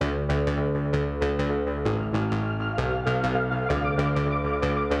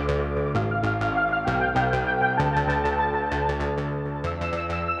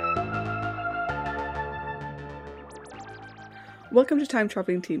Welcome to Time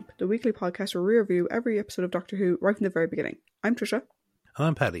Travelling Team, the weekly podcast where we review every episode of Doctor Who right from the very beginning. I'm Trisha. And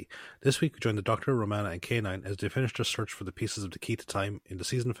I'm Paddy. This week we join the Doctor, Romana and K9 as they finish their search for the pieces of the key to time in the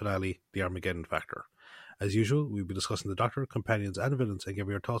season finale, The Armageddon Factor. As usual, we'll be discussing the Doctor, companions and villains and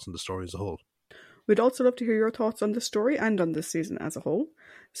giving our thoughts on the story as a whole. We'd also love to hear your thoughts on the story and on this season as a whole.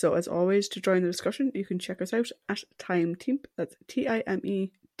 So as always, to join the discussion, you can check us out at Time Team, that's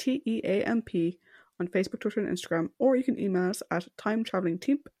TimeTeamp, on Facebook, Twitter and Instagram, or you can email us at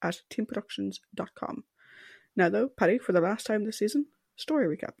timetravelingteamp@teamproductions.com. Now though, Paddy, for the last time this season,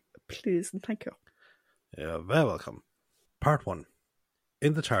 story recap, please and thank you. You're very welcome. Part 1.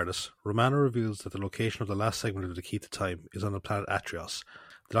 In the TARDIS, Romana reveals that the location of the last segment of the key to time is on the planet Atrios.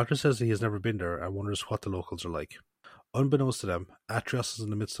 The Doctor says that he has never been there and wonders what the locals are like. Unbeknownst to them, Atrios is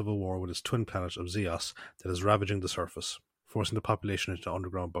in the midst of a war with its twin planet of Zeos that is ravaging the surface, forcing the population into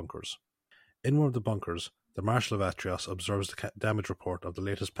underground bunkers. In one of the bunkers, the Marshal of Atrios observes the damage report of the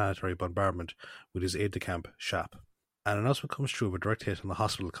latest planetary bombardment with his aide-de-camp, Shap. An announcement comes through of a direct hit on the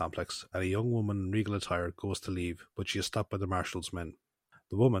hospital complex, and a young woman in regal attire goes to leave, but she is stopped by the Marshal's men.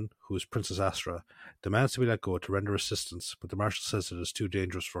 The woman, who is Princess Astra, demands to be let go to render assistance, but the Marshal says that it is too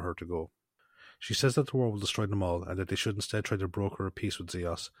dangerous for her to go. She says that the war will destroy them all, and that they should instead try to broker a peace with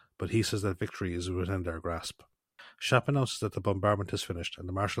Zeos, but he says that victory is within their grasp. Shap announces that the bombardment has finished, and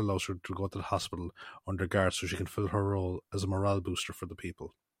the Marshal allows her to go to the hospital under guard so she can fill her role as a morale booster for the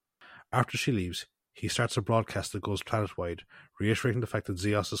people. After she leaves, he starts a broadcast that goes planet-wide, reiterating the fact that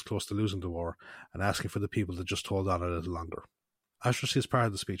Zeos is close to losing the war, and asking for the people to just hold on a little longer. Astra sees part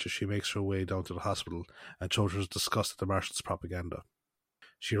of the speech as she makes her way down to the hospital, and shows disgust at the Marshal's propaganda.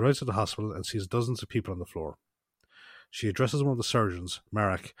 She arrives at the hospital and sees dozens of people on the floor. She addresses one of the surgeons,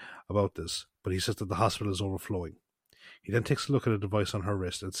 Marak, about this, but he says that the hospital is overflowing. He then takes a look at a device on her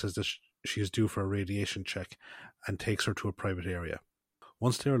wrist and says that she is due for a radiation check and takes her to a private area.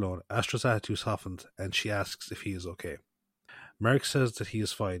 Once they are alone, Astra's attitude softens and she asks if he is okay. Merrick says that he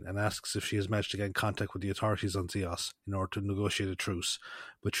is fine and asks if she has managed to get in contact with the authorities on Zeos in order to negotiate a truce,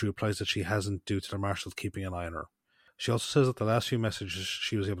 but she replies that she hasn't due to the Marshal keeping an eye on her. She also says that the last few messages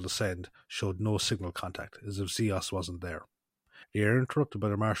she was able to send showed no signal contact, as if Zeos wasn't there. They are interrupted by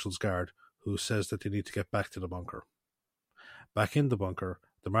the Marshal's guard, who says that they need to get back to the bunker. Back in the bunker,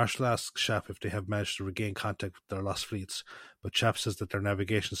 the Marshal asks Shap if they have managed to regain contact with their lost fleets, but Shap says that their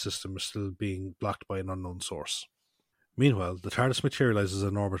navigation system is still being blocked by an unknown source. Meanwhile, the TARDIS materializes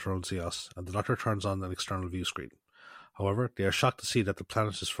in orbit around Zeos, and the Doctor turns on an external view screen. However, they are shocked to see that the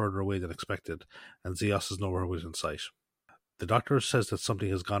planet is further away than expected, and Zeos is nowhere within sight. The Doctor says that something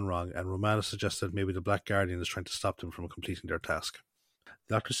has gone wrong, and Romana suggests that maybe the Black Guardian is trying to stop them from completing their task.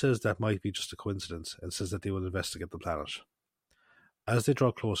 The Doctor says that might be just a coincidence, and says that they will investigate the planet. As they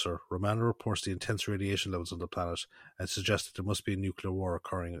draw closer, Romana reports the intense radiation levels on the planet and suggests that there must be a nuclear war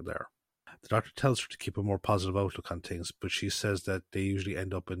occurring there. The Doctor tells her to keep a more positive outlook on things, but she says that they usually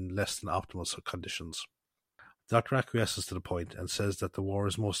end up in less than optimal conditions. The Doctor acquiesces to the point and says that the war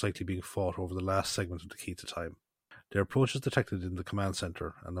is most likely being fought over the last segment of the key to time. Their approach is detected in the command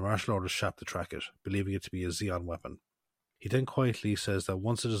centre, and the Marshal orders Shap to track it, believing it to be a Xeon weapon. He then quietly says that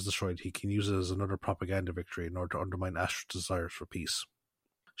once it is destroyed, he can use it as another propaganda victory in order to undermine Astra's desires for peace.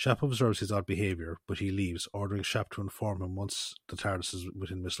 Shap observes his odd behaviour, but he leaves, ordering Shap to inform him once the TARDIS is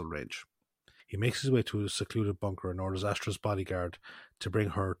within missile range. He makes his way to a secluded bunker and orders Astra's bodyguard to bring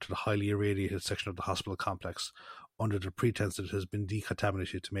her to the highly irradiated section of the hospital complex, under the pretense that it has been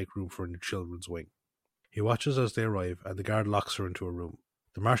decontaminated to make room for a new children's wing. He watches as they arrive, and the guard locks her into a room.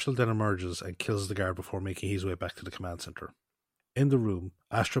 The Marshal then emerges and kills the guard before making his way back to the command centre. In the room,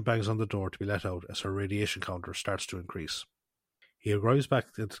 Astra bangs on the door to be let out as her radiation counter starts to increase. He arrives back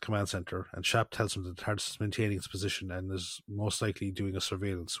into the command centre, and Shap tells him that the TARDIS is maintaining its position and is most likely doing a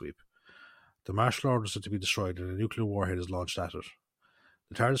surveillance sweep. The Marshal orders it to be destroyed, and a nuclear warhead is launched at it.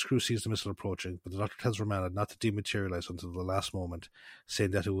 The TARDIS crew sees the missile approaching, but the Doctor tells Romana not to dematerialise until the last moment,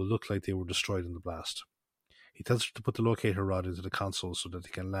 saying that it will look like they were destroyed in the blast. He tells her to put the locator rod into the console so that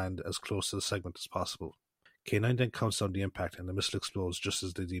he can land as close to the segment as possible. K9 then counts down the impact, and the missile explodes just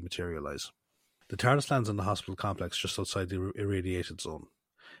as they dematerialise. The TARDIS lands in the hospital complex just outside the irradiated zone.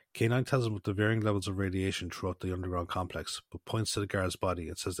 K9 tells him of the varying levels of radiation throughout the underground complex, but points to the guard's body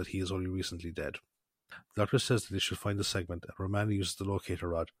and says that he is only recently dead. The Doctor says that they should find the segment, and Romana uses the locator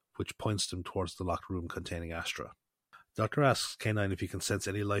rod, which points them towards the locked room containing Astra. The Doctor asks K9 if he can sense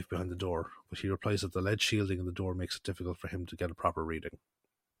any life behind the door, but he replies that the lead shielding in the door makes it difficult for him to get a proper reading.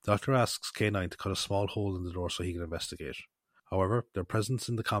 The Doctor asks K9 to cut a small hole in the door so he can investigate. However, their presence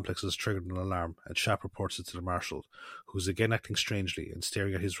in the complex has triggered an alarm, and Shap reports it to the Marshal, who is again acting strangely and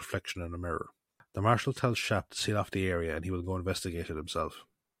staring at his reflection in a mirror. The Marshal tells Shap to seal off the area and he will go investigate it himself.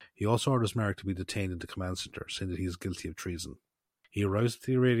 He also orders Merrick to be detained in the command center, saying that he is guilty of treason. He arrives at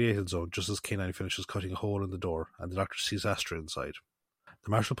the irradiated zone just as K9 finishes cutting a hole in the door, and the doctor sees Astra inside.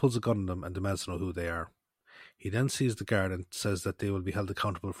 The Marshal pulls a gun on them and demands to know who they are. He then sees the guard and says that they will be held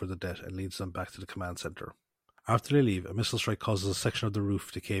accountable for the debt and leads them back to the command center. After they leave, a missile strike causes a section of the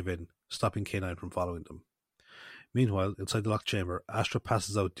roof to cave in, stopping K9 from following them. Meanwhile, inside the locked chamber, Astra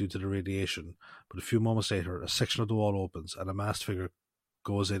passes out due to the radiation, but a few moments later, a section of the wall opens and a masked figure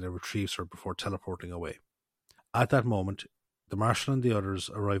goes in and retrieves her before teleporting away. At that moment, the Marshal and the others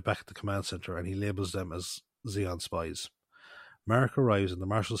arrive back at the command center and he labels them as Zeon spies. Merrick arrives and the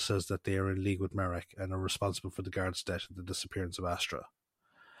Marshal says that they are in league with Merrick and are responsible for the guard's death and the disappearance of Astra.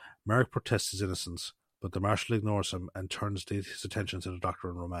 Merrick protests his innocence, but the Marshal ignores him and turns his attention to the Doctor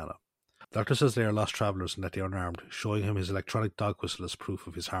and Romana. The Doctor says they are lost travellers and that they are unarmed, showing him his electronic dog whistle as proof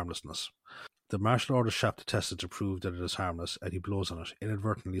of his harmlessness. The Marshal orders Shap to test it to prove that it is harmless, and he blows on it,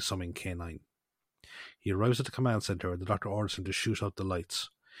 inadvertently summoning K9. He arrives at the command center and the Doctor orders him to shoot out the lights.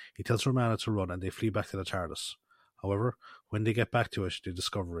 He tells Romana to run and they flee back to the TARDIS. However, when they get back to it, they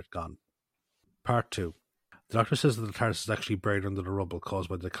discover it gone. Part 2. The Doctor says that the TARDIS is actually buried under the rubble caused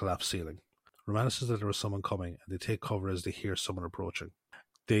by the collapsed ceiling. Romana says that there is someone coming, and they take cover as they hear someone approaching.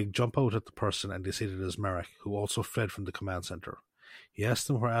 They jump out at the person and they say that it is Merrick, who also fled from the command center. He asks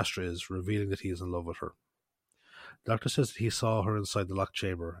them where Astra is, revealing that he is in love with her. The Doctor says that he saw her inside the locked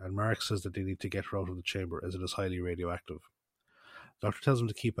chamber, and Merrick says that they need to get her out of the chamber as it is highly radioactive. The Doctor tells him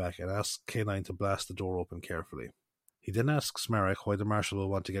to keep back and asks K9 to blast the door open carefully. He then asks Merrick why the Marshal will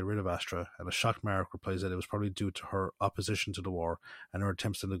want to get rid of Astra, and a shocked Merrick replies that it was probably due to her opposition to the war and her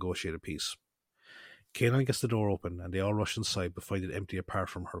attempts to negotiate a peace. K9 gets the door open, and they all rush inside but find it empty apart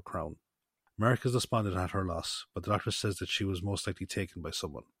from her crown. Merrick is despondent at her loss, but the Doctor says that she was most likely taken by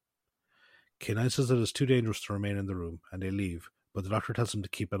someone. K9 says that it is too dangerous to remain in the room, and they leave, but the Doctor tells him to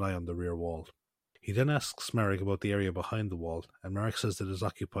keep an eye on the rear wall. He then asks Merrick about the area behind the wall, and Merrick says that it is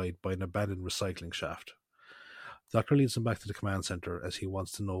occupied by an abandoned recycling shaft. The Doctor leads him back to the command center as he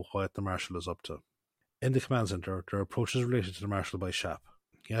wants to know what the Marshal is up to. In the command center, there are approaches related to the Marshal by Shap.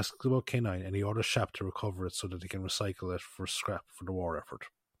 He asks about K9 and he orders Shap to recover it so that he can recycle it for scrap for the war effort.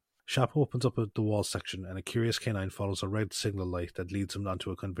 Shap opens up the wall section and a curious K9 follows a red signal light that leads him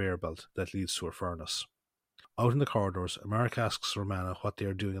onto a conveyor belt that leads to a furnace. Out in the corridors, Merrick asks Romana what they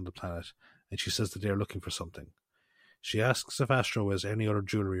are doing on the planet, and she says that they are looking for something. She asks if Astra has any other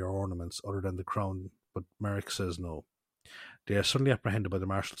jewellery or ornaments other than the crown, but Merrick says no. They are suddenly apprehended by the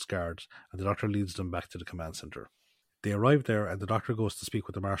Marshal's guards, and the Doctor leads them back to the command center. They arrive there, and the Doctor goes to speak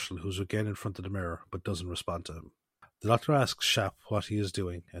with the Marshal, who's again in front of the mirror, but doesn't respond to him. The Doctor asks Shap what he is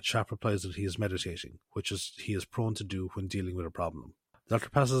doing, and Shap replies that he is meditating, which he is prone to do when dealing with a problem. The Doctor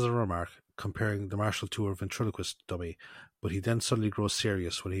passes a remark, comparing the Marshal to a ventriloquist dummy, but he then suddenly grows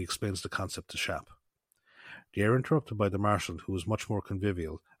serious when he explains the concept to Shap. They are interrupted by the Marshal, who is much more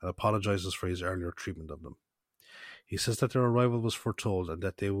convivial, and apologizes for his earlier treatment of them. He says that their arrival was foretold and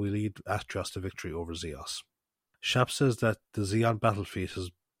that they will lead Atrios to victory over Zeos. Shap says that the Zeon battle fleet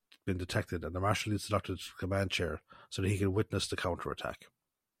has been detected, and the Marshal leads the Doctor to the command chair so that he can witness the counterattack.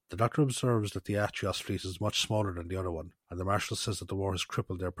 The Doctor observes that the Atrios fleet is much smaller than the other one, and the Marshal says that the war has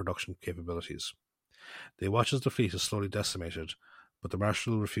crippled their production capabilities. They watch as the fleet is slowly decimated, but the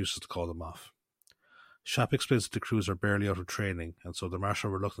Marshal refuses to call them off. Shap explains that the crews are barely out of training, and so the Marshal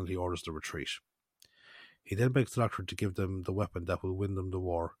reluctantly orders the retreat. He then begs the Doctor to give them the weapon that will win them the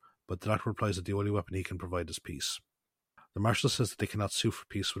war, but the Doctor replies that the only weapon he can provide is peace. The Marshal says that they cannot sue for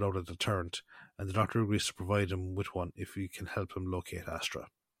peace without a deterrent, and the Doctor agrees to provide him with one if he can help him locate Astra.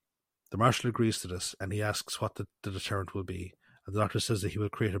 The Marshal agrees to this, and he asks what the deterrent will be, and the Doctor says that he will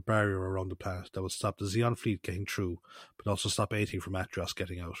create a barrier around the planet that will stop the Zeon fleet getting through, but also stop anything from Atrios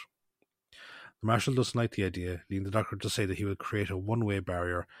getting out. The Marshal doesn't like the idea, leading the Doctor to say that he will create a one-way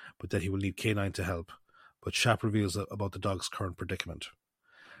barrier, but that he will need K9 to help, but Shap reveals about the dog's current predicament.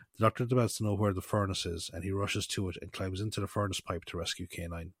 The Doctor demands to know where the furnace is, and he rushes to it and climbs into the furnace pipe to rescue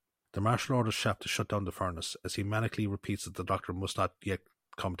K9. The Marshal orders Shap to shut down the furnace, as he manically repeats that the Doctor must not yet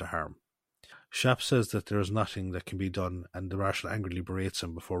come to harm. Shap says that there is nothing that can be done, and the Marshal angrily berates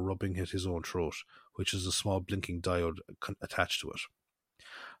him before rubbing at his own throat, which is a small blinking diode attached to it.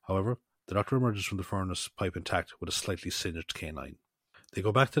 However, the Doctor emerges from the furnace pipe intact with a slightly singed K9. They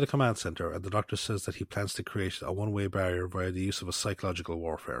go back to the command center, and the Doctor says that he plans to create a one-way barrier via the use of a psychological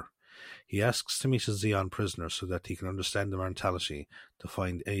warfare. He asks to meet his Zeon prisoner so that he can understand their mentality to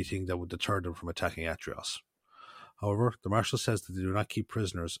find anything that would deter them from attacking Atrios. However, the Marshal says that they do not keep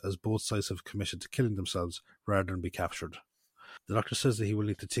prisoners, as both sides have committed to killing themselves rather than be captured. The doctor says that he will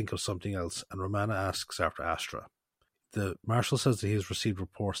need to think of something else, and Romana asks after Astra. The Marshal says that he has received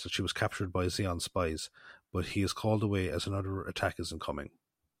reports that she was captured by Zeon spies, but he is called away as another attack is incoming.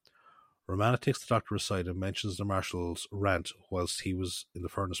 Romana takes the doctor aside and mentions the Marshal's rant whilst he was in the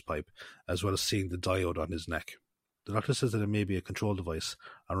furnace pipe, as well as seeing the diode on his neck. The doctor says that it may be a control device,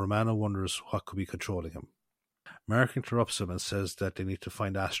 and Romana wonders what could be controlling him. Marek interrupts him and says that they need to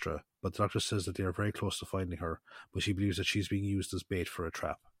find Astra, but the doctor says that they are very close to finding her, but she believes that she's being used as bait for a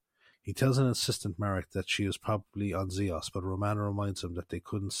trap. He tells an insistent Marek that she is probably on Zeos, but Romana reminds him that they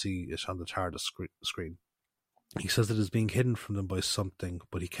couldn't see it on the TARDIS screen. He says that it is being hidden from them by something,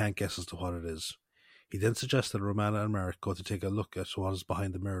 but he can't guess as to what it is. He then suggests that Romana and Marek go to take a look at what is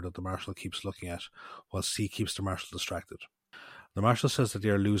behind the mirror that the Marshal keeps looking at, whilst he keeps the Marshal distracted. The Marshal says that they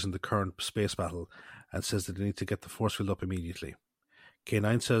are losing the current space battle, and says that they need to get the force field up immediately.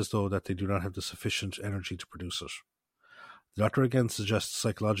 K9 says, though, that they do not have the sufficient energy to produce it. The doctor again suggests a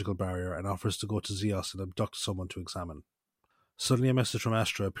psychological barrier and offers to go to Zeos and abduct someone to examine. Suddenly a message from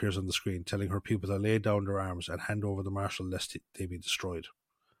Astra appears on the screen, telling her people to lay down their arms and hand over the Marshal lest they be destroyed.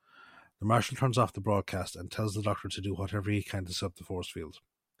 The Marshal turns off the broadcast and tells the doctor to do whatever he can to set up the force field.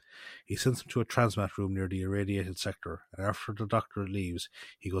 He sends him to a transmat room near the irradiated sector, and after the doctor leaves,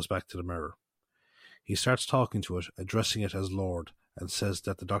 he goes back to the mirror. He starts talking to it, addressing it as Lord, and says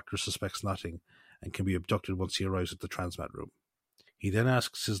that the doctor suspects nothing and can be abducted once he arrives at the transmat room. He then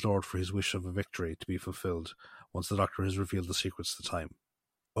asks his Lord for his wish of a victory to be fulfilled once the doctor has revealed the secrets to time.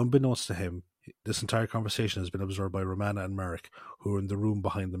 Unbeknownst to him, this entire conversation has been observed by Romana and Marek, who are in the room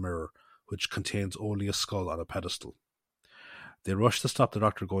behind the mirror, which contains only a skull on a pedestal. They rush to stop the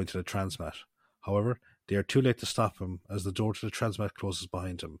doctor going to the transmat. However, they are too late to stop him as the door to the transmat closes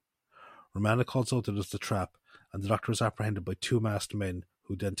behind him. Romana calls out that it is the trap, and the doctor is apprehended by two masked men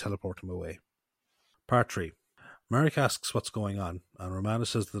who then teleport him away. Part 3. Marek asks what's going on, and Romana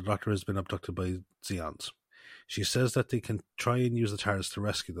says that the doctor has been abducted by Zeons. She says that they can try and use the TARDIS to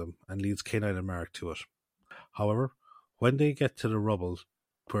rescue them, and leads K9 and Marek to it. However, when they get to the rubble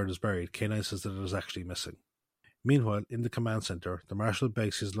where it is buried, K9 says that it is actually missing. Meanwhile, in the command centre, the Marshal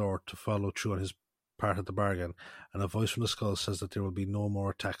begs his Lord to follow through on his part of the bargain, and a voice from the skull says that there will be no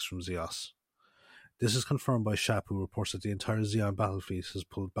more attacks from Zeos. This is confirmed by Shap, who reports that the entire Zeon battle fleet has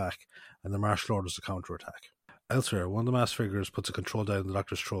pulled back, and the Marshal orders a counterattack. Elsewhere, one of the masked figures puts a control down the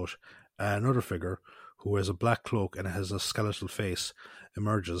doctor's throat, and another figure, who wears a black cloak and has a skeletal face,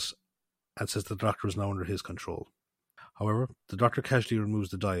 emerges and says the doctor is now under his control. However, the doctor casually removes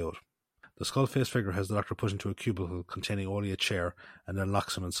the diode. The skull-faced figure has the doctor put into a cubicle containing only a chair and then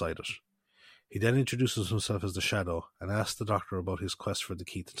locks him inside it. He then introduces himself as the Shadow and asks the doctor about his quest for the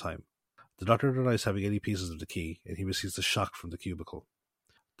key to time. The doctor denies having any pieces of the key, and he receives a shock from the cubicle.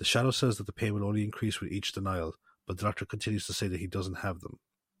 The Shadow says that the pain will only increase with each denial, but the doctor continues to say that he doesn't have them.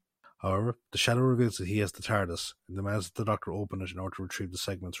 However, the Shadow reveals that he has the TARDIS and demands that the doctor open it in order to retrieve the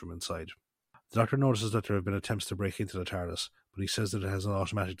segments from inside. The doctor notices that there have been attempts to break into the TARDIS, but he says that it has an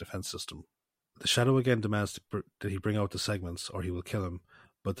automatic defense system. The Shadow again demands that he bring out the segments or he will kill him,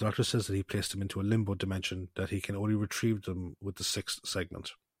 but the doctor says that he placed them into a limbo dimension, that he can only retrieve them with the sixth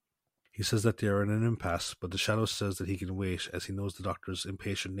segment. He says that they are in an impasse, but the Shadow says that he can wait as he knows the doctor's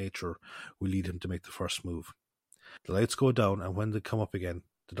impatient nature will lead him to make the first move. The lights go down, and when they come up again,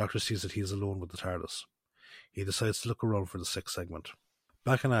 the doctor sees that he is alone with the TARDIS. He decides to look around for the sixth segment.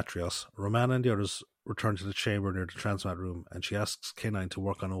 Back on Atrios, Romana and the others return to the chamber near the transmat room, and she asks K9 to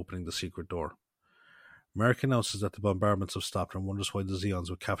work on opening the secret door. Marek announces that the bombardments have stopped and wonders why the Zeons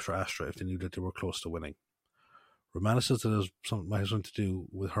would capture Astra if they knew that they were close to winning. Romana says that it has something to do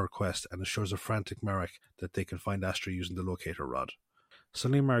with her quest and assures a frantic Marek that they can find Astra using the locator rod.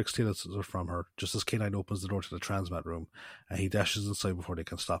 Suddenly Marek steals it from her just as K9 opens the door to the transmat room, and he dashes inside before they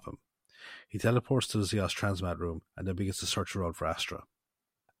can stop him. He teleports to the Zeos transmat room and then begins to search around for Astra.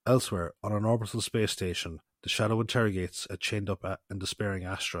 Elsewhere, on an orbital space station, the Shadow interrogates a chained up and despairing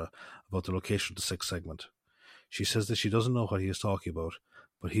Astra about the location of the sixth segment. She says that she doesn't know what he is talking about,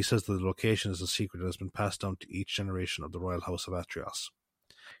 but he says that the location is a secret that has been passed down to each generation of the Royal House of Atrios.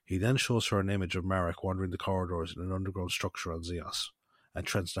 He then shows her an image of Marek wandering the corridors in an underground structure on Zeos, and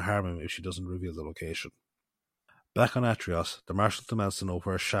threatens to harm him if she doesn't reveal the location. Back on Atrios, the Marshal demands to know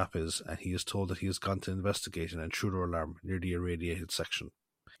where Shap is, and he is told that he has gone to investigate an intruder alarm near the irradiated section.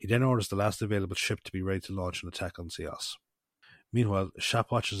 He then orders the last available ship to be ready to launch an attack on Zeos. Meanwhile,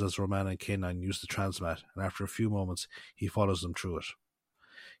 Shap watches as Romana and K9 use the transmat, and after a few moments, he follows them through it.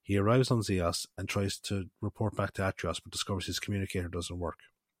 He arrives on Zeos and tries to report back to Atrios, but discovers his communicator doesn't work.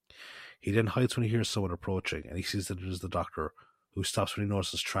 He then hides when he hears someone approaching, and he sees that it is the doctor, who stops when he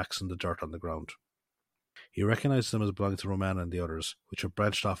notices tracks in the dirt on the ground. He recognizes them as belonging to Romana and the others, which have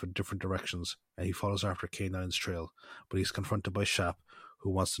branched off in different directions, and he follows after K9's trail, but he's confronted by Shap, who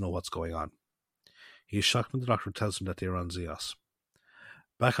wants to know what's going on. He is shocked when the Doctor tells him that they are on Zeos.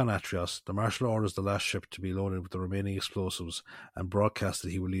 Back on Atrios, the Marshal orders the last ship to be loaded with the remaining explosives and broadcasts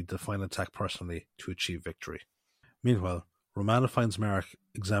that he will lead the final attack personally to achieve victory. Meanwhile, Romana finds Marek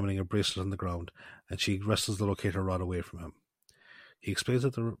examining a bracelet on the ground, and she wrestles the locator rod away from him. He explains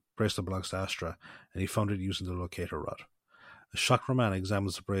that the bracelet belongs to Astra, and he found it using the locator rod. A shocked Romana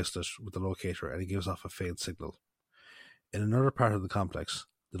examines the bracelet with the locator, and he gives off a faint signal. In another part of the complex,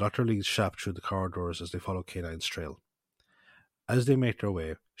 the Doctor leads Shap through the corridors as they follow K9's trail. As they make their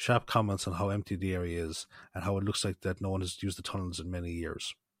way, Shap comments on how empty the area is, and how it looks like that no one has used the tunnels in many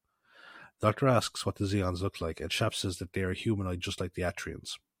years. The Doctor asks what the Zeons look like, and Shap says that they are humanoid just like the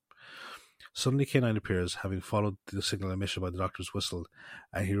Atrians. Suddenly K9 appears, having followed the signal emitted by the Doctor's whistle,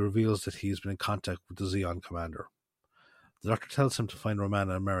 and he reveals that he has been in contact with the Zeon commander. The Doctor tells him to find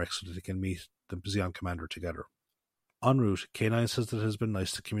Romana and Marek so that they can meet the Zeon commander together. En route, K9 says that it has been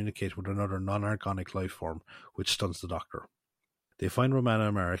nice to communicate with another non-organic life form, which stuns the Doctor. They find Romana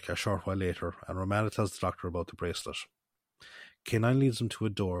and Marek a short while later, and Romana tells the Doctor about the bracelet. K9 leads them to a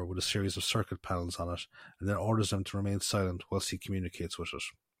door with a series of circuit panels on it, and then orders them to remain silent whilst he communicates with it.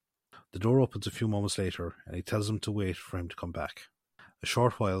 The door opens a few moments later, and he tells them to wait for him to come back. A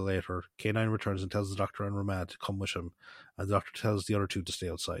short while later, K9 returns and tells the Doctor and Romana to come with him, and the Doctor tells the other two to stay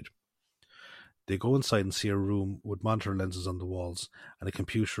outside. They go inside and see a room with monitor lenses on the walls and a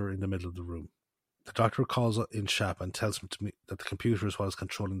computer in the middle of the room. The Doctor calls in Shap and tells him that the computer is what is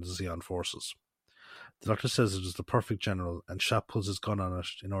controlling the Zeon forces. The Doctor says it is the perfect general, and Shap pulls his gun on it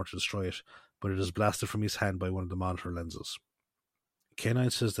in order to destroy it, but it is blasted from his hand by one of the monitor lenses.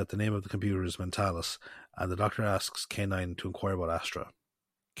 K9 says that the name of the computer is Mentalis, and the Doctor asks K9 to inquire about Astra.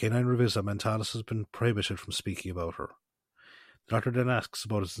 K9 reveals that Mentalis has been prohibited from speaking about her. The Doctor then asks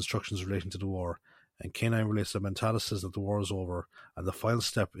about its instructions relating to the war, and K9 relates that Mentalis says that the war is over, and the final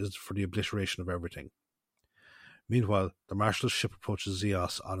step is for the obliteration of everything. Meanwhile, the Marshal's ship approaches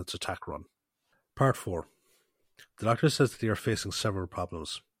Zeos on its attack run. Part 4. The Doctor says that they are facing several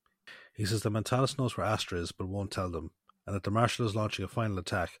problems. He says that Mentalis knows where Astra is but won't tell them, and that the Marshal is launching a final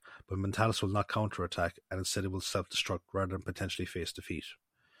attack, but Mentalis will not counter-attack, and instead it will self-destruct rather than potentially face defeat.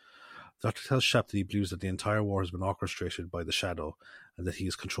 The Doctor tells Shap that he believes that the entire war has been orchestrated by the Shadow, and that he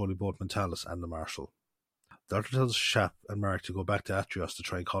is controlling both Mentalis and the Marshal. The Doctor tells Shap and Marek to go back to Atrios to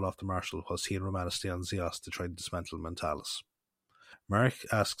try and call off the Marshal, whilst he and Romana stay on Zeos to try and dismantle Mentalis. Marek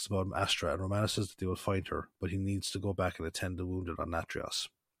asks about Astra, and Romana says that they will find her, but he needs to go back and attend the wounded on Atrios.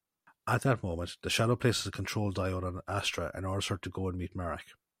 At that moment, the Shadow places a control diode on Astra and orders her to go and meet Marek.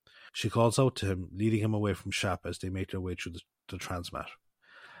 She calls out to him, leading him away from Shap as they make their way through the transmat.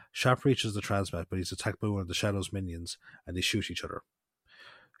 Shap reaches the transmat, but he's attacked by one of the Shadow's minions, and they shoot each other.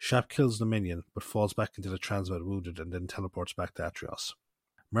 Shap kills the minion, but falls back into the transmat wounded and then teleports back to Atrios.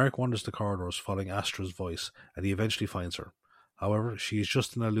 Marek wanders the corridors following Astra's voice, and he eventually finds her. However, she is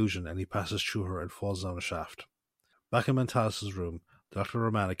just an illusion, and he passes through her and falls down a shaft. Back in Mentalis' room, Dr.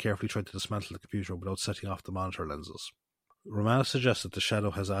 Romana carefully tried to dismantle the computer without setting off the monitor lenses. Romana suggests that the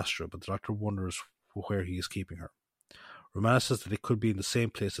Shadow has Astra, but the Doctor wonders where he is keeping her. Romana says that it could be in the same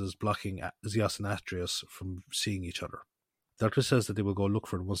place that is blocking Zeos and Atrios from seeing each other. The Doctor says that they will go look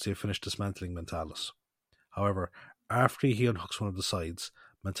for it once they have finished dismantling Mentalis. However, after he unhooks one of the sides,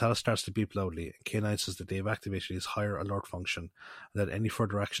 Mentalis starts to beep loudly, and K9 says that they have activated his higher alert function, and that any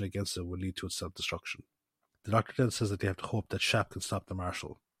further action against it will lead to its self-destruction. The Doctor then says that they have to hope that Shap can stop the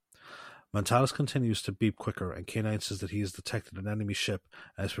Marshal. Mentalis continues to beep quicker, and K9 says that he has detected an enemy ship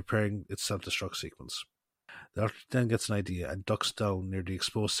and is preparing its self-destruct sequence. The Doctor then gets an idea and ducks down near the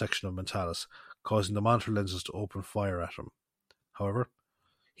exposed section of Mentalis, causing the monitor lenses to open fire at him. However,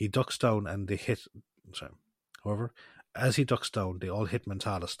 as he ducks down, they all hit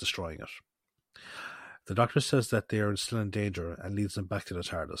Mentalis, destroying it. The Doctor says that they are still in danger and leads them back to the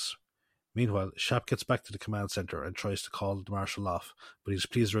TARDIS. Meanwhile, Shap gets back to the command center and tries to call the Marshal off, but his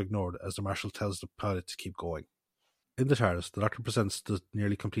pleas are ignored as the Marshal tells the pilot to keep going. In the TARDIS, the Doctor presents the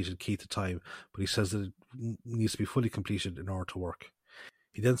nearly completed key to time, but he says that it needs to be fully completed in order to work.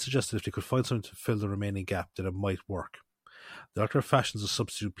 He then suggests that if they could find something to fill the remaining gap, then it might work. The Doctor fashions a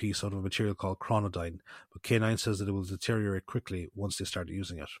substitute piece out of a material called chronodyne, but K9 says that it will deteriorate quickly once they start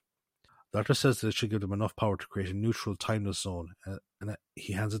using it. The Doctor says that it should give them enough power to create a neutral, timeless zone, and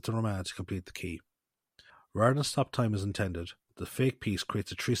he hands it to Romana to complete the key. Rather than stop time as intended, the fake piece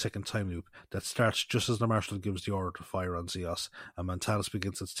creates a 3-second time loop that starts just as the Marshal gives the order to fire on Zeos, and Mentalis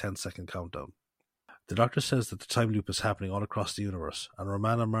begins its 10-second countdown. The Doctor says that the time loop is happening all across the universe, and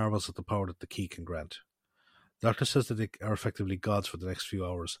Romana marvels at the power that the key can grant. The Doctor says that they are effectively gods for the next few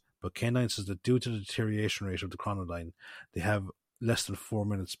hours, but K9 says that due to the deterioration rate of the chronodyne, they have less than 4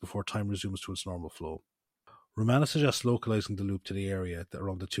 minutes before time resumes to its normal flow. Romana suggests localizing the loop to the area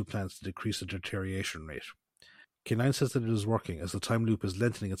around the two planets to decrease the deterioration rate. K9 says that it is working, as the time loop is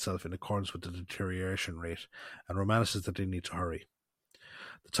lengthening itself in accordance with the deterioration rate, and Romana says that they need to hurry.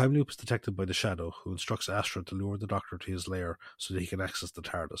 The time loop is detected by the Shadow, who instructs Astra to lure the Doctor to his lair so that he can access the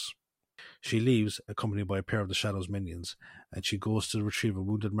TARDIS. She leaves, accompanied by a pair of the Shadow's minions, and she goes to retrieve a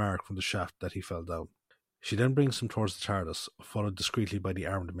wounded Marek from the shaft that he fell down. She then brings him towards the TARDIS, followed discreetly by the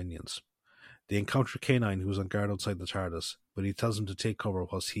armed minions. They encounter K9, who is on guard outside the TARDIS, but he tells them to take cover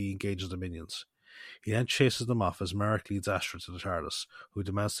whilst he engages the minions. He then chases them off as Marek leads Astra to the TARDIS, who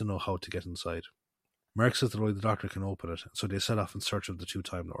demands to know how to get inside. Marek says that only the Doctor can open it, and so they set off in search of the two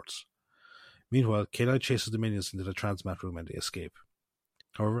Time Lords. Meanwhile, K9 chases the minions into the transmat room and they escape.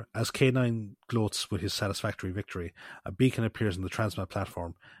 However, as K9 gloats with his satisfactory victory, a beacon appears on the transmat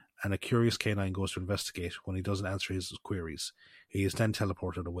platform, and a curious K9 goes to investigate. When he doesn't answer his queries, he is then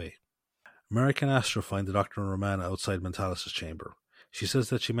teleported away. Marek and Astra find the Doctor and Romana outside Mentalis' chamber. She says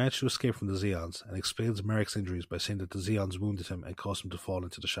that she managed to escape from the Zeons, and explains Marek's injuries by saying that the Zeons wounded him and caused him to fall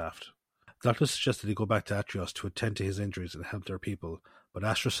into the shaft. The Doctor suggests that he go back to Atrios to attend to his injuries and help their people, but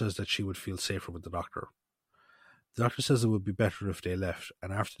Astra says that she would feel safer with the Doctor. The Doctor says it would be better if they left,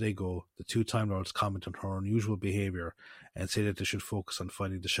 and after they go, the two Time Lords comment on her unusual behaviour and say that they should focus on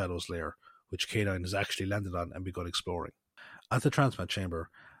finding the Shadow's lair, which K9 has actually landed on and begun exploring. At the transmat chamber,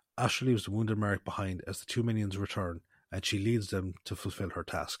 Astra leaves the wounded Marek behind as the two minions return, and she leads them to fulfill her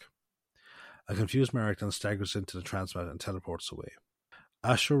task. A confused Marek then staggers into the transmat and teleports away.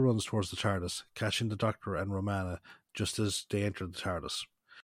 Astra runs towards the TARDIS, catching the Doctor and Romana just as they enter the TARDIS.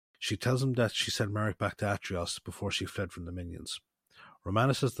 She tells him that she sent Marek back to Atrios before she fled from the minions.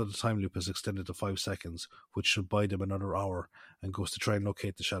 Romana says that the time loop is extended to 5 seconds, which should buy them another hour, and goes to try and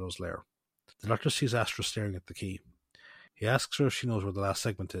locate the Shadow's lair. The Doctor sees Astra staring at the key. He asks her if she knows where the last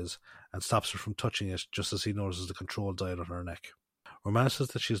segment is, and stops her from touching it just as he notices the control dial on her neck. Romana says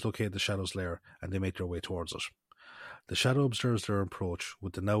that she has located the Shadow's lair, and they make their way towards it. The Shadow observes their approach,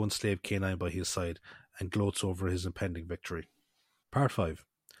 with the now enslaved K9 by his side, and gloats over his impending victory. Part 5.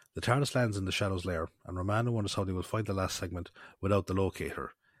 The TARDIS lands in the Shadow's lair, and Romana wonders how they will find the last segment without the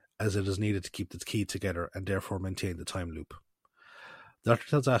locator, as it is needed to keep the key together and therefore maintain the time loop. The Doctor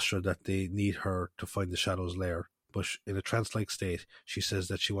tells Astra that they need her to find the Shadow's lair, but in a trance-like state, she says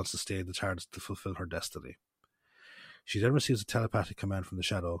that she wants to stay in the TARDIS to fulfill her destiny. She then receives a telepathic command from the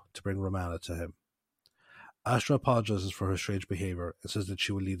Shadow to bring Romana to him. Astra apologizes for her strange behaviour and says that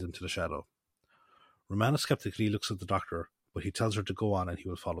she will lead them to the Shadow. Romana skeptically looks at the Doctor, but he tells her to go on and he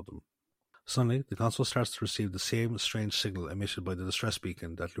will follow them. Suddenly, the console starts to receive the same strange signal emitted by the distress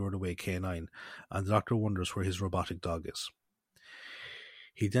beacon that lured away K9, and the Doctor wonders where his robotic dog is.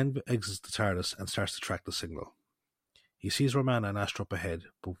 He then exits the TARDIS and starts to track the signal. He sees Romana and Astra up ahead,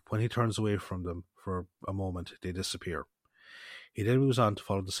 but when he turns away from them for a moment, they disappear. He then moves on to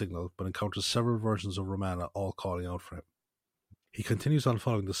follow the signal, but encounters several versions of Romana all calling out for him. He continues on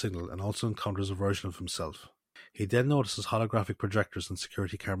following the signal and also encounters a version of himself. He then notices holographic projectors and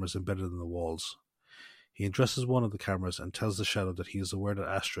security cameras embedded in the walls. He addresses one of the cameras and tells the Shadow that he is aware that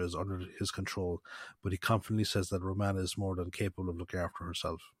Astra is under his control, but he confidently says that Romana is more than capable of looking after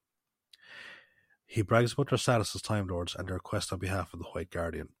herself. He brags about their status as Time Lords and their quest on behalf of the White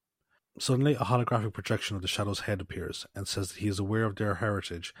Guardian. Suddenly, a holographic projection of the Shadow's head appears and says that he is aware of their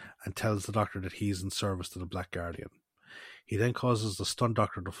heritage and tells the Doctor that he is in service to the Black Guardian. He then causes the stunned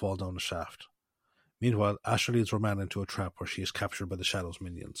Doctor to fall down the shaft. Meanwhile, Astra leads Romana into a trap where she is captured by the Shadow's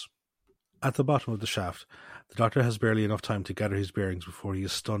minions. At the bottom of the shaft, the Doctor has barely enough time to gather his bearings before he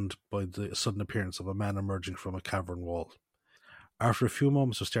is stunned by the sudden appearance of a man emerging from a cavern wall. After a few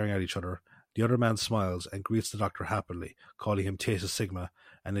moments of staring at each other, the other man smiles and greets the Doctor happily, calling him Theta Sigma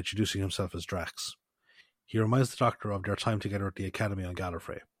and introducing himself as Drax. He reminds the Doctor of their time together at the Academy on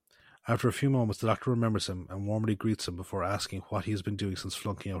Gallifrey. After a few moments, the Doctor remembers him and warmly greets him before asking what he has been doing since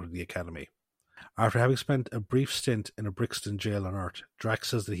flunking out of the Academy. After having spent a brief stint in a Brixton jail on Earth, Drax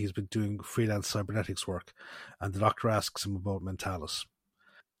says that he's been doing freelance cybernetics work, and the Doctor asks him about Mentalis.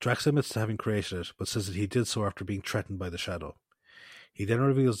 Drax admits to having created it, but says that he did so after being threatened by the Shadow. He then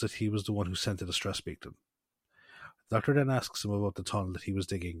reveals that he was the one who sent the distress beacon. The Doctor then asks him about the tunnel that he was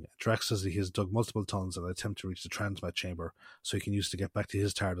digging. Drax says that he has dug multiple tunnels in an attempt to reach the transmat chamber so he can use it to get back to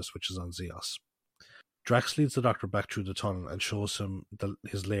his TARDIS, which is on Zeos. Drax leads the Doctor back through the tunnel and shows him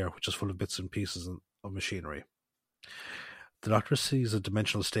his lair, which is full of bits and pieces of machinery. The Doctor sees a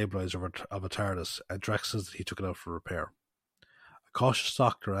dimensional stabilizer of a TARDIS, and Drax says that he took it out for repair. A cautious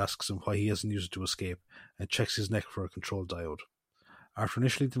doctor asks him why he hasn't used it to escape and checks his neck for a control diode. After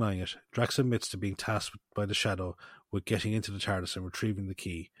initially denying it, Drax admits to being tasked by the Shadow with getting into the TARDIS and retrieving the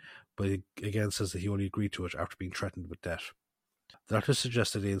key, but he again says that he only agreed to it after being threatened with death. The Doctor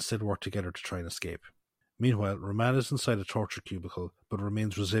suggests that they instead work together to try and escape. Meanwhile, Romana is inside a torture cubicle, but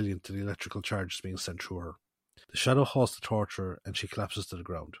remains resilient to the electrical charges being sent through her. The Shadow halts the torture and she collapses to the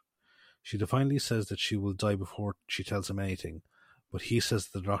ground. She defiantly says that she will die before she tells him anything, but he says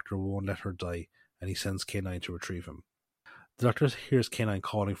that the Doctor won't let her die, and he sends K9 to retrieve him. The Doctor hears K9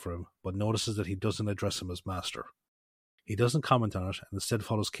 calling for him, but notices that he doesn't address him as Master. He doesn't comment on it, and instead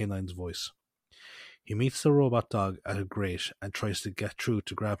follows K9's voice. He meets the robot dog at a grate and tries to get through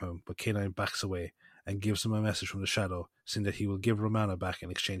to grab him, but K9 backs away and gives him a message from the Shadow, saying that he will give Romana back in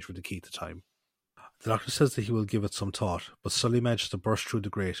exchange for the key to time. The Doctor says that he will give it some thought, but Sully manages to burst through the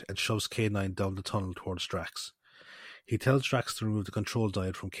grate and shoves K9 down the tunnel towards Drax. He tells Drax to remove the control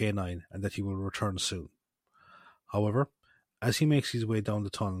diode from K9 and that he will return soon. However, as he makes his way down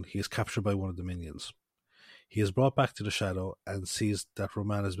the tunnel, he is captured by one of the minions. He is brought back to the Shadow and sees that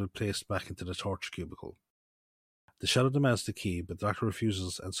Romana has been placed back into the torture cubicle. The Shadow demands the key, but the Doctor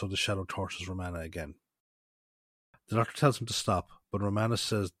refuses, and so the Shadow tortures Romana again. The Doctor tells him to stop, but Romana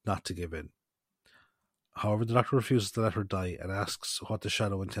says not to give in. However, the Doctor refuses to let her die and asks what the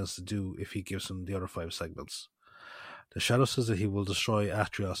Shadow intends to do if he gives him the other 5 segments. The Shadow says that he will destroy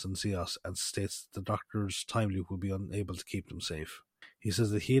Atrios and Zeos and states that the Doctor's time loop will be unable to keep them safe. He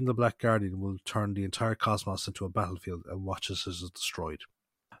says that he and the Black Guardian will turn the entire cosmos into a battlefield and watches as it is destroyed.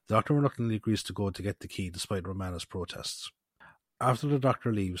 The Doctor reluctantly agrees to go to get the key despite Romana's protests. After the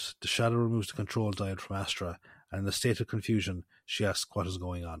Doctor leaves, the Shadow removes the control diode from Astra, and in a state of confusion, she asks what is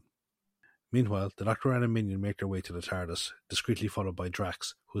going on. Meanwhile, the Doctor and a minion make their way to the TARDIS, discreetly followed by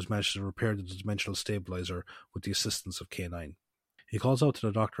Drax, who has managed to repair the dimensional stabilizer with the assistance of K9. He calls out to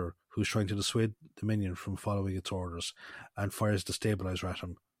the Doctor, who is trying to dissuade the minion from following its orders, and fires the stabilizer at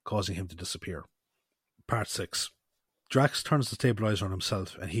him, causing him to disappear. Part 6. Drax turns the stabilizer on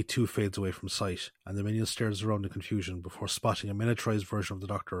himself, and he too fades away from sight, and the minion stares around in confusion before spotting a miniaturized version of the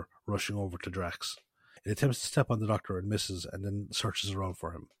Doctor rushing over to Drax. It attempts to step on the Doctor and misses, and then searches around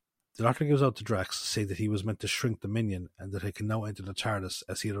for him. The Doctor gives out to Drax, saying that he was meant to shrink the minion and that he can now enter the TARDIS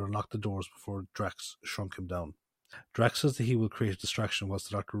as he had unlocked the doors before Drax shrunk him down. Drax says that he will create a distraction whilst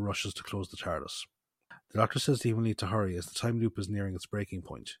the Doctor rushes to close the TARDIS. The Doctor says that he will need to hurry as the time loop is nearing its breaking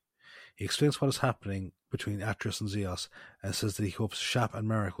point. He explains what is happening between Atrios and Zeos and says that he hopes Shap and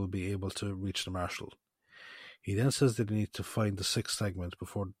Marek will be able to reach the Marshal. He then says that they need to find the 6th segment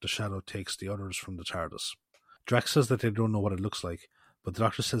before the Shadow takes the others from the TARDIS. Drax says that they don't know what it looks like, but the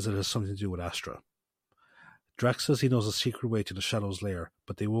Doctor says it has something to do with Astra. Drax says he knows a secret way to the Shadow's lair,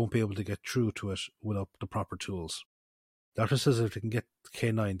 but they won't be able to get through to it without the proper tools. The Doctor says that if they can get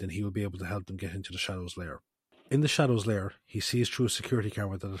K9, then he will be able to help them get into the Shadow's lair. In the Shadow's lair, he sees through a security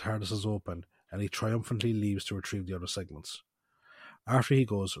camera that the TARDIS is open, and he triumphantly leaves to retrieve the other segments. After he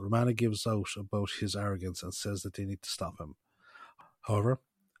goes, Romana gives out about his arrogance and says that they need to stop him. However,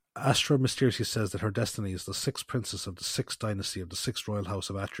 Astra mysteriously says that her destiny as the 6th princess of the 6th dynasty of the 6th royal house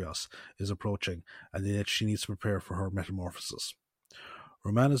of Atrios is approaching, and that she needs to prepare for her metamorphosis.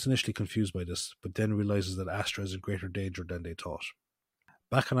 Romana is initially confused by this, but then realizes that Astra is in greater danger than they thought.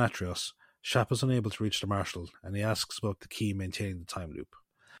 Back on Atrios, Shap is unable to reach the Marshal, and he asks about the key maintaining the time loop.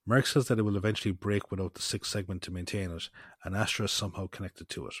 Marek says that it will eventually break without the 6th segment to maintain it, and Astra is somehow connected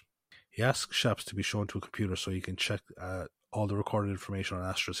to it. He asks Shaps to be shown to a computer so he can check all the recorded information on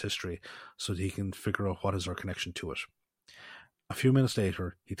Astra's history so that he can figure out what is our connection to it. A few minutes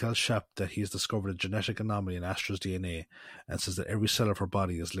later, he tells Shap that he has discovered a genetic anomaly in Astra's DNA and says that every cell of her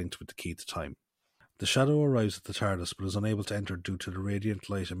body is linked with the key to time. The Shadow arrives at the TARDIS but is unable to enter due to the radiant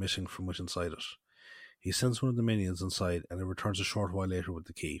light emitting from within inside it. He sends one of the minions inside and it returns a short while later with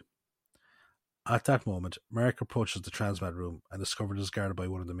the key. At that moment, Marek approaches the transmat room and discovers it is guarded by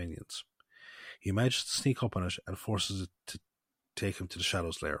one of the minions. He manages to sneak up on it and forces it to take him to the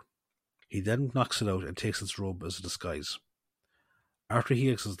Shadow's lair. He then knocks it out and takes its robe as a disguise. After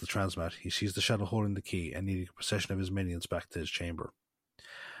he exits the transmat, he sees the Shadow holding the key and leading a procession of his minions back to his chamber.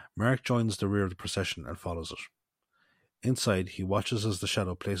 Marek joins the rear of the procession and follows it. Inside, he watches as the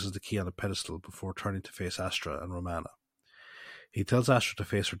Shadow places the key on a pedestal before turning to face Astra and Romana. He tells Astra to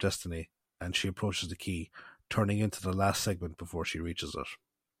face her destiny, and she approaches the key, turning into the last segment before she reaches it.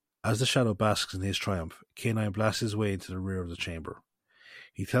 As the Shadow basks in his triumph, K9 blasts his way into the rear of the chamber.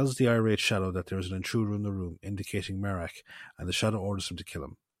 He tells the irate Shadow that there is an intruder in the room, indicating Marek, and the Shadow orders him to kill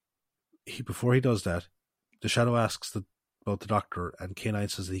him. Before he does that, the Shadow asks about the Doctor, and K9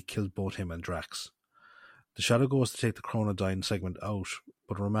 says that he killed both him and Drax. The Shadow goes to take the Chronodyne segment out,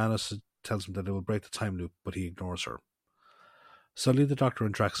 but Romana tells him that it will break the time loop, but he ignores her. Suddenly the Doctor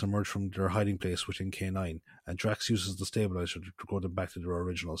and Drax emerge from their hiding place within K9, and Drax uses the stabilizer to grow them back to their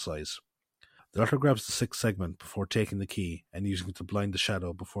original size. The Doctor grabs the sixth segment before taking the key and using it to blind the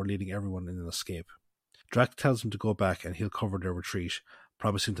Shadow before leading everyone in an escape. Drax tells him to go back and he'll cover their retreat,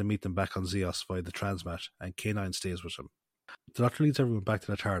 promising to meet them back on Zeos via the Transmat, and K9 stays with him. The Doctor leads everyone back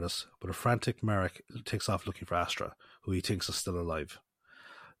to the TARDIS, but a frantic Marek takes off looking for Astra, who he thinks is still alive.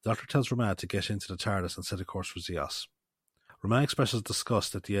 The Doctor tells Romana to get into the TARDIS and set a course for Zeos. Romana expresses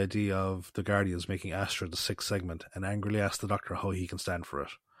disgust at the idea of the Guardians making Astra the sixth segment and angrily asks the Doctor how he can stand for it.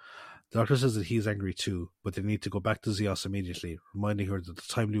 The Doctor says that he is angry too, but they need to go back to Zeos immediately, reminding her that the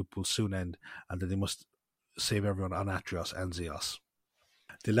time loop will soon end and that they must save everyone on Atrios and Zeos.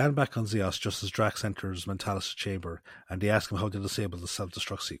 They land back on Zeos just as Drax enters Mentalis' chamber, and they ask him how to disable the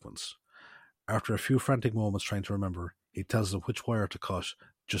self-destruct sequence. After a few frantic moments trying to remember, he tells them which wire to cut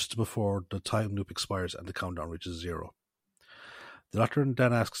just before the time loop expires and the countdown reaches 0. The Doctor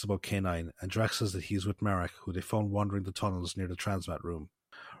then asks about K9, and Drax says that he is with Marek, who they found wandering the tunnels near the Transmat room.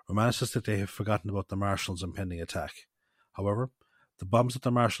 Romana says that they have forgotten about the Marshals' impending attack. However, the bombs that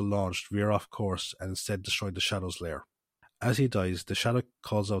the Marshal launched veer off course and instead destroy the Shadow's lair. As he dies, the Shadow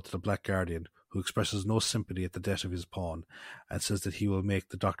calls out to the Black Guardian, who expresses no sympathy at the death of his pawn, and says that he will make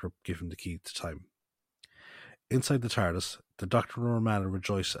the Doctor give him the key to time. Inside the TARDIS, the Doctor and Romana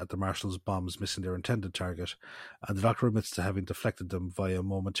rejoice at the Marshal's bombs missing their intended target, and the Doctor admits to having deflected them via a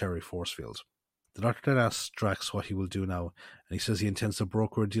momentary force field. The Doctor then asks Drax what he will do now, and he says he intends to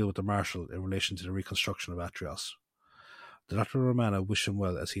broker a deal with the Marshal in relation to the reconstruction of Atrios. The Doctor and Romana wish him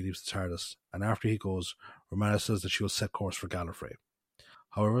well as he leaves the TARDIS, and after he goes, Romana says that she will set course for Gallifrey.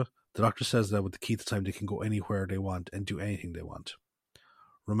 However, the Doctor says that with the key to time they can go anywhere they want and do anything they want.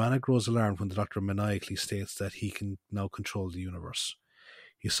 Romana grows alarmed when the Doctor maniacally states that he can now control the universe.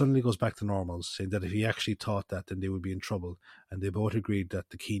 He suddenly goes back to normal, saying that if he actually thought that, then they would be in trouble, and they both agreed that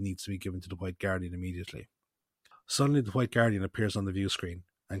the key needs to be given to the White Guardian immediately. Suddenly the White Guardian appears on the view screen,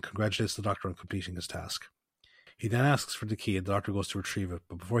 and congratulates the Doctor on completing his task. He then asks for the key, and the Doctor goes to retrieve it,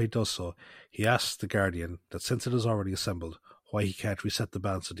 but before he does so, he asks the Guardian that since it is already assembled, why he can't reset the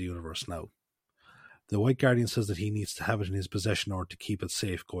balance of the universe now. The White Guardian says that he needs to have it in his possession in order to keep it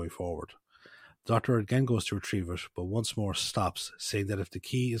safe going forward. The Doctor again goes to retrieve it, but once more stops, saying that if the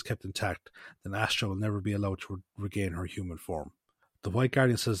key is kept intact, then Astra will never be allowed to regain her human form. The White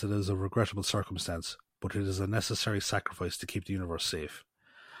Guardian says that it is a regrettable circumstance, but it is a necessary sacrifice to keep the universe safe.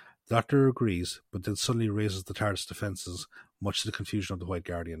 The Doctor agrees, but then suddenly raises the TARDIS defences, much to the confusion of the White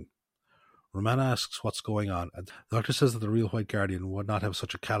Guardian. Romana asks what's going on, and the Doctor says that the real White Guardian would not have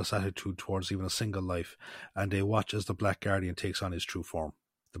such a callous attitude towards even a single life, and they watch as the Black Guardian takes on his true form.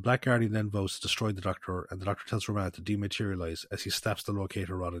 The Black Guardian then vows to destroy the Doctor, and the Doctor tells Romana to dematerialise as he snaps the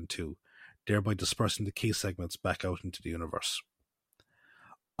locator rod in two, thereby dispersing the key segments back out into the universe.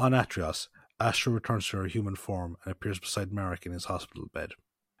 On Atrios, Astra returns to her human form and appears beside Marek in his hospital bed.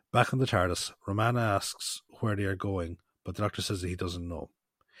 Back on the TARDIS, Romana asks where they are going, but the Doctor says that he doesn't know.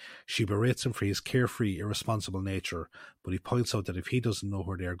 She berates him for his carefree, irresponsible nature, but he points out that if he doesn't know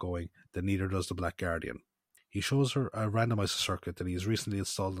where they are going, then neither does the Black Guardian. He shows her a randomizer circuit that he has recently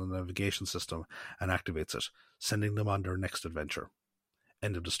installed in the navigation system and activates it, sending them on their next adventure.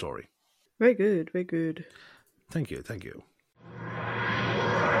 End of the story. Very good, very good. Thank you, thank you.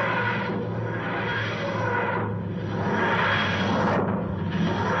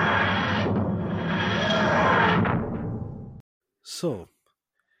 So,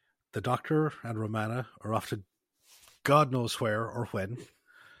 the Doctor and Romana are off to God knows where or when,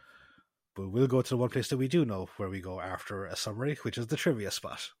 but we'll go to the one place that we do know where we go after a summary, which is the trivia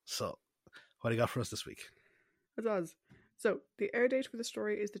spot. So, what do you got for us this week? It does. So, the air date for the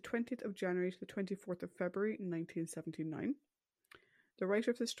story is the 20th of January to the 24th of February 1979. The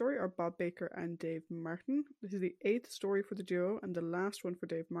writers of the story are Bob Baker and Dave Martin. This is the 8th story for the duo and the last one for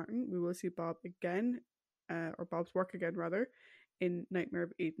Dave Martin. We will see Bob again, or Bob's work again rather, in Nightmare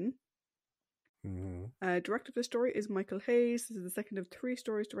of Eden. Mm-hmm. Director of the story is Michael Hayes. This is the second of 3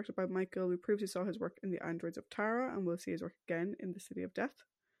 stories directed by Michael. We previously saw his work in The Androids of Tara, and we'll see his work again in The City of Death.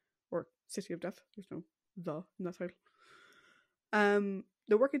 Or City of Death. There's no "the" in that title.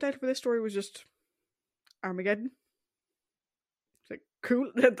 The working title for this story was just Armageddon. It's like,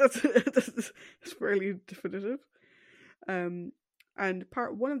 cool. That's fairly definitive. And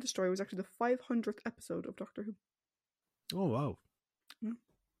part 1 of the story was actually the 500th episode of Doctor Who. Oh, wow. Yeah.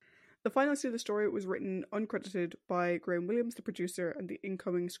 The final scene of the story was written uncredited by Graham Williams, the producer, and the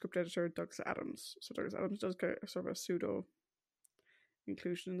incoming script editor, Douglas Adams. So Douglas Adams does get a sort of a pseudo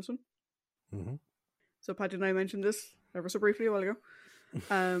inclusion in this one. Mm-hmm. So Pat and I mentioned this ever so briefly a while ago.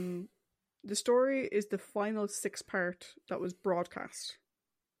 The story is the final 6-part that was broadcast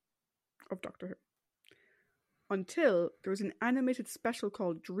of Doctor Who. Until there was an animated special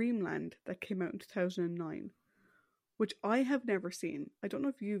called Dreamland that came out in 2009, which I have never seen. I don't know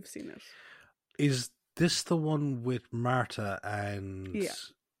if you've seen it. Is this the one with Marta and...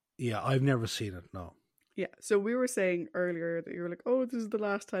 Yeah, I've never seen it, no. Yeah, so we were saying earlier that you were like, oh, this is the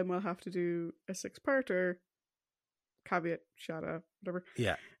last time I'll have to do a 6-parter. Caveat, Shada, whatever.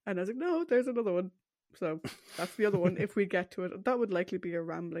 Yeah. And I was like, no, there's another one. So that's the other one if we get to it. That would likely be a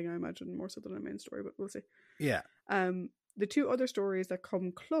rambling, I imagine, more so than a main story, but we'll see. Yeah. The 2 other stories that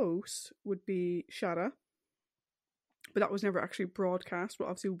come close would be Shada, but that was never actually broadcast. But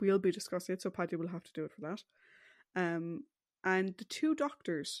obviously we'll be discussing it, so Paddy will have to do it for that. And the 2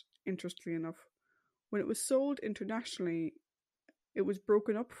 Doctors, interestingly enough, when it was sold internationally, it was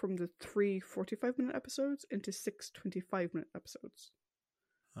broken up from the 3 45-minute episodes into 6 25-minute episodes.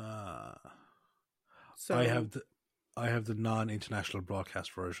 So I have the non-international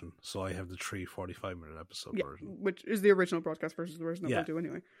broadcast version, so I have the 3 45-minute episode version, which is the original broadcast version, the version that we'll do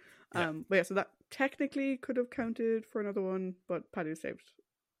anyway. But yeah, so that technically could have counted for another one, but Paddy saved.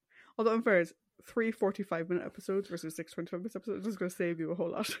 Although in fairness, 3 45-minute episodes versus 6 25-minute episodes is going to save you a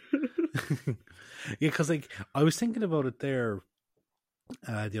whole lot. Yeah, because like I was thinking about it there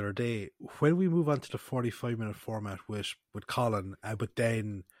the other day when we move on to the 45-minute format with Colin, but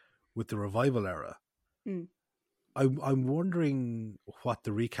then with the revival era. I'm wondering what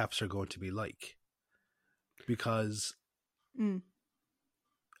the recaps are going to be like, because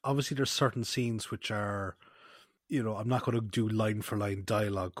obviously there's certain scenes which are, you know, I'm not going to do line for line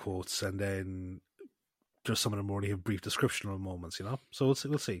dialogue quotes, and then just some of them already have brief descriptional moments, you know. So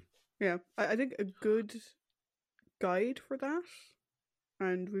we'll see. Yeah, I think a good guide for that,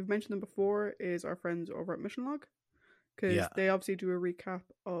 and we've mentioned them before, is our friends over at Mission Log, because they obviously do a recap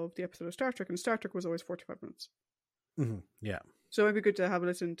of the episode of Star Trek, and Star Trek was always 45 minutes. Mm-hmm. Yeah. So it'd be good to have a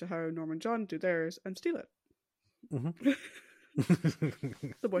listen to how Norman John do theirs and steal it. Mm-hmm.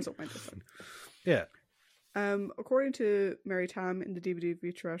 The boys don't mind this. Yeah. According to Mary Tam in the DVD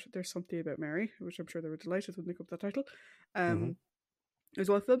featurette, There's Something About Mary, which I'm sure they were delighted when they got that title. It was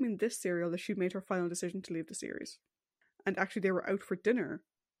while filming this serial that she made her final decision to leave the series. And actually they were out for dinner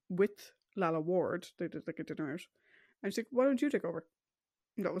with Lalla Ward. They did like a dinner out. And she's like, why don't you take over?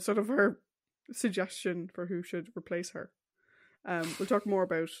 And that was sort of her suggestion for who should replace her. We'll talk more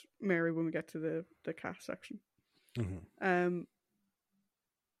about Mary when we get to the cast section. On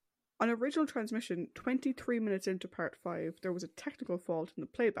original transmission, 23 minutes into part 5, there was a technical fault in the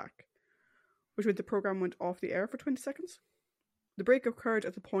playback, which meant the program went off the air for 20 seconds. The break occurred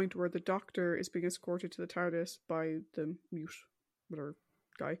at the point where the Doctor is being escorted to the TARDIS by the mute, whatever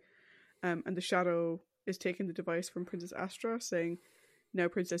guy, and the Shadow is taking the device from Princess Astra, saying, now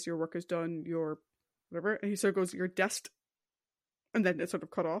Princess, your work is done, your whatever, and he sort of goes, your dest, and then it's sort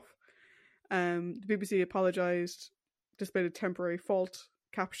of cut off. The BBC apologised, displayed a temporary fault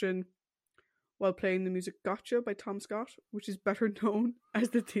caption while playing the music Gotcha by Tom Scott, which is better known as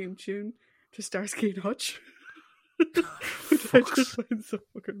the theme tune to Starsky and Hutch. Which I just find so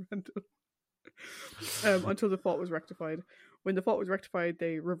fucking random. Until the fault was rectified. When the fault was rectified,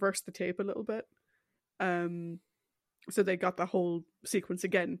 they reversed the tape a little bit. So they got the whole sequence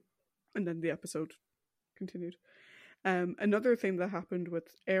again, and then the episode continued. Another thing that happened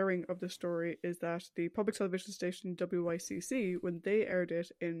with airing of the story is that the public television station WYCC, when they aired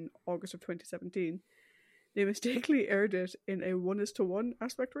it in August of 2017, they mistakenly aired it in a 1:1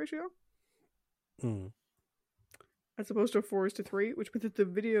 aspect ratio. As opposed to a 4:3, which meant that the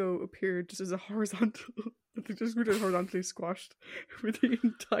video appeared just as a horizontal. They just were horizontally squashed for the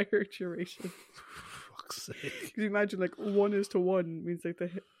entire duration. Fuck's sake. Because you imagine, like, 1:1 means like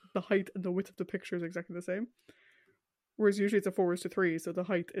the height and the width of the picture is exactly the same. Whereas usually it's a 4:3, so the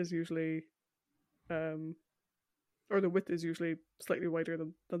height is usually, or the width is usually slightly wider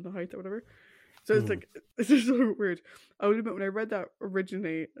than the height or whatever. So it's like, it's just so weird. I would admit, when I read that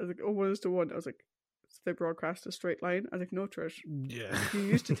originally, I was like, oh, 1:1. I was like, so they broadcast a straight line. I was like, no, Trish. Yeah. You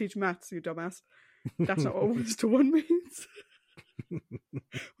used to teach maths, you dumbass. That's not what 1:1 means. When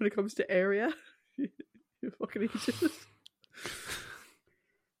it comes to area, you fucking idiot.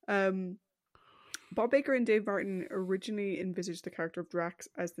 Bob Baker and Dave Martin originally envisaged the character of Drax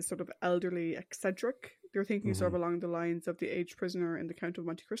as this sort of elderly eccentric. They were thinking sort of along the lines of the aged prisoner in The Count of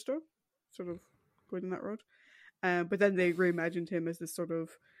Monte Cristo, sort of going down that road. But then they reimagined him as this sort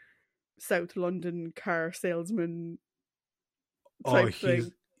of South London car salesman type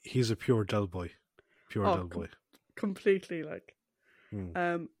thing. He's a pure Del Boy. Pure Del Boy. Completely, like.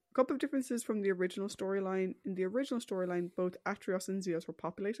 A couple of differences from the original storyline. In the original storyline, both Atrios and Zeos were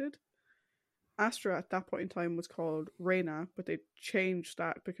populated. Astra at that point in time was called Reyna, but they changed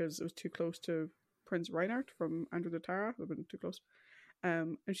that because it was too close to Prince Reinhardt from Andrew the Tara. It would have been too close.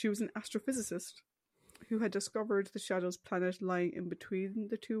 And she was an astrophysicist who had discovered the Shadow's planet lying in between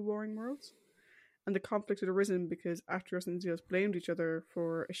the two warring worlds. And the conflict had arisen because Atrios and Zeos blamed each other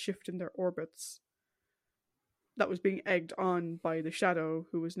for a shift in their orbits that was being egged on by the Shadow,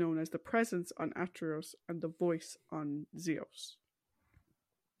 who was known as the Presence on Atrios and the Voice on Zeos.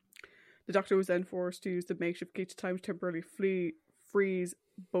 The Doctor was then forced to use the makeshift key to time to temporarily freeze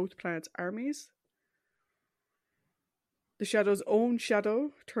both planets' armies. The Shadow's own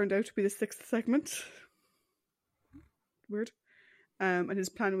shadow turned out to be the sixth segment. Weird. And his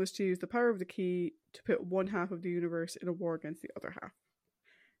plan was to use the power of the key to put one half of the universe in a war against the other half.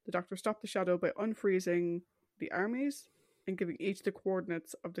 The Doctor stopped the Shadow by unfreezing the armies and giving each the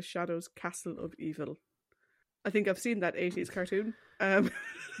coordinates of the Shadow's Castle of Evil. I think I've seen that 80s cartoon.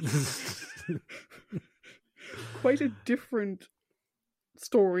 Quite a different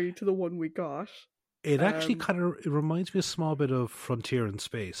story to the one we got. It actually it reminds me a small bit of Frontier in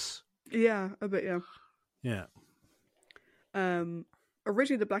Space. Yeah, a bit, yeah. Yeah.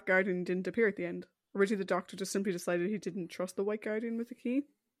 Originally, the Black Guardian didn't appear at the end. Originally, the Doctor just simply decided he didn't trust the White Guardian with the key,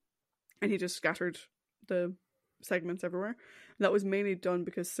 and he just scattered the segments everywhere. And that was mainly done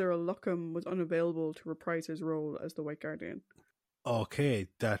because Cyril Luckham was unavailable to reprise his role as the White Guardian. Okay,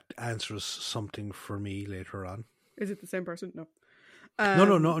 that answers something for me later on. Is it the same person? No.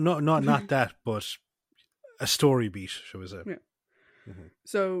 No, not that, but a story beat, shall we say. Yeah. Mm-hmm.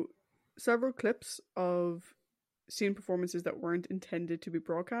 So, several clips of scene performances that weren't intended to be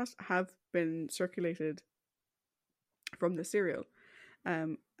broadcast have been circulated from the serial.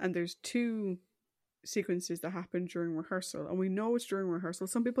 And there's two sequences that happened during rehearsal, and we know it's during rehearsal.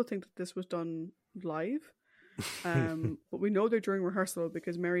 Some people think that this was done live, but we know they're during rehearsal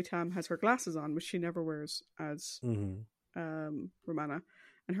because Mary Tam has her glasses on, which she never wears as Romana,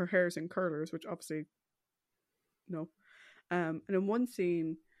 and her hair's in curlers, which obviously no. And in one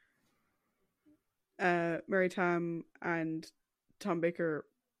scene, Mary Tam and Tom Baker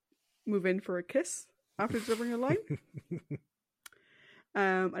move in for a kiss after delivering a line.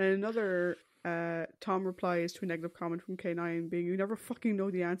 And in another, Tom replies to a negative comment from K9 being, "You never fucking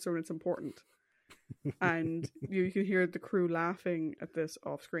know the answer when it's important." And you can hear the crew laughing at this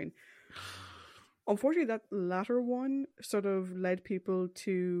off screen. Unfortunately, that latter one sort of led people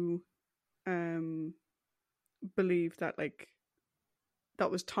to believe that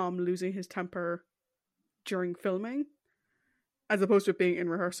that was Tom losing his temper during filming, as opposed to it being in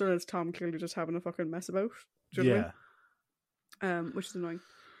rehearsal, as Tom clearly just having a fucking mess about. Do you know what I mean? Which is annoying.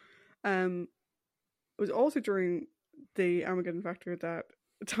 It was also during the Armageddon Factor that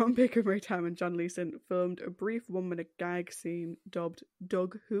Tom Baker, Mary Tam, and John Leeson filmed a brief 1-minute gag scene dubbed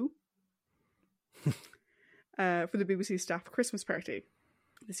Doug Who for the BBC staff Christmas party.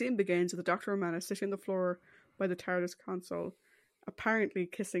 The scene begins with the Dr. Romana sitting on the floor by the TARDIS console, apparently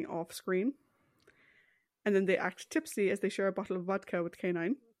kissing off screen. And then they act tipsy as they share a bottle of vodka with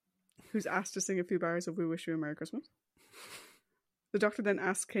K9, who's asked to sing a few bars of We Wish You a Merry Christmas. The Doctor then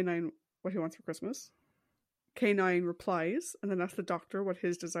asks K9 what he wants for Christmas. K9 replies, and then asks the Doctor what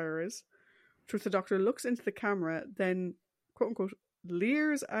his desire is, to which the Doctor looks into the camera, then, quote-unquote,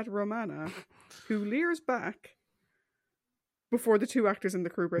 leers at Romana, who leers back before the two actors in the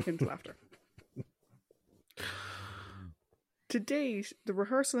crew break into laughter. To date, the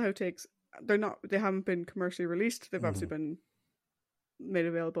rehearsal outtakes, they haven't been commercially released. They've obviously been made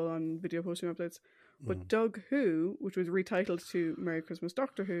available on video posting websites. But Doug Who, which was retitled to Merry Christmas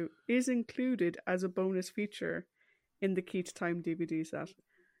Doctor Who, is included as a bonus feature in the Key to Time DVD set.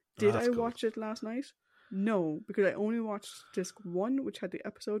 Did I watch it last night? No, because I only watched disc 1, which had the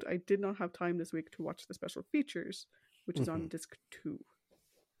episode. I did not have time this week to watch the special features, which is on disc 2.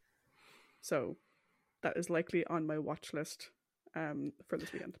 So that is likely on my watch list for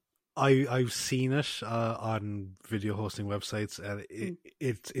this weekend. I've seen it on video hosting websites, and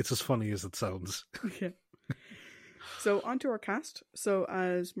it's as funny as it sounds. Yeah. So on to our cast. So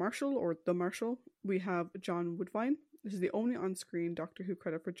as Marshall, or the Marshall, we have John Woodvine. This is the only on-screen Doctor Who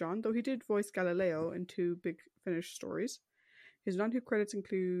credit for John, though he did voice Galileo in 2 Big Finish stories. His non-Who credits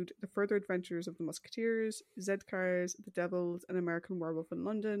include The Further Adventures of the Musketeers, Z-Cars, The Devils, An American Werewolf in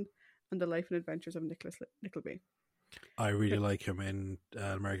London, and The Life and Adventures of Nicholas Nickleby. I really like him in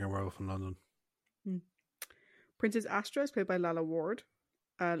American Werewolf in London. Princess Astra is played by Lalla Ward.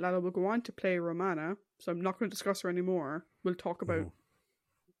 Lalla will go on to play Romana, so I'm not going to discuss her anymore. We'll talk about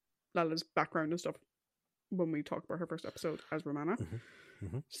Lalla's background and stuff when we talk about her first episode as Romana.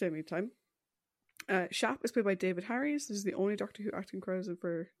 Save me time. Shap is played by David Harries. This is the only Doctor Who acting credit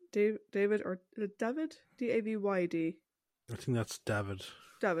for David, or is it David? Davyd. I think that's David.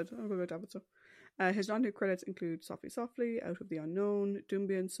 David. I'll go with David. So, his non-Who credits include Softly Softly, Out of the Unknown,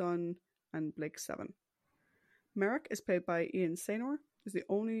 Doombian Sun, and Blake 7. Merrick is played by Ian Saynor. Is the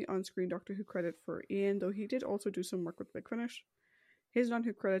only on-screen Doctor Who credit for Ian, though he did also do some work with Big Finish. His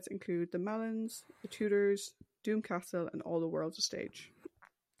non-Who credits include The Malins, The Tudors, Doom Castle, and All the World's a Stage.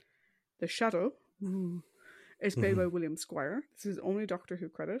 The Shadow is played by William Squire. This is his only Doctor Who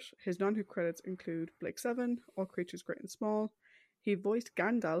credit. His non-Who credits include Blake 7, All Creatures Great and Small. He voiced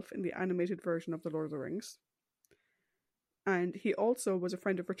Gandalf in the animated version of The Lord of the Rings. And he also was a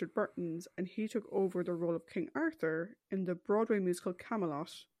friend of Richard Burton's, and he took over the role of King Arthur in the Broadway musical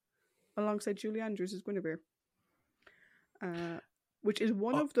Camelot, alongside Julie Andrews as Guinevere. Which is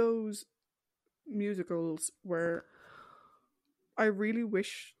one of those musicals where I really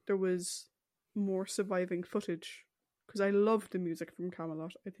wish there was more surviving footage, because I love the music from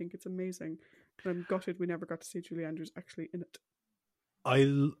Camelot. I think it's amazing, but I'm gutted we never got to see Julie Andrews actually in it. I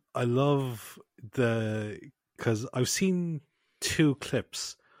love because I've seen 2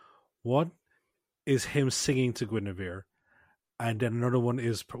 clips. One is him singing to Guinevere, and then another one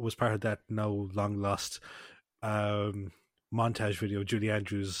was part of that now long lost montage video, Julie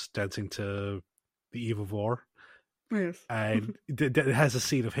Andrews dancing to The Eve of War. Yes. And it has a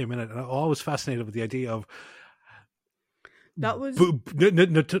scene of him in it, and I'm always fascinated with the idea of that was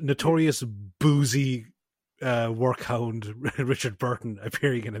notorious boozy workhound Richard Burton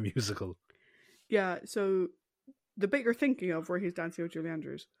appearing in a musical. Yeah, so the bit you're thinking of where he's dancing with Julie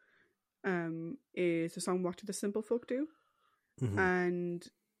Andrews is the song What Do the Simple Folk Do? And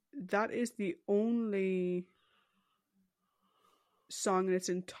that is the only song in its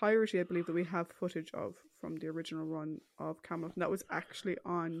entirety, I believe, that we have footage of from the original run of Camelot, and that was actually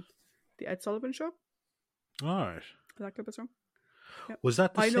on the Ed Sullivan Show. All right. That clip is wrong. Yep. Was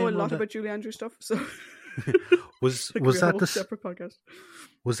that the I same know a one lot about Julie Andrews stuff, so was that the separate podcast?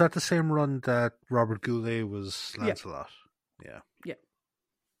 Was that the same run that Robert Goulet was Lancelot? Yeah.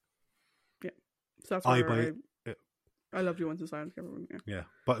 So that's why I loved You Once in Silence. Yeah,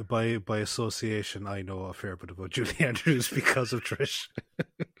 but by association, I know a fair bit about Julie Andrews because of Trish.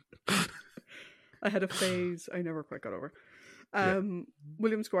 I had a phase I never quite got over.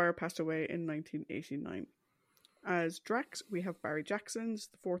 William Squire passed away in 1989. As Drax, we have Barry Jackson's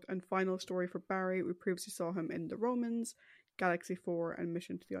the fourth and final story for Barry. We previously saw him in The Romans, Galaxy 4, and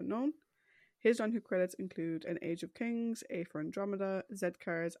Mission to the Unknown. His non-Who credits include An Age of Kings, A for Andromeda,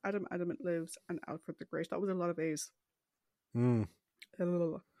 Z-Cars, Adam Adamant Lives, and Alfred the Great. That was a lot of A's. He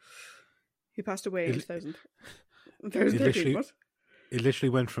passed away in 2013. What? It literally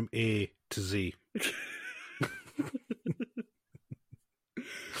went from A to Z.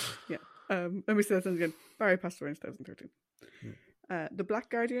 Yeah. Let me say that again. Barry passed away in 2013. The Black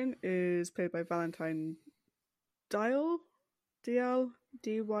Guardian is played by Valentine Dyall. Dyall.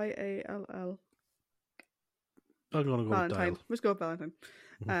 Dyall. I'm going to go Valentine. with Dyall. Let's go with Valentine.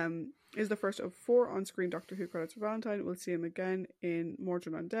 Is the first of 4 on-screen Doctor Who credits for Valentine. We'll see him again in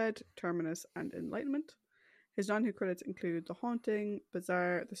Mordred Undead, Terminus, and Enlightenment. His non-Who credits include The Haunting,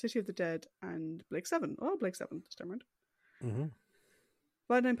 Bazaar, The City of the Dead, and Blake 7. Oh, Blake 7 this time around.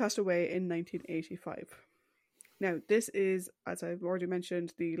 Valentine passed away in 1985. Now, this is, as I've already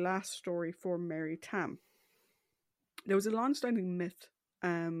mentioned, the last story for Mary Tam. There was a long-standing myth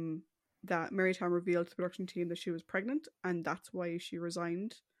that Mary Tam revealed to the production team that she was pregnant, and that's why she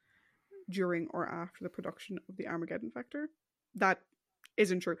resigned during or after the production of the Armageddon Factor. That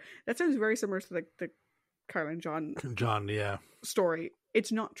isn't true. That sounds very similar to the Carl and John story.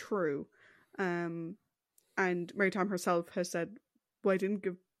 It's not true. And Mary Tam herself has said, well, I didn't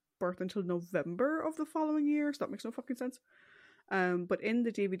give birth until November of the following year, so that makes no fucking sense. But in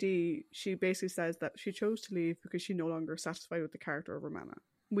the DVD, she basically says that she chose to leave because she no longer satisfied with the character of Romana.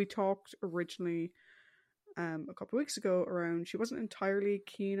 We talked originally a couple of weeks ago around she wasn't entirely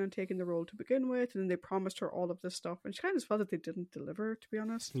keen on taking the role to begin with, and then they promised her all of this stuff, and she kind of felt that they didn't deliver, to be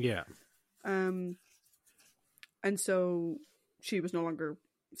honest. Yeah. And so she was no longer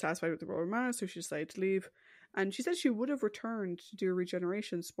satisfied with the role of Romana, so she decided to leave. And she said she would have returned to do a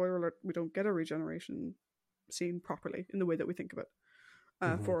regeneration. Spoiler alert, we don't get a regeneration scene properly in the way that we think of it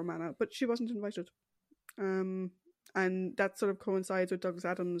for Romana, but she wasn't invited. And that sort of coincides with Douglas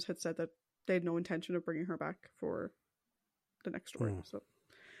Adams had said that they had no intention of bringing her back for the next story. So,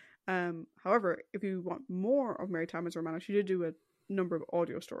 however, if you want more of Mary Tam as Romana, she did do a number of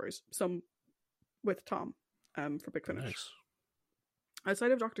audio stories, some with Tom for Big Finish. Nice.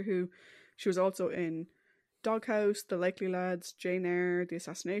 Outside of Doctor Who, she was also in Doghouse, The Likely Lads, Jane Eyre, The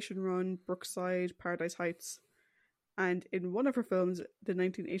Assassination Run, Brookside, Paradise Heights, and in one of her films, the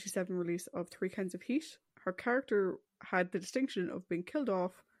 1987 release of Three Kinds of Heat, her character had the distinction of being killed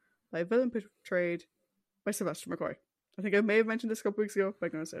off by a villain portrayed by Sylvester McCoy. I think I may have mentioned this a couple weeks ago, but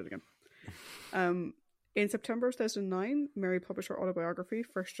I'm going to say it again. In September 2009, Mary published her autobiography,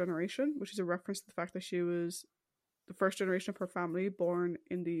 First Generation, which is a reference to the fact that she was the first generation of her family born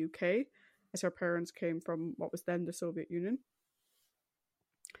in the UK, as her parents came from what was then the Soviet Union.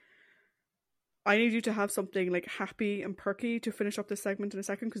 I need you to have something like happy and perky to finish up this segment in a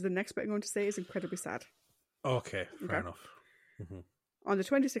second, because the next bit I'm going to say is incredibly sad. Okay, fair enough. Mm-hmm. On the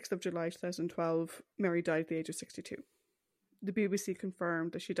 26th of July 2012, Mary died at the age of 62. The BBC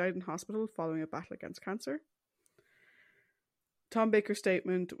confirmed that she died in hospital following a battle against cancer. Tom Baker's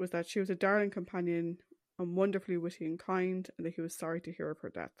statement was that she was a darling companion and wonderfully witty and kind, and that he was sorry to hear of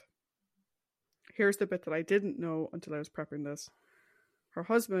her death. Here's the bit that I didn't know until I was prepping this. Her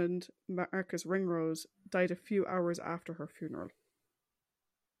husband, Marcus Ringrose, died a few hours after her funeral.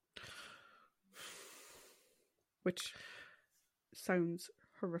 Which sounds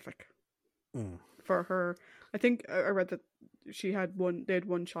horrific. For her. I think I read that they had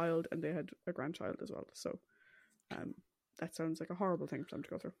one child and they had a grandchild as well. So that sounds like a horrible thing for them to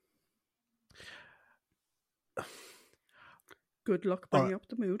go through. Good luck bringing up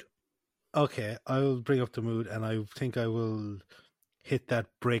the mood. Okay, I'll bring up the mood, and I think I will hit that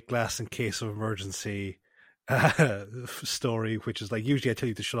break glass in case of emergency story, which is like, usually I tell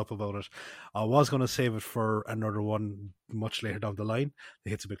you to shut up about it. I was going to save it for another one much later down the line. It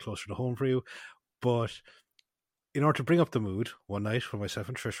hits a bit closer to home for you. But in order to bring up the mood, one night when myself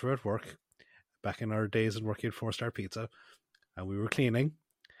and Trish were at work, back in our days of working at 4-Star Pizza, and we were cleaning,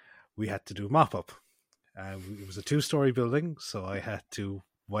 we had to do mop up. It was a 2-story building, so I had to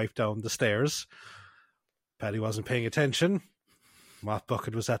wipe down the stairs. Paddy wasn't paying attention. Mop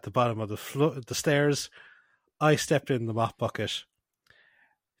bucket was at the bottom of the stairs. I stepped in the mop bucket.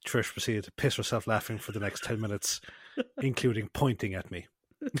 Trish proceeded to piss herself laughing for the next 10 minutes, including pointing at me.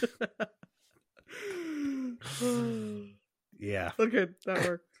 Yeah. Okay, that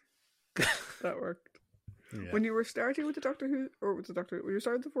worked. That worked. Yeah. When you were starting with the Doctor Who, or with the Doctor, when you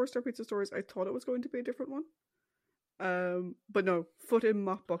started the 4-Star Pizza stories, I thought it was going to be a different one. But no, foot in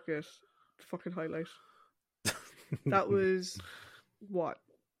mop bucket, fucking highlight. That was what,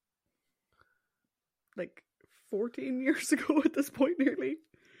 like 14 years ago at this point, nearly.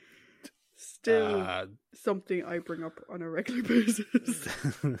 Still something I bring up on a regular basis.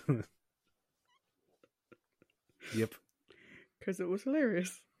 Yep. Because it was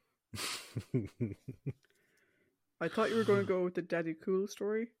hilarious. I thought you were going to go with the Daddy Cool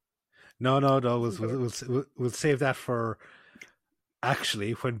story. No. We'll save that for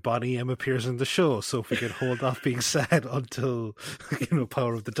actually when Bonnie M appears in the show. So if we can hold off being sad until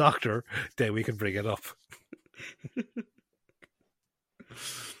Power of the Doctor, then we can bring it up.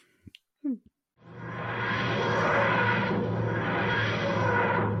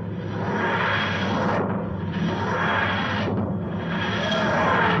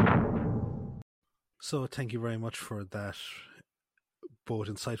 So thank you very much for that, both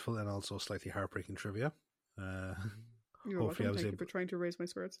insightful and also slightly heartbreaking trivia. You're welcome. Thank you for trying to raise my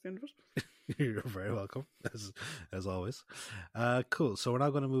spirits at the end of it. You're very welcome, as always. Cool. So we're now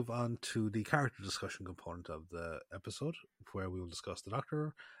going to move on to the character discussion component of the episode, where we will discuss the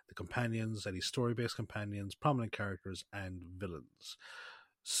Doctor, the companions, any story-based companions, prominent characters, and villains.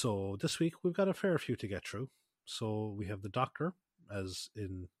 So this week we've got a fair few to get through. So we have the Doctor, as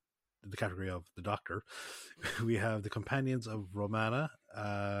in the category of the Doctor. We have the companions of Romana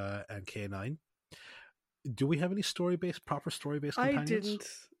and K9. Do we have any proper story-based companions? I didn't.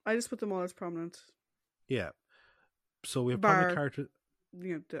 I just put them all as prominent. Yeah. So we have prominent characters.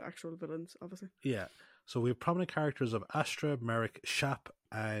 The actual villains, obviously. Yeah. So we have prominent characters of Astra, Merrick, Shap,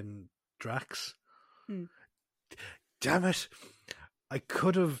 and Drax. Damn it! I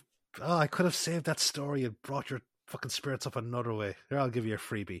could have saved that story and brought your fucking spirits up another way. Here, I'll give you a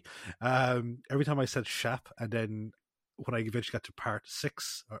freebie. Every time I said Shap, and then when I eventually got to part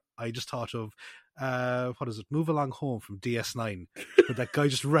 6, I just thought of what is it? Move Along Home from DS9. But that guy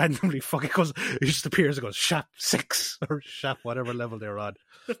just randomly fucking goes, he just appears and goes, Shap 6 or Shap whatever level they're on.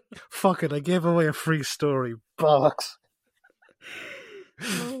 Fuck it, I gave away a free story. Bollocks.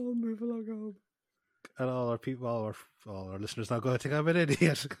 Oh, Move Along Home. And all our listeners now going to think I'm an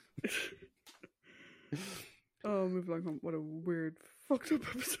idiot. Oh, Move Along Home. What a weird, fucked up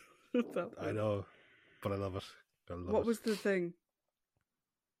episode. I know, but I love it. What was the thing?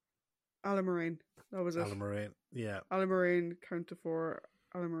 Alan Moraine. That was it. Alan Moraine, yeah. Alan Moraine, Count to 4,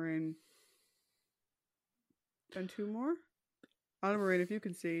 Alan Moraine. then 2 more. Alan Moraine, if you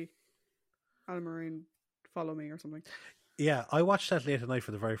can see Alan Moraine, follow me or something. Yeah, I watched that late at night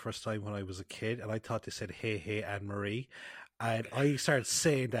for the very first time when I was a kid, and I thought they said, hey, hey, Anne-Marie. And I started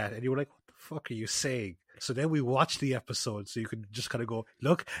saying that, and you were like, what the fuck are you saying? So then we watched the episode, so you could just kind of go,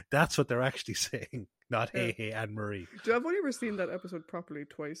 look, that's what they're actually saying, not hey, hey, Anne-Marie. Do I've only ever seen that episode properly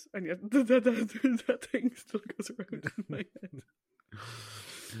twice, and yet that thing still goes around in my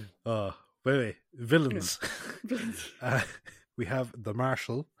head. Wait, villains. Villains. We have the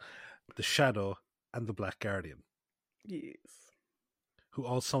Marshal, the Shadow, and the Black Guardian. Yes. Who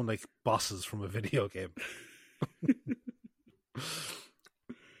all sound like bosses from a video game.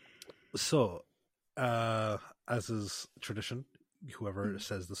 So, as is tradition, whoever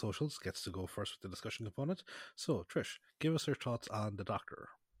says the socials gets to go first with the discussion component. So, Trish, give us your thoughts on the Doctor.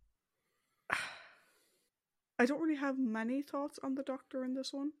 I don't really have many thoughts on the Doctor in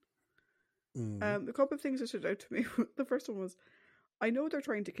this one. A couple of things that stood out to me. The first one was, I know they're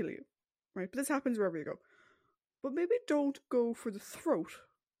trying to kill you, right? But this happens wherever you go. But maybe don't go for the throat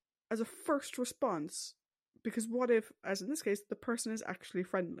as a first response, because what if, as in this case, the person is actually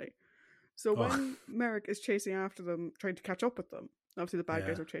friendly? So when Merrick is chasing after them, trying to catch up with them, obviously the bad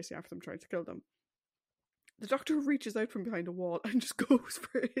guys are chasing after them, trying to kill them. The Doctor reaches out from behind a wall and just goes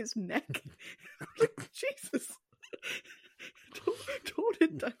for his neck. Like, Jesus. Tone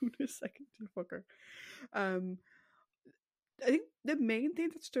it down a second, you fucker. I think the main thing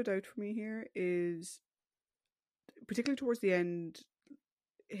that stood out for me here is, particularly towards the end,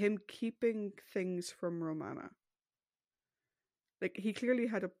 him keeping things from Romana. Like, he clearly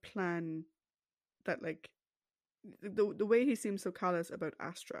had a plan that, like, the way he seems so callous about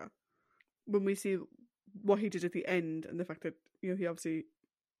Astra, when we see what he did at the end, and the fact that, you know, he obviously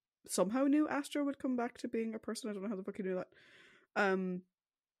somehow knew Astra would come back to being a person. I don't know how the fuck he knew that.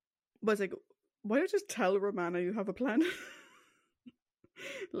 But it's like, why not just tell Romana you have a plan?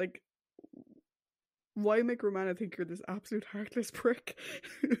 Like, why make Romana think you're this absolute heartless prick?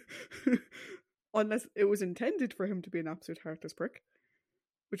 Unless it was intended for him to be an absolute heartless prick,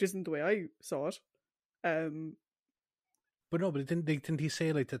 which isn't the way I saw it. But no, but didn't he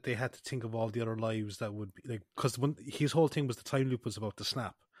say like that they had to think of all the other lives that would be like, because his whole thing was the time loop was about to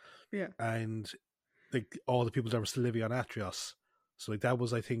snap. Yeah. And like all the people that were still living on Atrios. So like that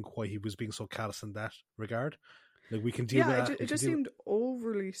was, I think, why he was being so callous in that regard. Like, we can deal with that. It just seemed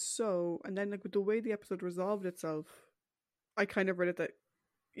overly so. And then, like, with the way the episode resolved itself, I kind of read it that,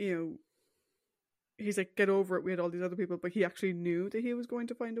 you know, he's like, get over it, we had all these other people, but he actually knew that he was going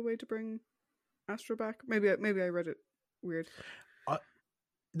to find a way to bring Astra back. Maybe I read it weird.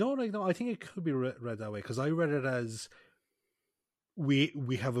 No, I think it could be read that way, because I read it as we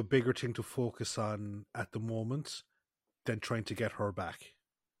have a bigger thing to focus on at the moment than trying to get her back.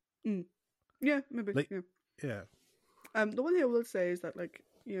 Yeah, maybe. Like, yeah. The one thing I will say is that, like,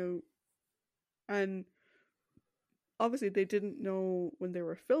 you know, and obviously they didn't know when they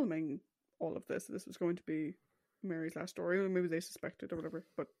were filming all of this was going to be Mary's last story, or maybe they suspected or whatever.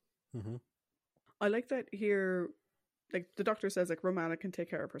 But I like that here, like, the Doctor says, like, Romana can take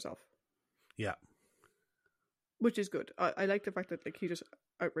care of herself. Yeah. Which is good. I like the fact that, like, he just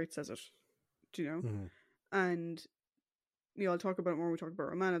outright says it, do you know? And, you know, I'll talk about it more when we talk about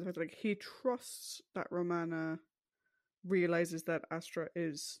Romana. The fact that, like, he trusts that Romana realizes that Astra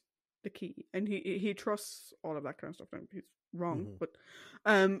is the key, and he trusts all of that kind of stuff. Now, he's wrong, but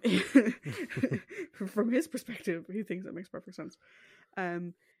from his perspective, he thinks that makes perfect sense.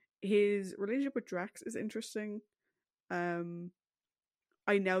 His relationship with Drax is interesting. I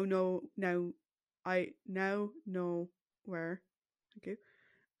now know where, thank you,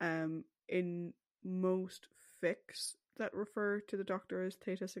 in most fics that refer to the Doctor as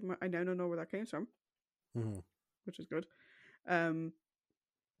Theta Sigma, I now know where that came from, which is good.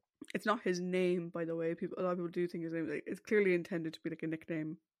 It's not his name, by the way. A lot of people do think his name, it's clearly intended to be like a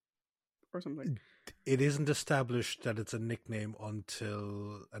nickname or something. It isn't established that it's a nickname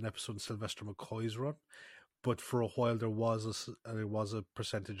until an episode in Sylvester McCoy's run, but for a while there was a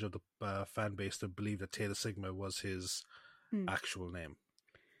percentage of the fan base that believed that Theta Sigma was his actual name.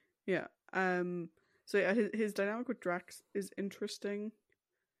 Yeah. So yeah, his dynamic with Drax is interesting.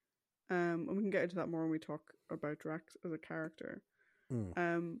 And we can get into that more when we talk about Drax as a character.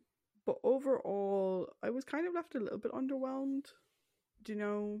 But overall, I was kind of left a little bit underwhelmed. Do you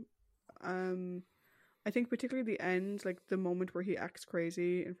know? I think particularly the end, like the moment where he acts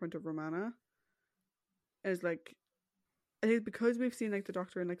crazy in front of Romana, is like, I think because we've seen like the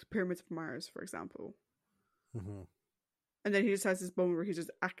Doctor in like Pyramids of Mars, for example, and then he just has this moment where he's just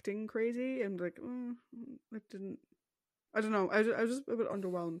acting crazy, and like, I don't know. I was just a bit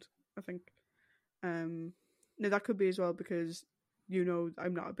underwhelmed, I think. Now that could be as well because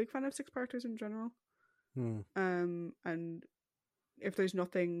I'm not a big fan of six-parters in general. And if there's no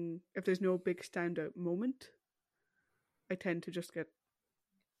big standout moment, I tend to just get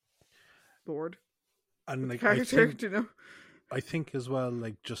bored. And like character, I think as well,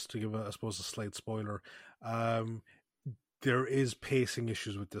 like just to give I suppose a slight spoiler, there is pacing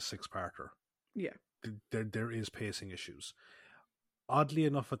issues with this six-parter. Yeah, there is pacing issues. Oddly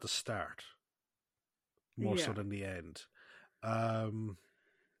enough, at the start, more so than the end.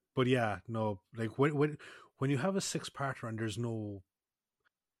 But yeah, no, like when you have a six-parter and there's no,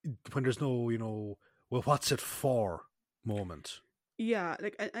 well, what's it for moment. Yeah,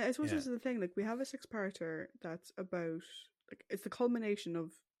 like I suppose this is the thing. Like we have a six-parter that's about like it's the culmination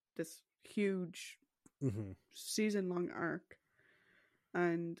of this huge season-long arc,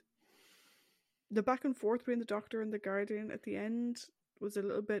 and the back and forth between the Doctor and the Guardian at the end was a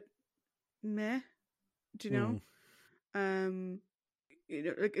little bit meh. Do you know?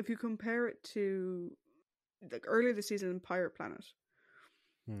 Like if you compare it to like earlier this season in Pirate Planet,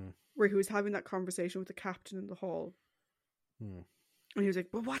 where he was having that conversation with the captain in the hall. And he was like,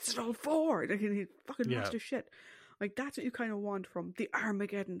 "But what's it all for?" Like, he fucking lost his shit. Like, that's what you kind of want from the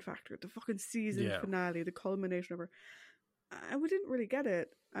Armageddon factor, the fucking season finale, the culmination of her. And we didn't really get it.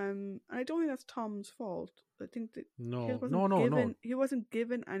 And I don't think that's Tom's fault. I think that he wasn't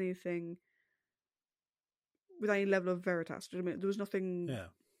given anything with any level of veritas. I mean, there was nothing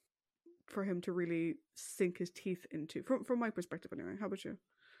for him to really sink his teeth into, from my perspective anyway. How about you?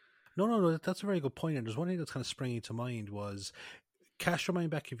 No, that's a very good point. And there's one thing that's kind of springing to mind was, cast your mind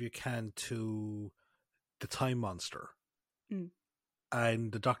back if you can to the Time Monster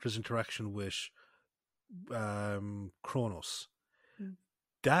and the Doctor's interaction with Kronos.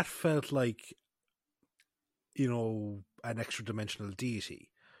 That felt like, an extra dimensional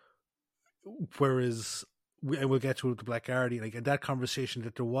deity. Whereas, and we'll get to the Black Guardian, like in that conversation,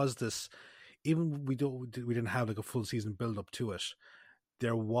 that there was this, even we didn't have like a full season build up to it.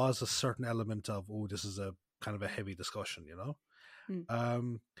 There was a certain element of, this is a kind of a heavy discussion,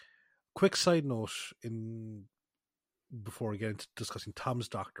 Quick side note before we get into discussing Tom's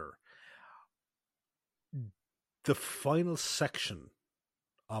Doctor, the final section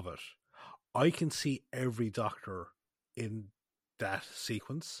of it, I can see every Doctor in that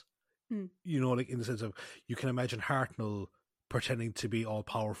sequence. Like in the sense of, you can imagine Hartnell pretending to be all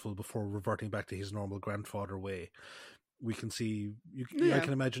powerful before reverting back to his normal grandfather way. We can see, I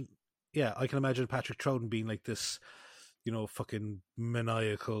can imagine Patrick Troughton being like this, fucking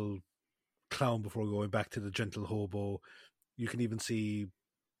maniacal clown before going back to the gentle hobo. You can even see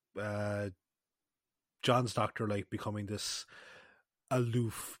John's Doctor like becoming this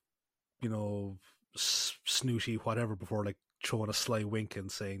aloof, snooty whatever before like throwing a sly wink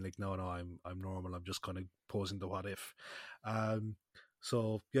and saying like, no, I'm normal. I'm just kind of posing the what if.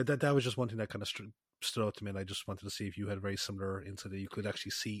 So yeah, that was just one thing that kind of stood out to me, and I just wanted to see if you had a very similar insight that you could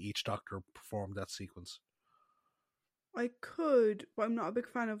actually see each Doctor perform that sequence. I could, but I'm not a big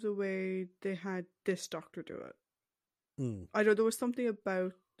fan of the way they had this Doctor do it. I know there was something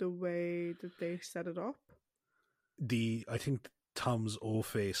about the way that they set it up. I think Tom's O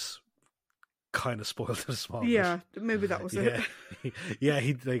face kind of spoiled it a small bit. Maybe that was it. Yeah,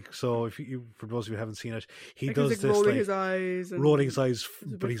 he like, so if you, for those of you who haven't seen it, he like does this rolling like his eyes,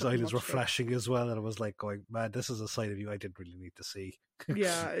 but his eyelids were flashing as well, and I was like going, man, this is a side of you I didn't really need to see.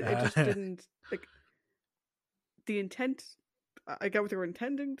 Yeah, it just didn't like the intent. I get what they were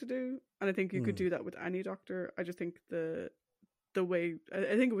intending to do, and I think you could do that with any Doctor. I just think the way,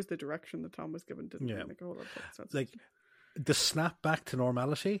 I think it was the direction that Tom was given didn't really make a whole lot of sense. Like the snap back to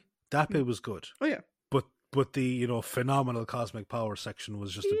normality, that bit was good. Oh yeah, but the phenomenal cosmic power section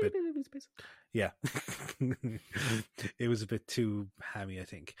was just a bit. Yeah, it was a bit too hammy, I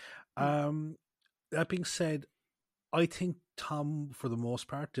think. That being said, I think Tom, for the most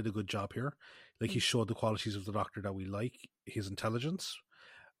part, did a good job here. Like, he showed the qualities of the Doctor that we like, his intelligence.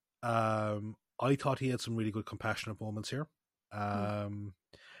 I thought he had some really good compassionate moments here. I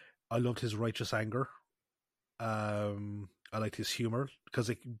loved his righteous anger. I liked his humor because,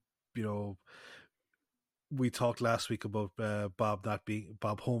 like, we talked last week about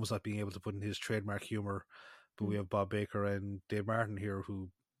Bob Holmes not being able to put in his trademark humor, but we have Bob Baker and Dave Martin here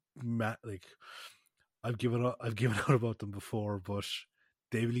who, like, I've given out about them before, but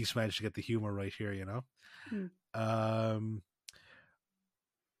they've at least managed to get the humor right here,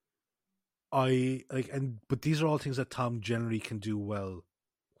 but these are all things that Tom generally can do well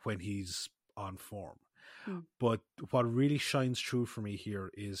when he's on form. But what really shines through for me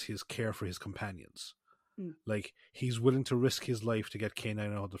here is his care for his companions. Like, he's willing to risk his life to get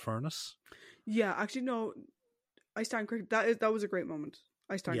K9 out of the furnace. Yeah, actually, no. I stand corrected. That was a great moment.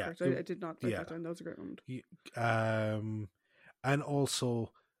 I stand Yeah, corrected. I did not write yeah. that down. That was a great moment. And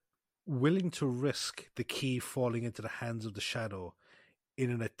also willing to risk the key falling into the hands of the Shadow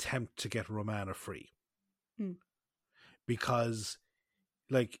in an attempt to get Romana free. Because,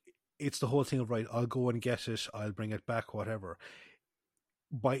 like, it's the whole thing of, right, I'll go and get it, I'll bring it back, whatever.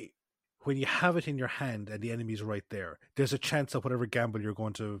 When you have it in your hand and the enemy's right there, there's a chance that whatever gamble you're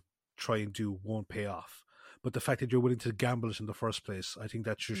going to try and do won't pay off. But the fact that you're willing to gamble it in the first place, I think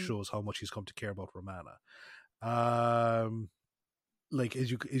that just shows how much he's come to care about Romana. Like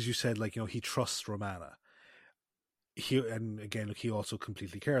as you said, like, you know, he trusts Romana. And again, look, he also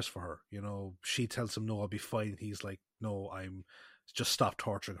completely cares for her. You know, she tells him, "No, I'll be fine." He's like, "No, just stop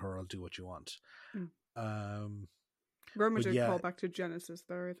torturing her. I'll do what you want." Very much a call back to Genesis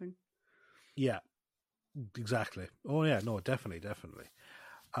there, I think. Yeah, exactly. Oh yeah, no, definitely.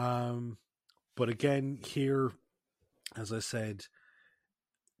 But again, here, as I said,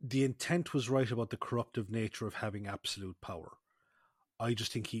 the intent was right about the corruptive nature of having absolute power. I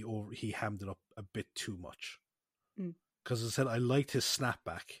just think he hammed it up a bit too much. Because as I said, I liked his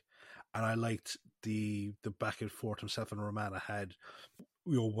snapback, and I liked the back and forth himself and Romana had.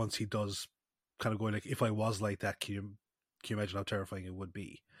 You know, once he does kind of going like, if I was like that, can you imagine how terrifying it would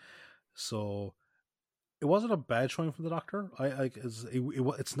be? So it wasn't a bad showing from the Doctor.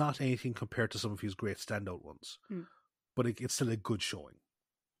 It's not anything compared to some of his great standout ones, but it's still a good showing.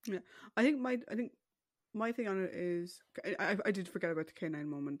 Yeah, I think my thing on it is I did forget about the K9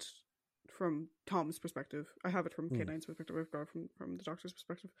 moment from Tom's perspective. I have it from K9's perspective. I've got it from the Doctor's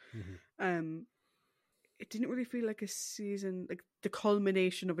perspective. It didn't really feel like a season, like the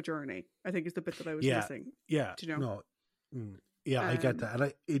culmination of a journey, I think is the bit that I was missing. Yeah. Do you know? No. Yeah, I get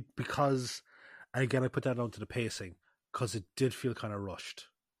that. And because, and again, I put that down to the pacing, because it did feel kind of rushed.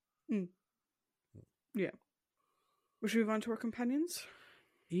 Yeah. We should move on to our companions?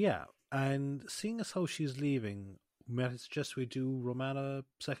 Yeah. And seeing as how she's leaving, may I suggest we do Romana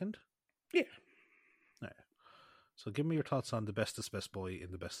second? Yeah. Right. So give me your thoughts on the bestest best boy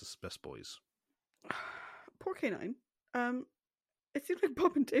in the bestest best boys. Poor K9. It seemed like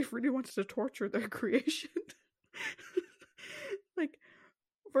Bob and Dave really wanted to torture their creation. Like,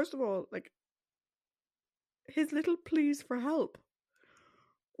 first of all, like, his little pleas for help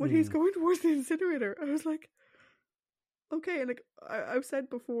when he's going towards the incinerator, I was like, okay. And like I've said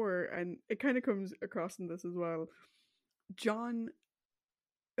before, and it kind of comes across in this as well, John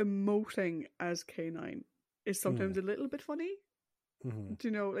emoting as K9 is sometimes a little bit funny. Do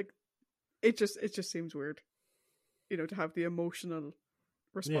you know, like, it just seems weird, you know, to have the emotional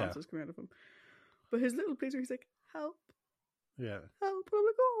responses coming out of him. But his little pleas where he's like, help. Yeah. Help, I'm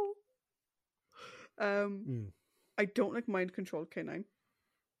like, oh. I don't like mind controlled K9.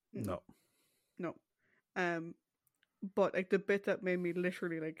 No. But like the bit that made me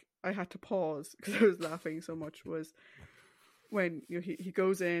literally, like, I had to pause because I was laughing so much was when, you know, he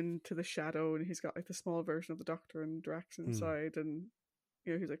goes into the shadow and he's got like the small version of the Doctor and Drax inside, and,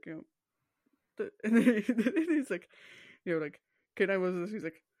 you know, he's like, you know, and then he's like, you know, like, K9 was this, he's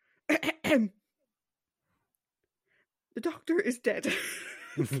like, the Doctor is dead.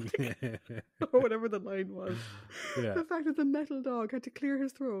 Or whatever the line was. Yeah. The fact that the metal dog had to clear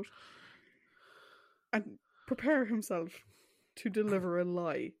his throat and prepare himself to deliver a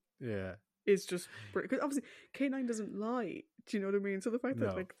lie. Yeah. Is just because obviously K9 doesn't lie. Do you know what I mean? So the fact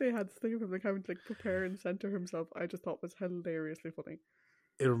that like they had this thing of him like having to like prepare and center himself, I just thought was hilariously funny.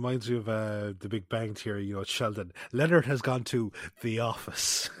 It reminds me of the Big Bang Theory, you know, Sheldon. Leonard has gone to the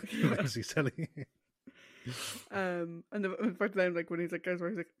office. Because he's telling you. And the fact that I'm like, when he's like, guys, where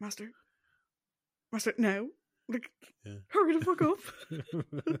he's like, Master, now, like, hurry the fuck up.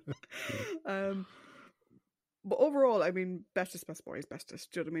 But overall, I mean, bestest best boy is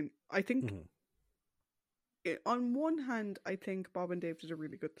bestest. Do you know what I mean? I think on one hand, I think Bob and Dave did a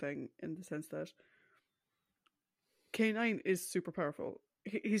really good thing in the sense that K9 is super powerful.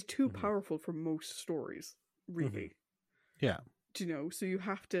 He's too powerful for most stories, really. Yeah. Do you know? So you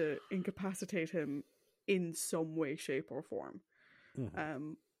have to incapacitate him in some way, shape, or form.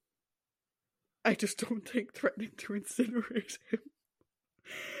 I just don't think threatening to incinerate him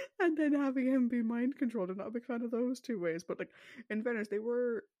and then having him be mind controlled, I'm not a big fan of those two ways. But like, in fairness, they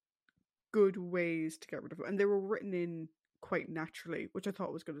were good ways to get rid of him, and they were written in quite naturally, which I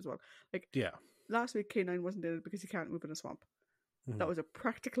thought was good as well. Like, last week K9 wasn't in it because he can't move in a swamp. That was a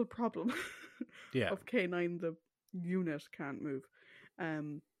practical problem. Of K9, the unit can't move.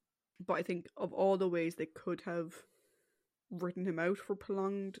 But I think of all the ways they could have written him out for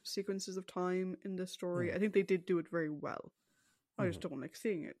prolonged sequences of time in this story, I think they did do it very well. I just don't like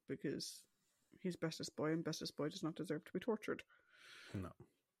seeing it because he's bestest boy, and bestest boy does not deserve to be tortured. No.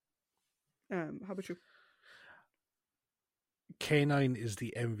 How about you? K9 is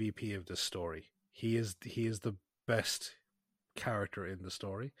the MVP of this story. He is the best character in the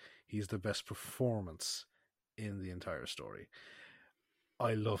story. He's the best performance in the entire story.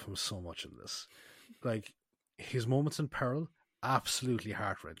 I love him so much in this. Like, his moments in peril, absolutely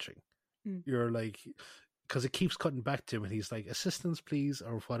heart-wrenching. You're like, because it keeps cutting back to him, and he's like, assistance please,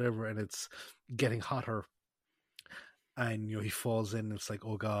 or whatever, and it's getting hotter, and he falls in, and it's like,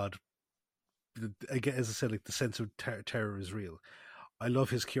 oh god. Again, as I said, like, the sense of terror is real. I love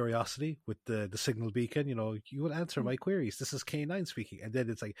his curiosity with the signal beacon. You will answer my queries. This is K9 speaking, and then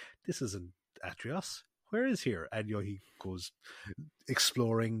it's like, this isn't Atrios. Where is here? And he goes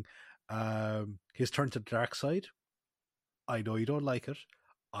exploring. His turn to the dark side. I know you don't like it.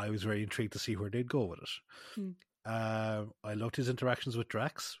 I was very intrigued to see where they'd go with it. I loved his interactions with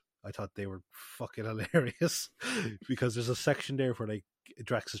Drax. I thought they were fucking hilarious because there's a section there where like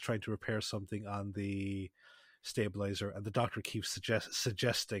Drax is trying to repair something on the stabilizer, and the Doctor keeps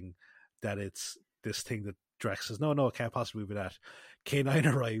suggesting that it's this thing that Drax says, no, it can't possibly be that.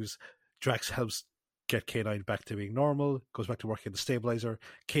 K9 arrives. Drax helps get K9 back to being normal, goes back to working the stabilizer.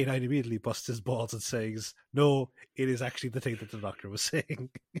 K9 immediately busts his balls and says, no, it is actually the thing that the Doctor was saying.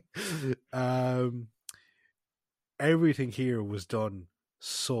 Everything here was done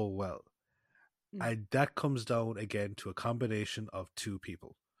so well. And that comes down again to a combination of two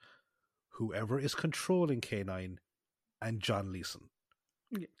people. Whoever is controlling K9 and John Leeson.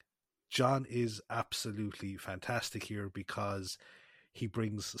 Yeah. John is absolutely fantastic here because he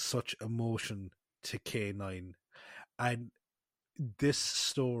brings such emotion to K9. And this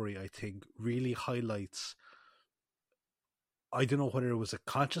story, I think, really highlights, I don't know whether it was a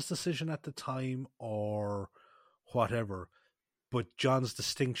conscious decision at the time or whatever, but John's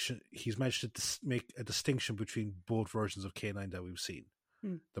distinction, he's managed to make a distinction between both versions of K9 that we've seen.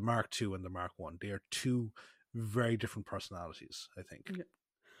 The Mark II and the Mark I. They are two very different personalities, I think. Yeah.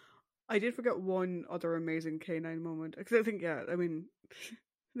 I did forget one other amazing K9 moment. Because I think,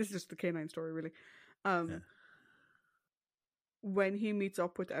 this is just the K9 story, really. When he meets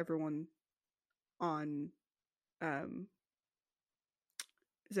up with everyone on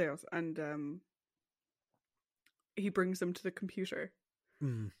Zeus, and he brings them to the computer.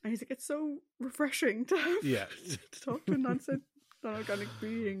 And he's like, it's so refreshing to have to talk to nonsense non-organic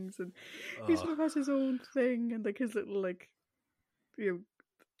beings, and he sort of has his own thing, and like his little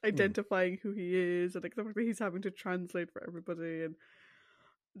identifying who he is, and like the fact that he's having to translate for everybody, and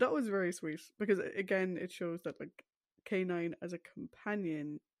that was very sweet because again it shows that like K9 as a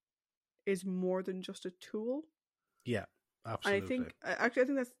companion is more than just a tool. Yeah, absolutely. And I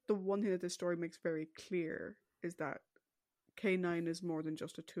think that's the one thing that this story makes very clear is that K9 is more than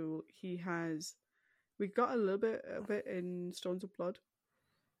just a tool. We got a little bit of it in Stones of Blood.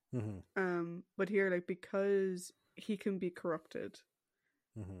 But here, like, because he can be corrupted,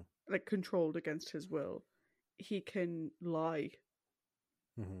 like controlled against his will, he can lie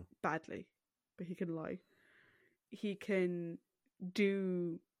badly, but he can lie. He can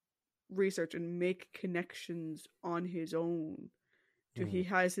do research and make connections on his own. He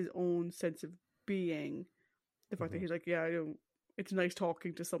has his own sense of being. The fact that he's like, it's nice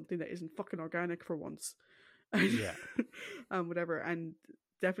talking to something that isn't fucking organic for once. Yeah. Whatever. And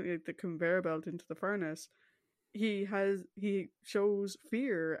definitely the conveyor belt into the furnace, he shows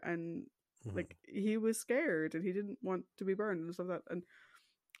fear, and like he was scared and he didn't want to be burned and stuff like that. And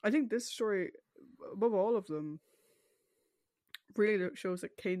I think this story, above all of them, really shows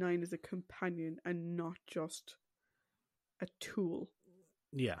that K9 is a companion and not just a tool.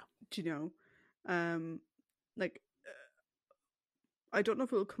 Yeah. Do you know? I don't know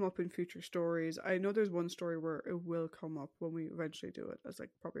if it will come up in future stories. I know there's one story where it will come up when we eventually do it as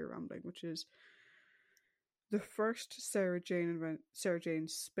like probably a rambling, which is the first Sarah Jane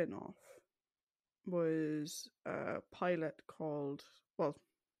spin-off was a pilot called, well,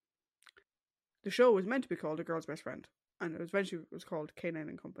 the show was meant to be called A Girl's Best Friend, and it was called K9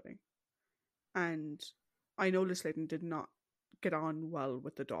 and Company. And I know Liz Sladen did not get on well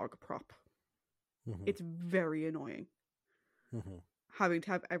with the dog prop. It's very annoying. Having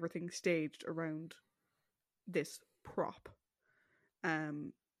to have everything staged around this prop.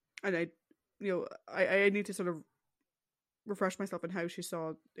 And I need to sort of refresh myself on how she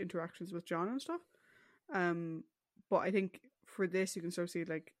saw interactions with John and stuff. But I think for this, you can sort of see,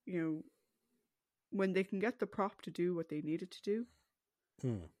 like, when they can get the prop to do what they need it to do,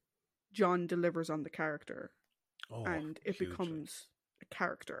 John delivers on the character. And it becomes a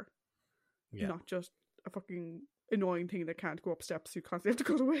character. Not just a fucking annoying thing that can't go up steps. You constantly have to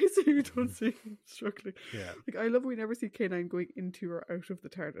cut away so you don't see him struggling. Yeah. Like, I love we never see K9 going into or out of the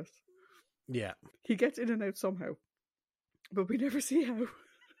TARDIS. Yeah. He gets in and out somehow, but we never see how.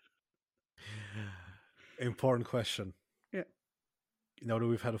 Important question. Yeah. You know that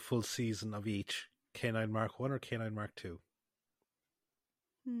we've had a full season of each, K9 Mark 1 or K9 Mark 2?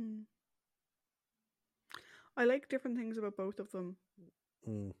 I like different things about both of them.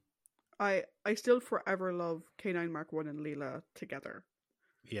 Mm. I still forever love K9 Mark 1 and Leela together.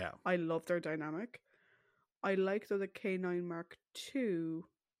 Yeah. I love their dynamic. I like though that K9 Mark 2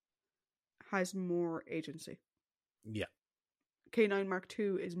 has more agency. Yeah. K9 Mark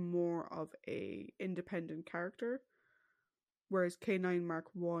 2 is more of a independent character, whereas K9 Mark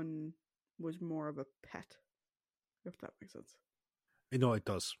 1 was more of a pet, if that makes sense. No, it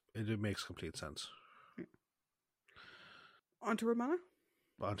does. It makes complete sense. Yeah. On to Romana?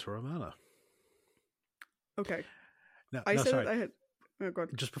 On to Romana. Okay. No, I said sorry. I had... Oh, God.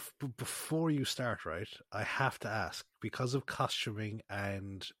 Just before you start, right, I have to ask, because of costuming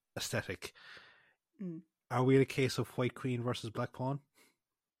and aesthetic, are we in a case of White Queen versus Black Pawn?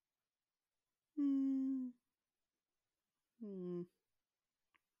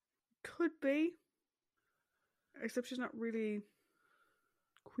 Could be. Except she's not really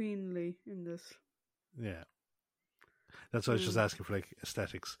queenly in this. Yeah. That's why I was just asking for, like,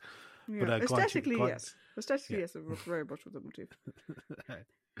 aesthetics. Yeah. But, aesthetically, yes. Aesthetically, yes, it works very much with the motif.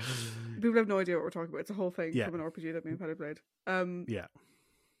 People have no idea what we're talking about. It's a whole thing from an RPG that me and Paddy played. Yeah.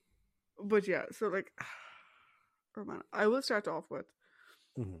 But yeah, so like, Romana, I will start off with.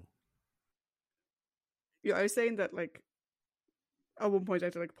 Yeah, I was saying that like, at one point I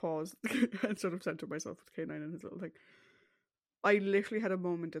had to like pause and sort of center myself with K9 and his little thing. I literally had a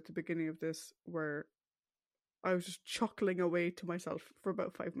moment at the beginning of this where I was just chuckling away to myself for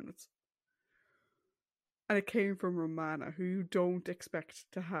about 5 minutes. And it came from Romana, who you don't expect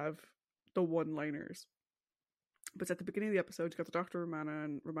to have the one-liners. But at the beginning of the episode, you got the Dr. Romana,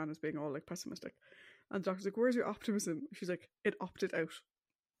 and Romana's being all like pessimistic. And the doctor's like, "Where's your optimism?" She's like, "It opted out."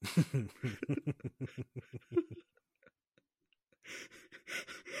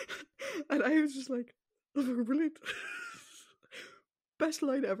 And I was just like, "Oh, brilliant." Best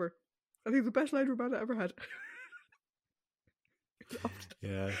line ever. I think the best line Romana ever had.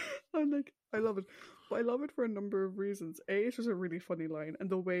 Yeah. I'm like, I love it. But I love it for a number of reasons. A, it's just a really funny line, and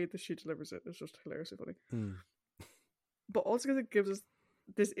the way that she delivers it is just hilariously funny. But also because it gives us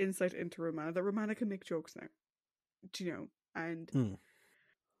this insight into Romana, that Romana can make jokes now. Do you know? And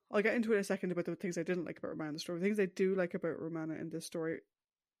I'll get into it in a second about the things I didn't like about Romana in the story. The things I do like about Romana in this story,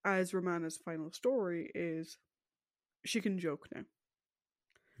 as Romana's final story, is she can joke now.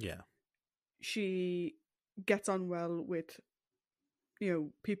 Yeah. She gets on well with,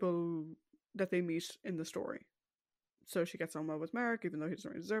 people that they meet in the story. So she gets on well with Marek, even though he doesn't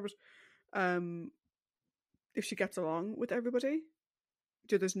really deserve it. If she gets along with everybody,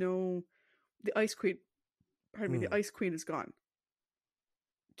 there's no... The Ice Queen... Pardon me, the Ice Queen is gone.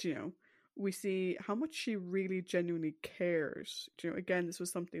 We see how much she really genuinely cares. Again, this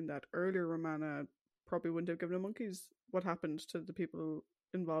was something that earlier Romana probably wouldn't have given a monkey's what happened to the people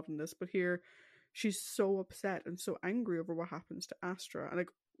involved in this. But here, she's so upset and so angry over what happens to Astra. And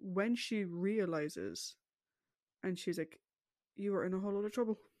like, when she realizes, and she's like, "You are in a whole lot of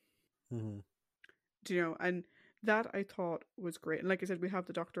trouble." And that I thought was great. And like I said, we have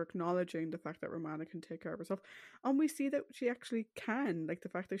the Doctor acknowledging the fact that Romana can take care of herself. And we see that she actually can. Like the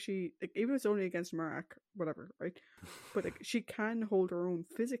fact that she, like, even if it's only against Marek, whatever, right? But like, she can hold her own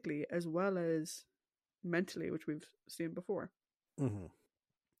physically as well as mentally, which we've seen before.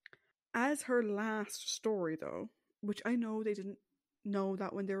 As her last story, though, which I know they didn't know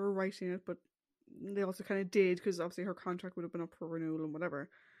that when they were writing it, but they also kind of did, because obviously her contract would have been up for renewal and whatever.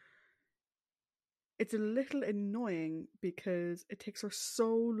 It's a little annoying because it takes her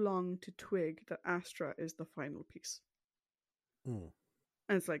so long to twig that Astra is the final piece. And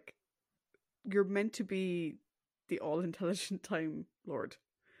it's like, you're meant to be the all-intelligent Time Lord.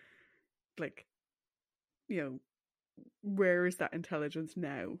 Like, where is that intelligence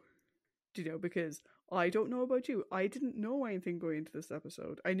now? Because I don't know about you. I didn't know anything going into this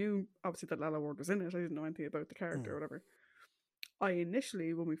episode. I knew, obviously, that Lalla Ward was in it. I didn't know anything about the character or whatever. I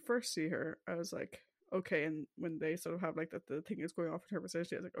initially, when we first see her, I was like, okay, and when they sort of have like that the thing is going off in her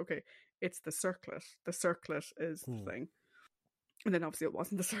vicinity, I was like, okay, it's the circlet. The circlet is the thing. And then obviously it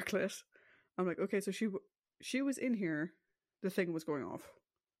wasn't the circlet. I'm like, okay, so she was in here, the thing was going off.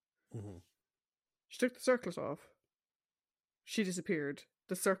 She took the circlet off. She disappeared.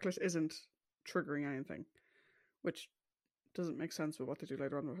 The circlet isn't triggering anything, which doesn't make sense with what they do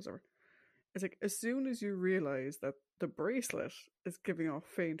later on, or whatever. It's like, as soon as you realise that the bracelet is giving off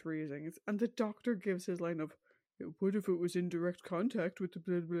faint readings, and the doctor gives his line of, what if it was in direct contact with the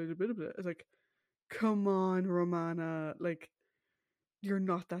blah, blah, blah, blah, blah. It's like, come on, Romana. Like, you're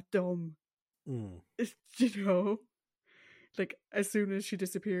not that dumb. It's, you know? Like, as soon as she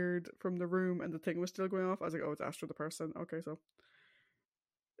disappeared from the room and the thing was still going off, I was like, oh, it's Astra the person. Okay, so,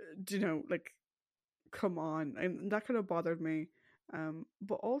 you know, like, come on. And that kind of bothered me.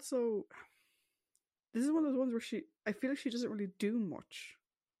 But also, this is one of those ones where I feel like she doesn't really do much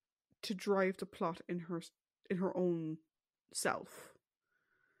to drive the plot in her own self.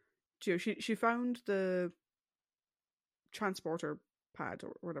 You know, she found the transporter pad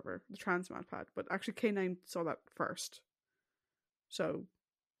or whatever, the transmat pad, but actually K9 saw that first. So,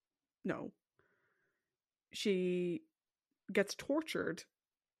 no. She gets tortured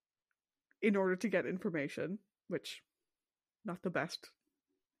in order to get information, which, not the best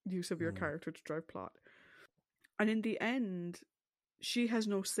use of your character to drive plot. And in the end, she has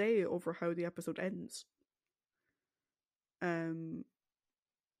no say over how the episode ends.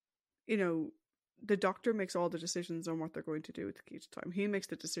 You know, the doctor makes all the decisions on what they're going to do with the key to time. He makes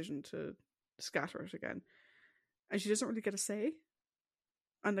the decision to scatter it again. And she doesn't really get a say.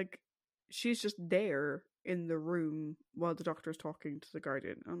 And, like, she's just there in the room while the doctor is talking to the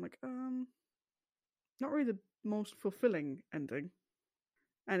Guardian. And I'm like, not really the most fulfilling ending.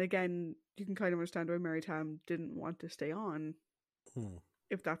 And again, you can kind of understand why Mary Tam didn't want to stay on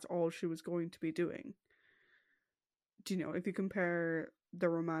if that's all she was going to be doing. Do you know, if you compare the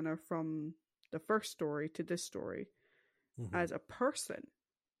Romana from the first story to this story, as a person,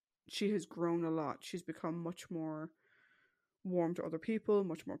 she has grown a lot. She's become much more warm to other people,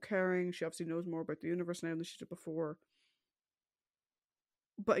 much more caring. She obviously knows more about the universe now than she did before.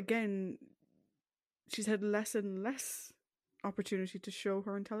 But again, she's had less and less opportunity to show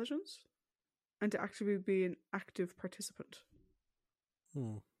her intelligence and to actually be an active participant,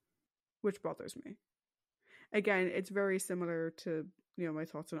 which bothers me. Again, it's very similar to, you know, my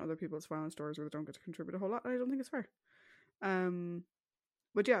thoughts on other people's violent stories where they don't get to contribute a whole lot, and I don't think it's fair.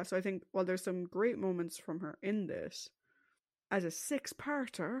 But yeah, so I think while there's some great moments from her in this, as a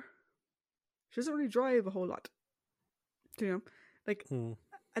 6-parter, she doesn't really drive a whole lot. You know, like,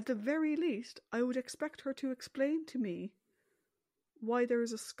 at the very least, I would expect her to explain to me why there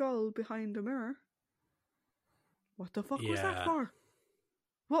is a skull behind a mirror. What the fuck was that for?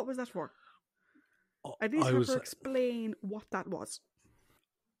 What was that for? At least have her explain what that was.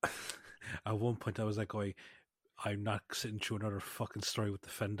 At one point I was like going, I'm not sitting through another fucking story with the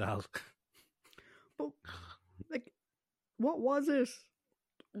Fendal. But, like, what was it?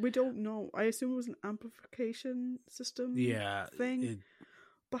 We don't know. I assume it was an amplification system thing.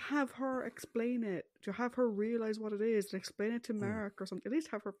 But have her explain it. To have her realise what it is and explain it to Marek or something. At least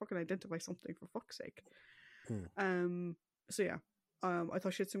have her fucking identify something, for fuck's sake. So yeah. I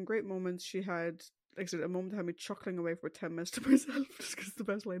thought she had some great moments. She had, like I said, a moment that had me chuckling away for 10 minutes to myself just because it's the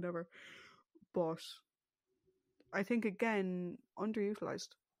best line ever. But I think, again,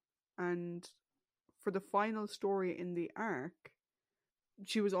 underutilised. And for the final story in the arc,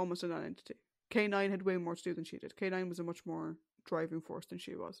 she was almost a non-entity. K9 had way more to do than she did. K9 was a much more driving force than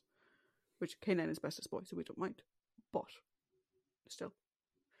she was. Which, K9 is bestest boy, so we don't mind. But, still.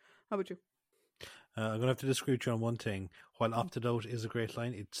 How about you? I'm going to have to disagree with you on one thing. While Opted Out is a great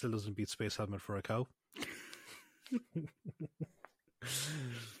line, it still doesn't beat Space Helmet for a Cow.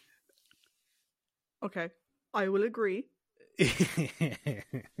 Okay. I will agree. I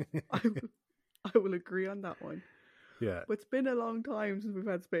will agree on that one. Yeah. But it's been a long time since we've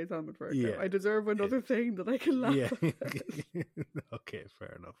had Space Helmet for a Cow. I deserve another thing that I can laugh at. Okay,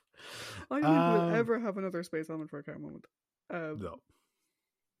 fair enough. I don't think we'll ever have another Space Helmet for a Cow moment. No.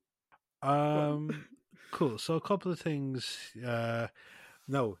 Cool. So a couple of things.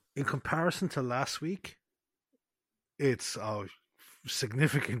 No, in comparison to last week, it's a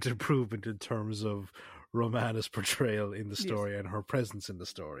significant improvement in terms of Romana's portrayal in the story and her presence in the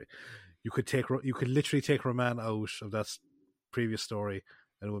story. You could literally take Romana out of that previous story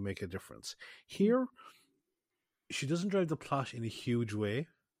and it would make a difference. Here, she doesn't drive the plot in a huge way.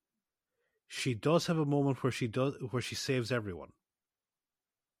 She does have a moment where she saves everyone.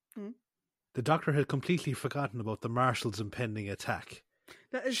 The Doctor had completely forgotten about the Marshal's impending attack.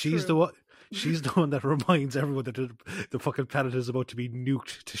 That is She's true. She's the one that reminds everyone that the fucking planet is about to be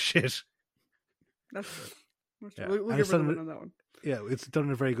nuked to shit. That's true. Yeah. We'll give her the win on that one. Yeah, it's done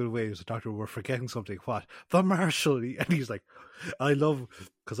in a very good way. The Doctor, we're forgetting something. What? The Marshal. And he's like, I love,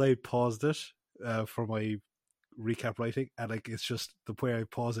 because I paused it for my recap writing, and like it's just the way I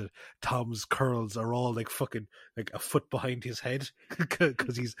pause it. Tom's curls are all like fucking like a foot behind his head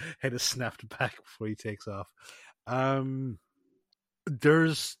because his head is snapped back before he takes off.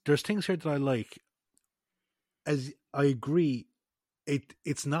 There's things here that I like. As I agree,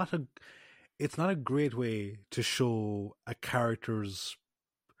 it's not a great way to show a character's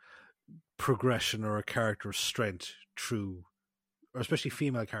progression or a character's strength through, or especially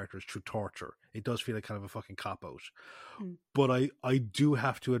female characters, through torture. It does feel like kind of a fucking cop out. But I do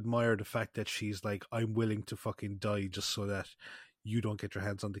have to admire the fact that she's like, I'm willing to fucking die just so that you don't get your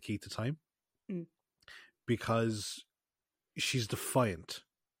hands on the key to time. Because she's defiant,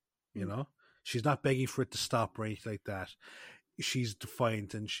 you know? She's not begging for it to stop or anything like that. She's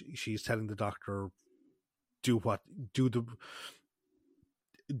defiant, and she's telling the doctor, do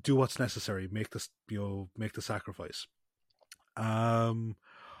what's necessary, make the sacrifice. As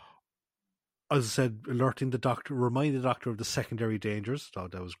I said, remind the doctor of the secondary dangers.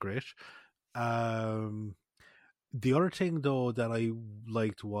 Thought that was great. The other thing though that I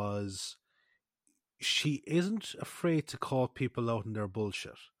liked was she isn't afraid to call people out in their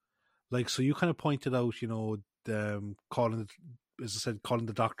bullshit. Like, so you kind of pointed out, calling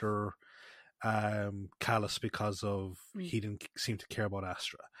the doctor callous because of he didn't seem to care about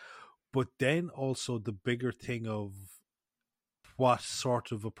Astra. But then also the bigger thing of what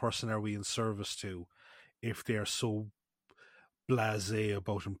sort of a person are we in service to if they are so blasé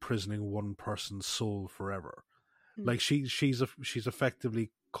about imprisoning one person's soul forever? Like she's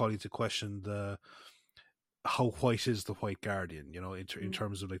effectively calling to question how white is the White Guardian, in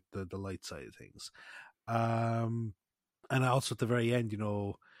terms of like the light side of things. And also at the very end,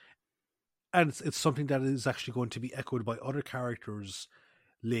 and it's something that is actually going to be echoed by other characters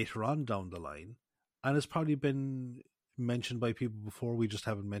later on down the line, and it's probably been mentioned by people before. We just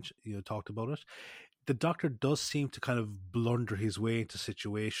haven't talked about it. The Doctor does seem to kind of blunder his way into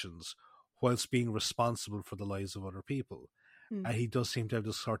situations whilst being responsible for the lives of other people, and he does seem to have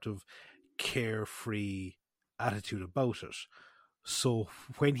this sort of carefree attitude about it. So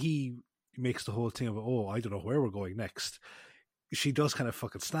when he makes the whole thing of, I don't know where we're going next, she does kind of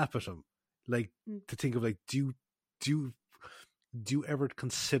fucking snap at him, like to think of like, do you ever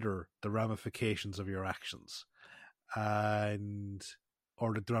consider the ramifications of your actions, or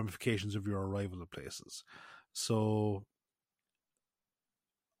the ramifications of your arrival at places? So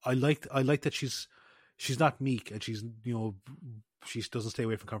I like that she's not meek, and she's she doesn't stay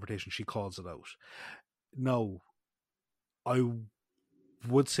away from confrontation. She calls it out. Now, I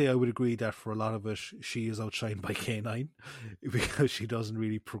would say I would agree that for a lot of it, she is outshined by K9 because she doesn't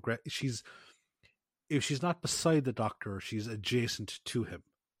really progress. If she's not beside the Doctor, she's adjacent to him,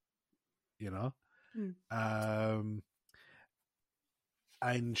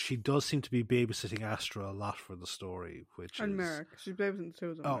 and she does seem to be babysitting Astra a lot for the story, and Merrick. She's babysitting the two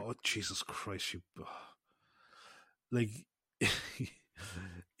of them. Oh, Jesus Christ!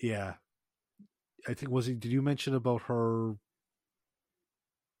 Yeah. I think did you mention about her?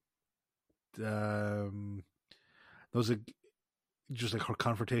 There was just like her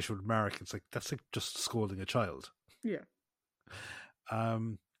confrontation with Marek. It's like that's like just scolding a child. Yeah. I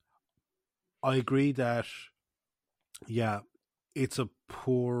agree that. Yeah, it's a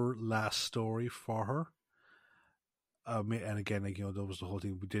poor last story for her. And again, like there was the whole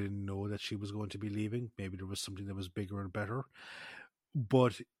thing. We didn't know that she was going to be leaving. Maybe there was something that was bigger and better.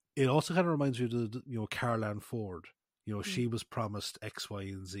 But it also kind of reminds me of Carol Ann Ford. She was promised X, Y,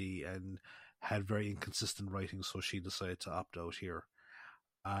 and Z, and had very inconsistent writing, so she decided to opt out here.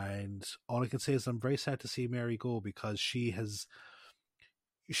 And all I can say is I'm very sad to see Mary go, because she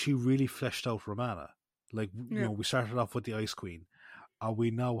really fleshed out Romana. Like, we started off with the Ice Queen, and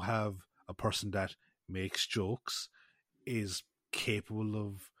we now have a person that makes jokes, is capable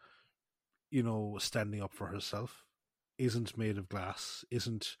of, standing up for herself, isn't made of glass,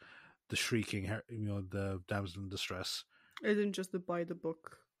 isn't the shrieking, the damsel in distress. Isn't just the by the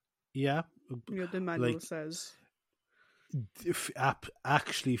book. Yeah. The manual says.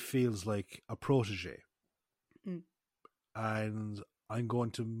 Actually feels like a protege. And I'm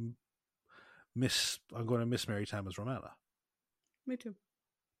going to miss Mary Tam as Romana. Me too.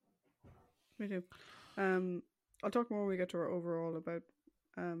 I'll talk more when we get to our overall about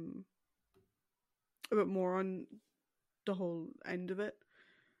a bit more on the whole end of it.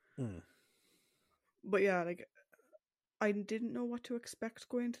 But yeah, like, I didn't know what to expect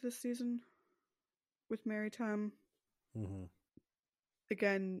going into this season with Mary Tam.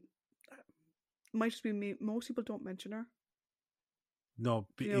 Again, might just be me. Most people don't mention her. No,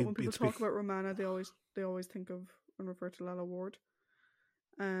 when people talk about Romana, they always think of and refer to Lalla Ward.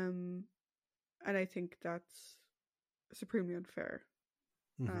 And I think that's supremely unfair.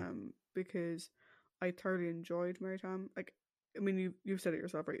 Because I thoroughly enjoyed Mary Tam. Like, I mean, you've said it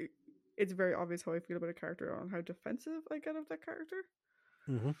yourself, right? It's very obvious how I feel about a character and how defensive I get of that character.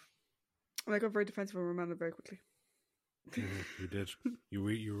 And I got very defensive of Romana very quickly. You did.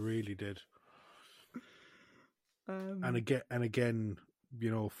 You really did. And again,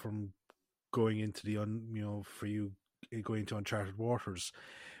 from going into the for you going into uncharted waters,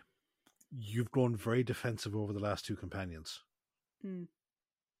 you've grown very defensive over the last two companions.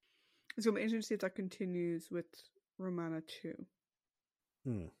 It's going to be interesting to see if that continues with Romana too.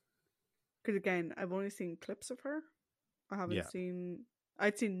 Because again, I've only seen clips of her. I haven't seen.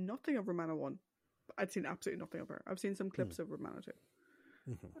 I'd seen nothing of Romana 1. I'd seen absolutely nothing of her. I've seen some clips of Romana 2.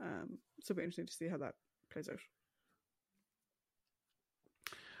 So it'll be interesting to see how that plays out.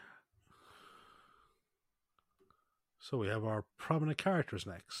 So we have our prominent characters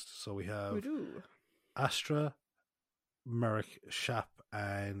next. So we have Astra, Merrick, Shap,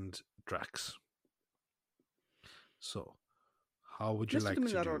 and Drax. So, how would you like to do?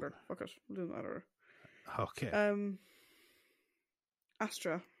 Let's do them in that order. Fuck it. We'll do them in that order. Okay.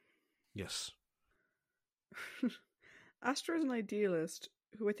 Astra. Yes. Astra is an idealist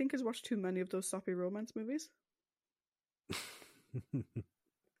who I think has watched too many of those soppy romance movies.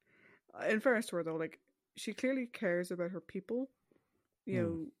 In fairness to her, though, like, she clearly cares about her people. You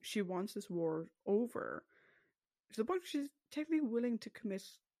know, she wants this war over. To the point where she's technically willing to commit...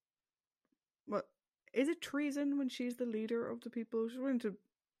 What? Is it treason when she's the leader of the people? She's willing to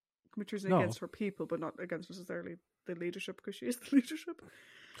commit treason against her people, but not against necessarily the leadership, because she is the leadership.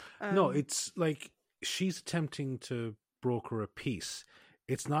 No, it's like she's attempting to broker a peace.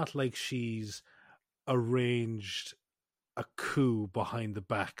 It's not like she's arranged a coup behind the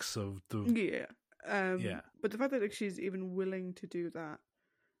backs of the... But the fact that she's even willing to do that,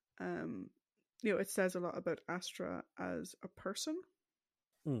 it says a lot about Astra as a person.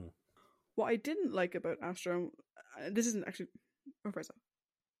 What I didn't like about Astra, this isn't actually...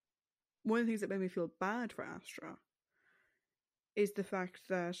 One of the things that made me feel bad for Astra is the fact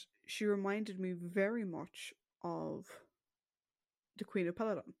that she reminded me very much of the Queen of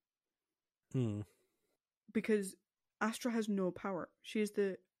Peladon. Because Astra has no power. She is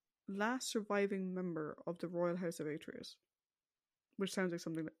the last surviving member of the Royal House of Atreus, which sounds like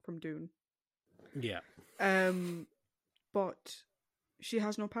something from Dune. Yeah. But she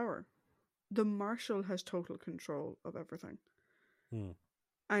has no power. The Marshal has total control of everything.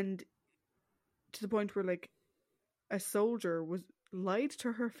 And to the point where, like, a soldier was lied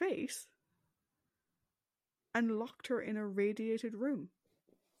to her face and locked her in a radiated room.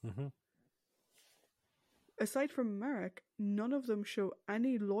 Aside from Marek, none of them show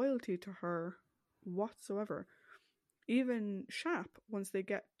any loyalty to her whatsoever. Even Shap, once they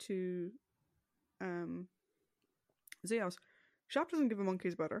get to Zeos, Shap doesn't give a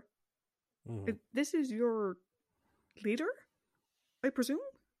monkey's about her. This is your leader, I presume?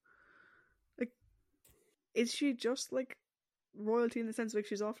 Like, is she just like royalty in the sense like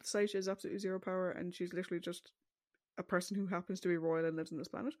she's off the site, she has absolutely zero power, and she's literally just a person who happens to be royal and lives on this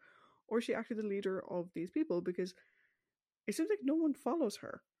planet? Or is she actually the leader of these people? Because it seems like no one follows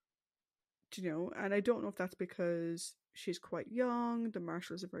her. Do you know? And I don't know if that's because she's quite young, the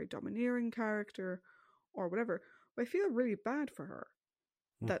Marshal is a very domineering character, or whatever. But I feel really bad for her.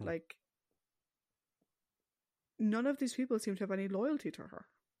 That, like, none of these people seem to have any loyalty to her.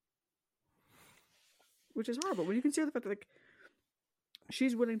 Which is horrible. When you consider the fact that, like,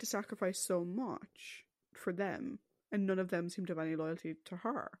 she's willing to sacrifice so much for them, and none of them seem to have any loyalty to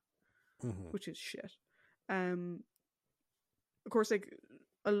her. Which is shit. Of course, like,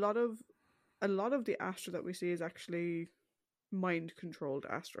 a lot of the Astra that we see is actually mind controlled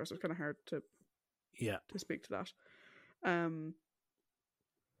Astra, so it's kind of hard to speak to that.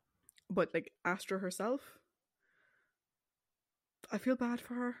 But like Astra herself, I feel bad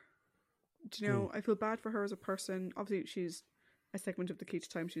for her. Do you know? I feel bad for her as a person. Obviously, she's a segment of the key to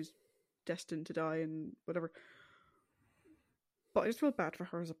time. She's destined to die and whatever. But I just feel bad for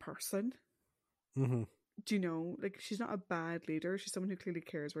her as a person. Do you know? Like, she's not a bad leader. She's someone who clearly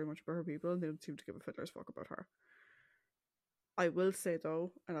cares very much about her people, and they don't seem to give a fiddler's fuck about her. I will say,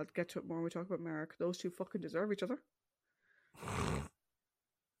 though, and I'll get to it more when we talk about Merrick, those two fucking deserve each other.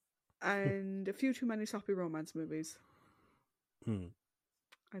 And a few too many sloppy romance movies.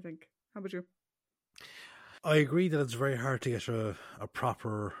 I think. How about you? I agree that it's very hard to get a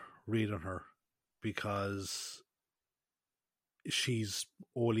proper read on her, because she's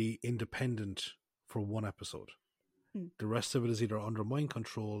only independent for one episode. The rest of it is either under mind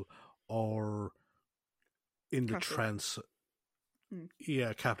control or in the trance.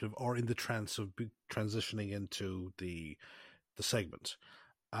 captive or in the trance of transitioning into the segment.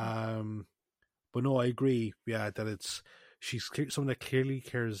 But no, I agree. Yeah, that she's someone that clearly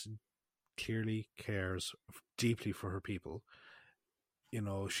cares deeply for her people. You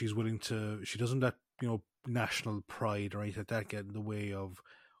know, she's willing to. She doesn't let national pride or anything like that get in the way of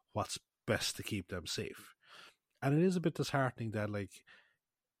what's best to keep them safe. And it is a bit disheartening that, like,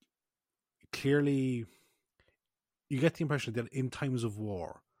 clearly, you get the impression that in times of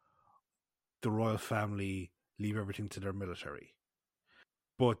war, the royal family leave everything to their military,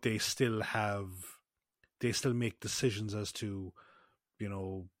 but they still make decisions as to,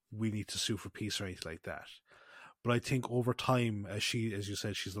 we need to sue for peace or anything like that. But I think over time, as you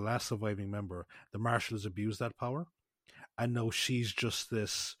said, she's the last surviving member, the Marshal has abused that power, and now she's just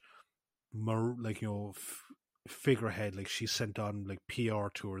this, figurehead. Like, she's sent on like PR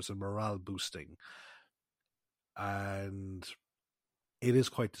tours and morale boosting, and it is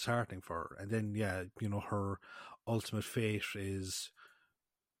quite disheartening for her. And then, her ultimate fate is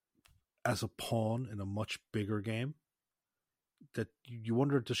as a pawn in a much bigger game. That you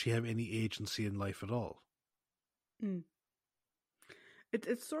wonder, does she have any agency in life at all?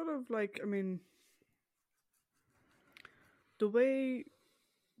 It's sort of like, I mean, the way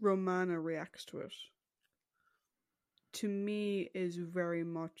Romana reacts to it, to me, is very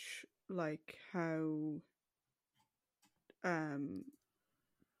much like how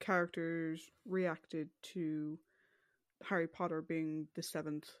characters reacted to Harry Potter being the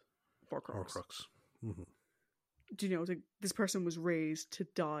seventh Horcrux. Mm-hmm. Do you know, like, this person was raised to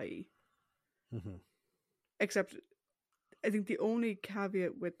die. Mm-hmm. Except, I think the only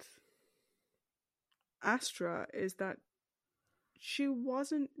caveat with Astra is that she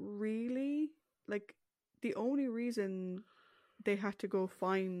wasn't really, like, the only reason they had to go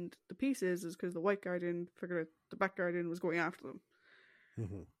find the pieces is because the White Guardian figured out the Black Guardian was going after them.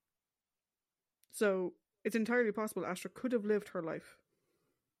 Mm-hmm. So it's entirely possible Astra could have lived her life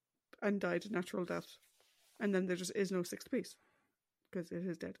and died a natural death, and then there just is no sixth piece because it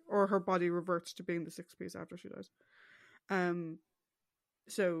is dead, or her body reverts to being the sixth piece after she dies.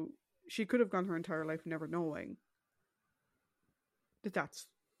 So she could have gone her entire life never knowing that that's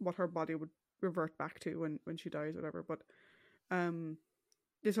what her body would revert back to when she dies, or whatever. But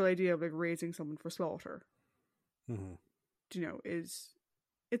this whole idea of, like, raising someone for slaughter,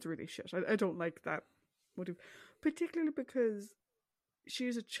 it's really shit. I don't like that motive, particularly because she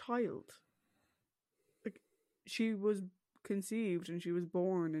is a child. Like, she was conceived and she was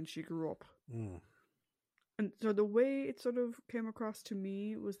born and she grew up. And so the way it sort of came across to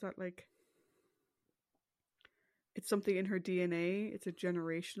me was that, like, it's something in her DNA. It's a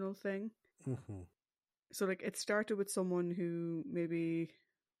generational thing. Mm-hmm. So, like, it started with someone who maybe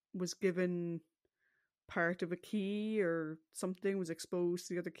was given part of a key or something, was exposed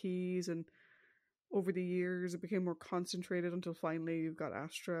to the other keys, and over the years it became more concentrated until finally you've got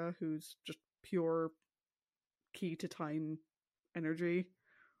Astra, who's just pure key to time energy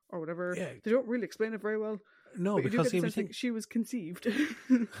or whatever. Yeah. They don't really explain it very well. No, but because like, she was conceived.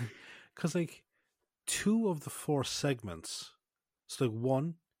 Because, like, 2 of the 4 segments, so, like,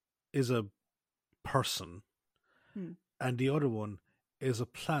 one is a person and the other one is a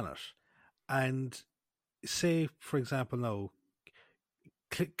planet. And say, for example, now,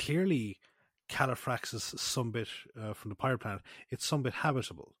 clearly Califrax is some bit from the pirate planet, it's some bit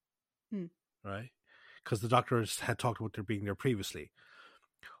habitable, right? Because the Doctor had talked about there being there previously.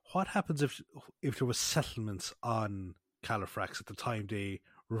 What happens if there was settlements on Califrax at the time they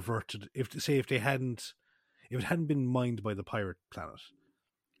reverted? If it hadn't been mined by the pirate planet,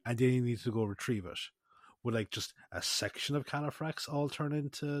 and they needed to go retrieve it, would, like, just a section of Califrax all turn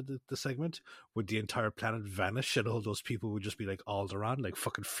into the segment? Would the entire planet vanish and all those people would just be like Alderaan, like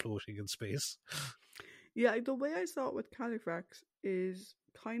fucking floating in space? Yeah, the way I saw it with Califrax is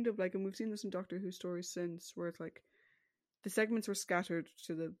kind of like, and we've seen this in Doctor Who stories since, where it's like the segments were scattered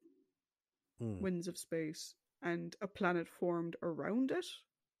to the winds of space and a planet formed around it.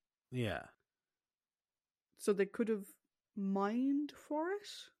 Yeah. So they could have mined for it,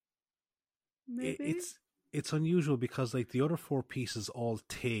 maybe? It's unusual because, like, the other 4 pieces all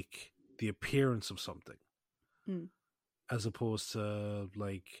take the appearance of something as opposed to,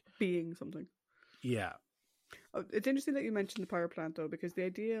 like, being something. Yeah. Oh, it's interesting that you mentioned the pirate planet, though, because the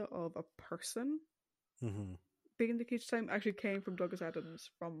idea of a person being the key to time actually came from Douglas Adams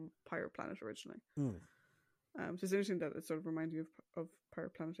from Pirate Planet originally. So it's interesting that it sort of reminds you of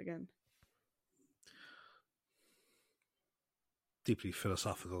Pirate Planet again. Deeply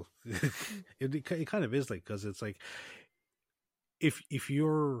philosophical. It kind of is, like, because it's like if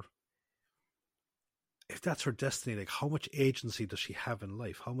you're if that's her destiny, like how much agency does she have in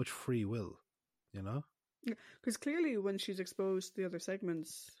life? How much free will? You know? Because clearly, when she's exposed to the other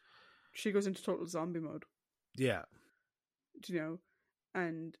segments, she goes into total zombie mode. Yeah. You know,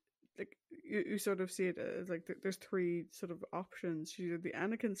 and like you sort of see it as like there's three sort of options. She's the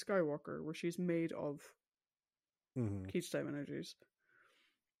Anakin Skywalker, where she's made of Keith time energies,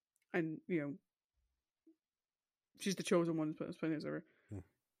 and she's the chosen one.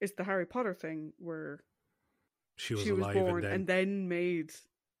 It's the Harry Potter thing where she was born and then made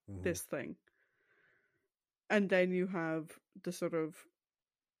this thing, and then you have the sort of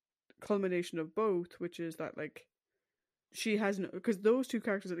culmination of both, which is that like she has no, because those two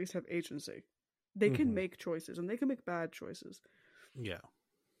characters at least have agency. They can make choices, and they can make bad choices. Yeah.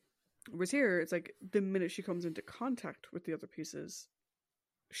 Whereas here, it's like the minute she comes into contact with the other pieces,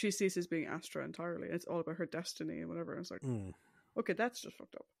 she ceases being Astra entirely. It's all about her destiny and whatever. And it's like, okay, that's just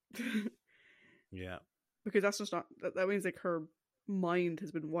fucked up. Yeah. Because that's just not, that means like her mind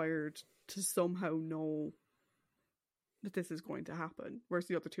has been wired to somehow know that this is going to happen, whereas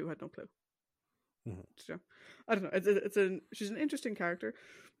the other two had no clue. So, I don't know. She's an interesting character.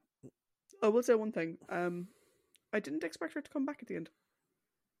 I will say one thing. I didn't expect her to come back at the end.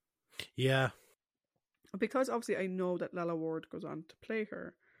 Yeah. Because obviously I know that Lalla Ward goes on to play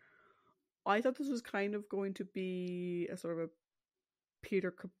her. I thought this was kind of going to be a sort of a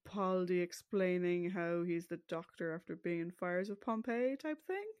Peter Capaldi explaining how he's the Doctor after being in Fires of Pompeii type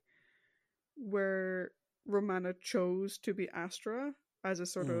thing, where Romana chose to be Astra as a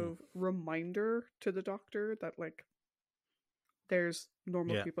sort of reminder to the Doctor that like there's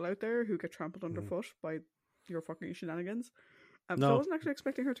normal people out there who get trampled underfoot by your fucking shenanigans. So I wasn't actually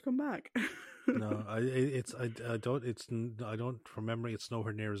expecting her to come back. No, I don't remember. It's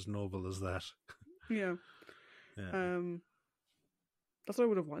nowhere near as noble as that. Yeah. That's what I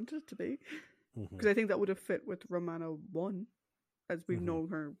would have wanted it to be, because I think that would have fit with Romana 1, as we've known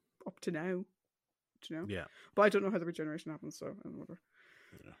her up to now. Yeah. But I don't know how the regeneration happens, so whatever.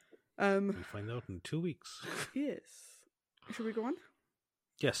 Yeah. We'll find out in 2 weeks. Yes. Should we go on?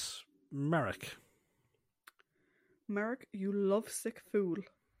 Yes, Marek. Marek, you lovesick fool.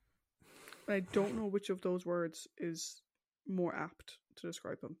 I don't know which of those words is more apt to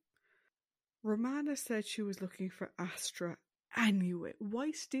describe him. Romana said she was looking for Astra anyway.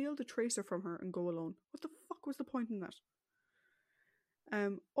 Why steal the tracer from her and go alone? What the fuck was the point in that?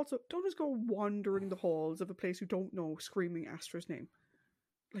 Also, don't just go wandering the halls of a place you don't know screaming Astra's name.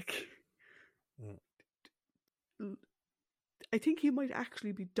 Like, I think he might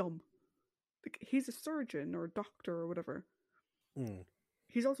actually be dumb. Like, he's a surgeon or a doctor or whatever.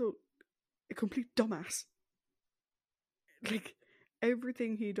 He's also a complete dumbass. Like,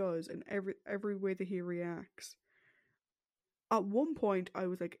 everything he does and every way that he reacts. At one point, I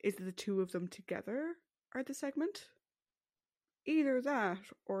was like, is the two of them together are the segment? Either that,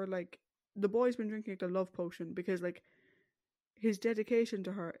 or like, the boy's been drinking the love potion, because like, his dedication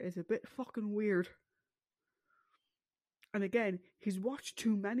to her is a bit fucking weird. And again, he's watched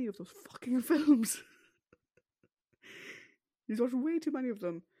too many of those fucking films. He's watched way too many of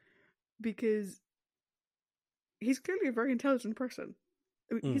them, because he's clearly a very intelligent person.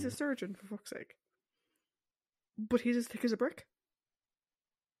 I mean, he's a surgeon, for fuck's sake. But he's as thick as a brick.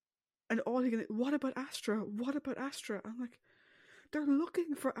 And all he can, what about Astra? What about Astra? I'm like, they're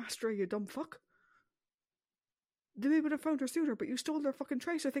looking for Astra, you dumb fuck. They may have found her sooner, but you stole their fucking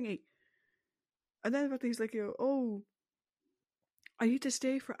tracer thingy. And then he's like, oh, I need to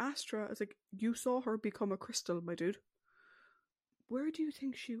stay for Astra. It's like, you saw her become a crystal, my dude. Where do you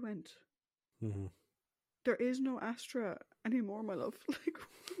think she went? There is no Astra anymore, my love. Like,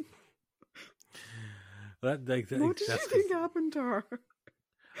 what did you think happened to her?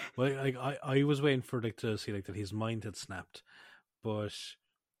 Well, like I was waiting for like to see like that his mind had snapped, but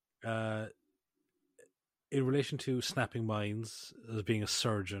in relation to snapping minds, as being a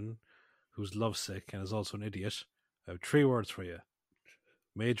surgeon who's lovesick and is also an idiot, I have 3 words for you: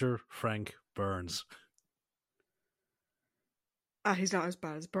 Major Frank Burns. He's not as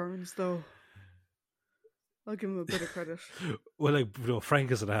bad as Burns, though. I'll give him a bit of credit. Well, like, Frank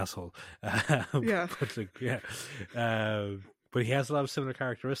is an asshole. Yeah. But, like, but he has a lot of similar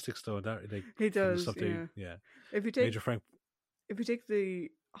characteristics, though. That, like, he does, yeah. If you take Major Frank, if you take the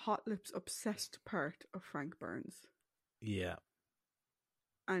Hot Lips obsessed part of Frank Burns, yeah,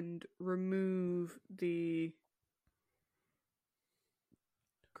 and remove the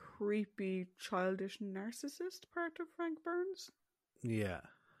creepy, childish narcissist part of Frank Burns, yeah,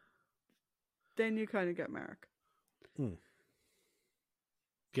 then you kind of get Marek.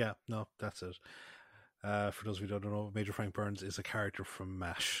 Yeah, no, that's it. For those of you who don't know, Major Frank Burns is a character from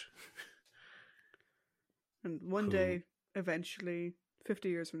MASH. And one Cool. day, eventually, 50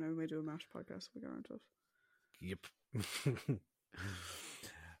 years from now, we may do a MASH podcast. We got onto it. Yep.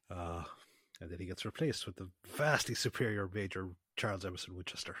 And then he gets replaced with the vastly superior Major Charles Emerson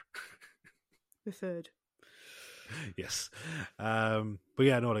Winchester. The third. Yes. But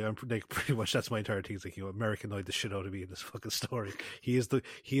yeah, no, like I'm like pretty much that's my entire thing. It's like, you know, America annoyed the shit out of me in this fucking story. He is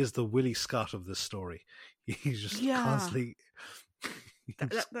the Willie Scott of this story. He's just constantly.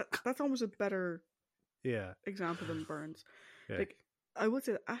 That's almost a better example than Burns. Yeah. Like, I would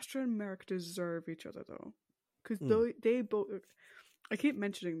say that Astra and Merrick deserve each other though, because they both. I keep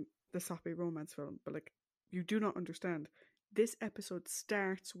mentioning the soppy romance film, but like, you do not understand. This episode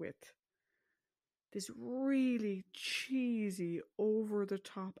starts with this really cheesy, over the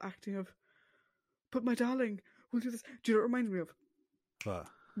top acting of, "But my darling, we'll do this." Do you know what it reminds me of?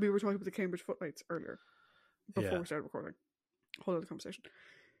 We were talking about the Cambridge Footlights earlier, before we started recording. Whole other conversation.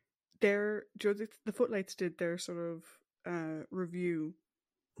 The Footlights did their sort of review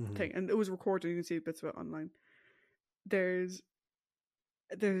thing, and it was recorded. You can see bits of it online. There's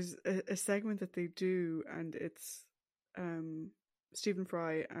a segment that they do, and it's Stephen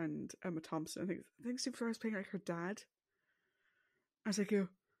Fry and Emma Thompson. I think Stephen Fry is playing like her dad. I was like,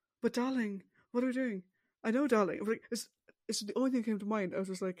 but darling, what are we doing? I know, darling. I was like, it's the only thing that came to mind. I was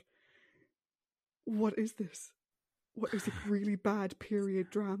just like, what is this? What is a really bad period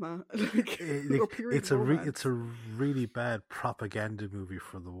drama? It's a really bad propaganda movie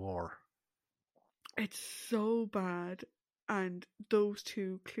for the war. It's so bad, and those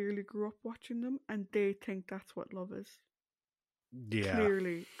two clearly grew up watching them, and they think that's what love is. Yeah,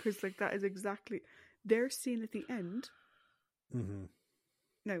 clearly, because like that is exactly their scene at the end. Mm-hmm.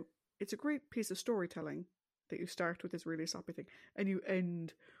 Now, it's a great piece of storytelling that you start with this really soppy thing, and you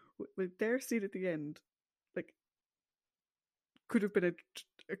end with their scene at the end. Like, could have been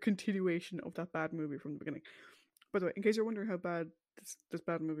a continuation of that bad movie from the beginning. By the way, in case you're wondering how bad this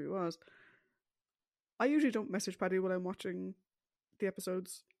bad movie was, I usually don't message Paddy while I'm watching the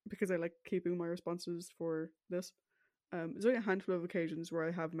episodes because I like keeping my responses for this. There's only a handful of occasions where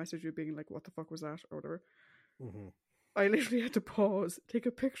I have messaged you being like, "What the fuck was that?" or whatever. Mm-hmm. I literally had to pause, take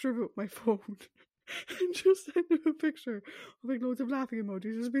a picture of it with my phone, and just send him a picture of like loads of laughing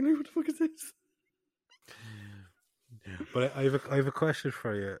emojis, just being like, "What the fuck is this?" But I have a question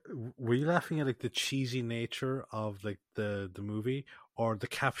for you. Were you laughing at like the cheesy nature of like the movie, or the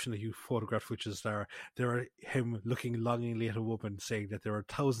caption that you photographed, which is there are him looking longingly at a woman, saying that there are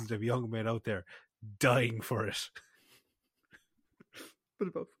thousands of young men out there dying for it? Bit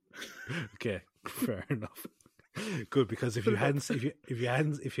of both. Okay, fair enough. Good, because if you hadn't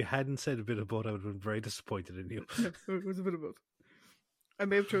said a bit of both, I would have been very disappointed in you. No, it was a bit of both. I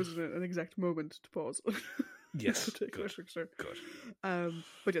may have chosen an exact moment to pause. Yes, to take good. a picture. Good.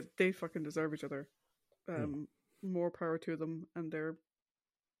 But yeah, they fucking deserve each other. More power to them and their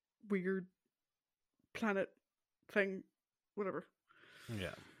weird planet thing, whatever.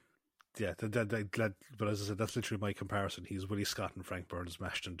 Yeah. Yeah, but as I said, that's literally my comparison. He's Willie Scott and Frank Burns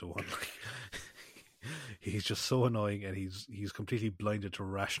mashed into one. He's just so annoying, and he's completely blinded to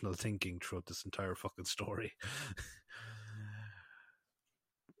rational thinking throughout this entire fucking story.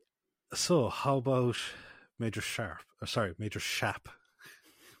 So, how about Major Sharp? Major Shap.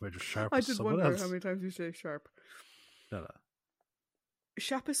 Major Sharp. I did wonder else. how many times you say Sharp. No.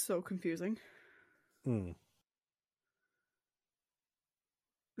 Shap is so confusing.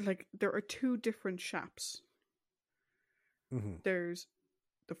 Like, there are two different Shaps. Mm-hmm. There's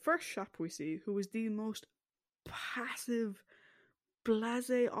the first Shap we see, who is the most passive,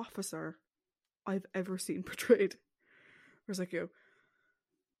 blasé officer I've ever seen portrayed. Whereas like,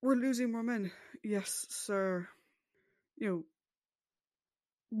 we're losing more men. Yes, sir.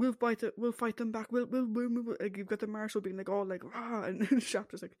 We'll fight them back. We'll like, you've got the marshal being like all like, rah, and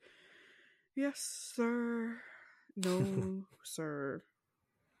Shap is like, yes, sir. No, sir.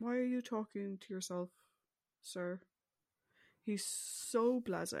 Why are you talking to yourself, sir? He's so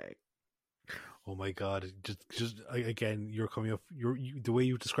blasé. Oh my god! Just again, you're coming up. The way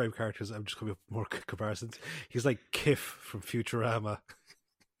you describe characters, I'm just coming up with more comparisons. He's like Kif from Futurama.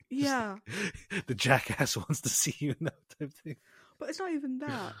 Yeah, the jackass wants to see you now type thing. But it's not even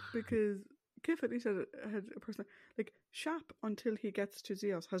that, because Kif at least had a person. Like, Shap, until he gets to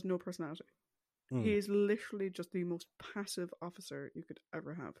Zeos, has no personality. He is literally just the most passive officer you could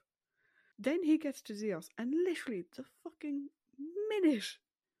ever have. Then he gets to Zeos, and literally the fucking minute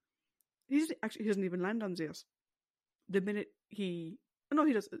he doesn't even land on Zeos. The minute he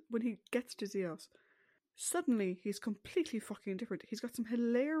does. When he gets to Zeos, suddenly he's completely fucking different. He's got some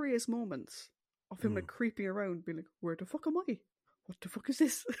hilarious moments of him like creeping around, being like, "Where the fuck am I? What the fuck is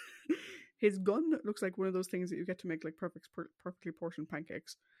this?" His gun looks like one of those things that you get to make like perfectly portioned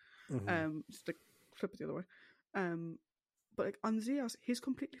pancakes. Just like flip it the other way. But like on Zeos, he's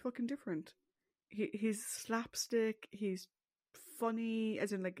completely fucking different. He's slapstick. He's funny,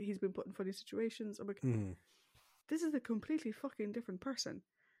 as in like he's been put in funny situations. I'm like, this is a completely fucking different person.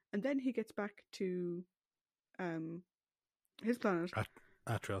 And then he gets back to his planet,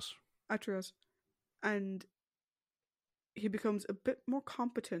 Atreus, and he becomes a bit more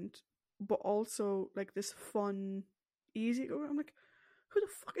competent, but also like this fun, easy. I'm like, who the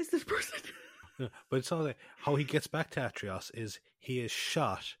fuck is this person? But it's all like how he gets back to Atreus is he is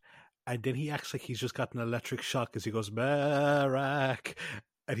shot, and then he acts like he's just got an electric shock as he goes Barak,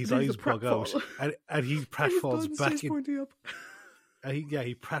 and his eyes bug out, and he pratfalls back in.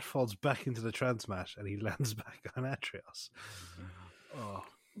 He pratfalls back into the transmat, and he lands back on Atreus. Oh,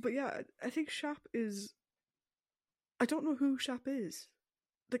 but yeah, I think Shap is. I don't know who Shap is.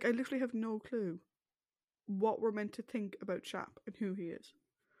 Like, I literally have no clue what we're meant to think about Shap and who he is.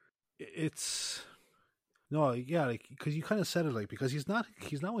 It's no, yeah, like because you kind of said it, like because he's not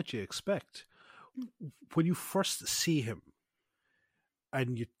what you expect when you first see him,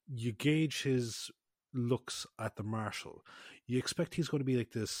 and you gauge his looks at the Marshal. You expect he's going to be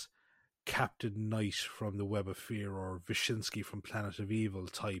like this Captain Knight from the Web of Fear or Wyszynski from Planet of Evil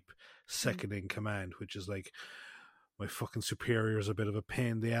type second in command, which is like, my fucking superior's a bit of a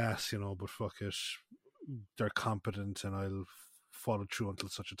pain in the ass, but fuck it, they're competent and I'll follow through until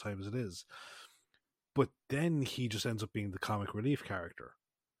such a time as it is. But then he just ends up being the comic relief character.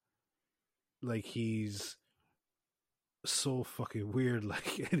 Like, he's so fucking weird.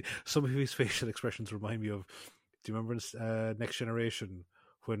 Like, some of his facial expressions remind me of, do you remember Next Generation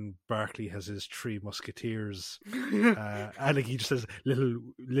when Barclay has his three musketeers and like he just has little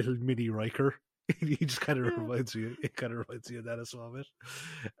mini Riker? He just kind of reminds me. It kind of reminds me of that as well.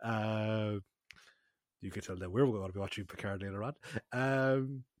 You can tell that we're going to be watching Picard later on.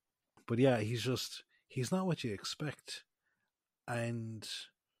 But yeah, he's not what you expect, and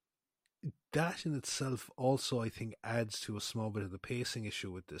that in itself also, I think, adds to a small bit of the pacing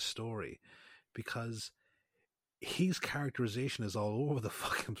issue with this story, because his characterization is all over the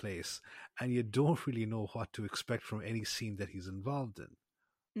fucking place, and you don't really know what to expect from any scene that he's involved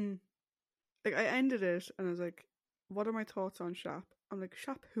in. Like, I ended it and I was like, what are my thoughts on Shap? I'm like,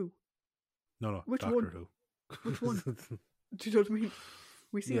 Shap who? No, which Doctor one? Who. Which one? Do you know what I mean?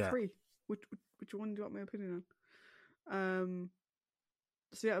 We see three. Which one do you want my opinion on?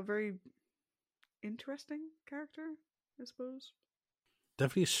 So yeah, a very interesting character, I suppose.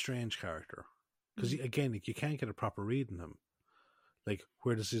 Definitely a strange character. Because again, you can't get a proper read in him. Like,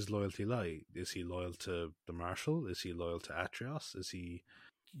 where does his loyalty lie? Is he loyal to the Marshal? Is he loyal to Atreus? Is he...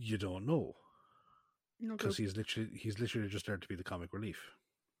 You don't know. Because he's literally just there to be the comic relief.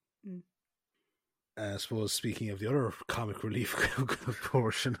 I suppose, speaking of the other comic relief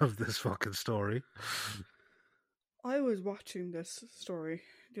portion of this fucking story, I was watching this story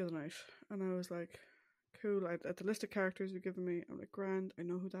the other night, and I was like, cool, at the list of characters you've given me, I'm like, grand, I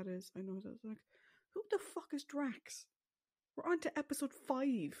know who that is. I'm like, who the fuck is Drax? We're on to episode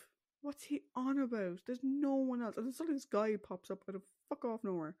 5. What's he on about? There's no one else. And then suddenly this guy pops up out of fuck off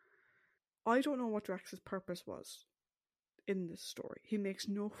nowhere. I don't know what Drax's purpose was in this story. He makes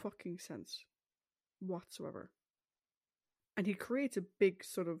no fucking sense whatsoever. And he creates a big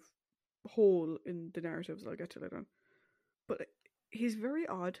sort of hole in the narratives that I'll get to later on. But he's very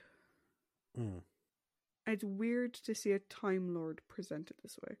odd. And it's weird to see a Time Lord presented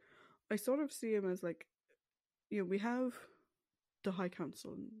this way. I sort of see him as like, we have the High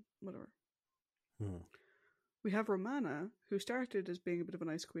Council and whatever. We have Romana, who started as being a bit of an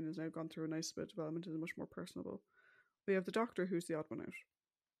ice queen and has now gone through a nice bit of development and is much more personable. We have the Doctor, who's the odd one out.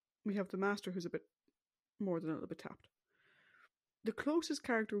 We have the Master, who's a bit more than a little bit tapped. The closest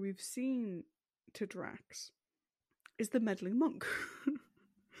character we've seen to Drax is the meddling monk.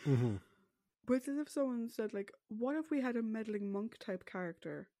 But it's as if someone said, like, what if we had a meddling monk type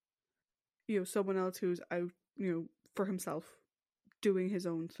character? Someone else who's out, for himself, doing his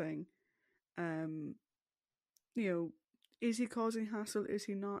own thing. Is he causing hassle? Is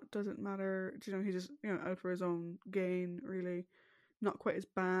he not? Doesn't matter. He's just, out for his own gain, really. Not quite as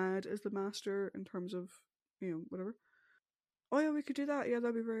bad as the Master in terms of, whatever. Oh yeah, we could do that. Yeah,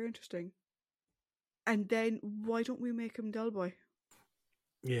 that'd be very interesting. And then why don't we make him Delboy?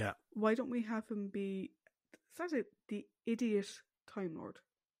 Yeah. Why don't we have him be, that's it, the idiot Time Lord?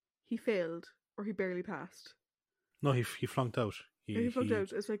 He failed, or he barely passed. No, he flunked out. He flunked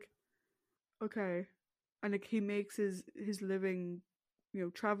out. It's like, okay. And like, he makes his living,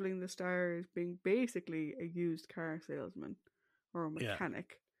 traveling the stars, being basically a used car salesman or a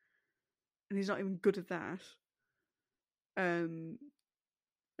mechanic. and he's not even good at that.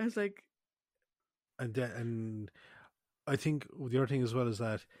 It's like, and I think the other thing as well is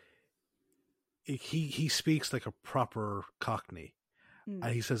that he speaks like a proper Cockney, and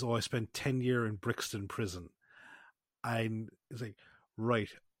he says, "Oh, I spent 10 years in Brixton prison," and it's like, right,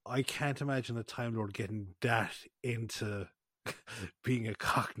 I can't imagine a Time Lord getting that into being a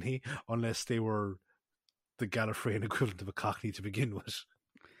Cockney unless they were the Gallifreyan equivalent of a Cockney to begin with.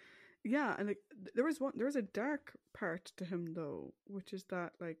 yeah, and like there was a dark part to him though, which is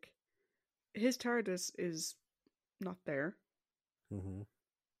that like his TARDIS is not there. Mm-hmm.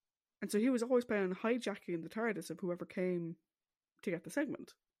 And so he was always planning on hijacking the TARDIS of whoever came to get the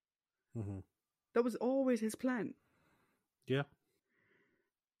segment. Mm-hmm. That was always his plan. Yeah.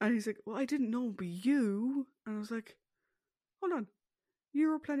 And he's like, well, I didn't know it'd be you. And I was like, hold on. You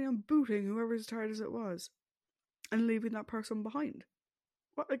were planning on booting whoever's TARDIS it was and leaving that person behind.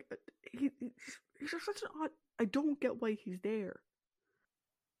 What? Like, he's just such an odd... I don't get why he's there.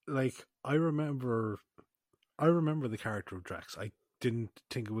 Like, I remember the character of Drax. I didn't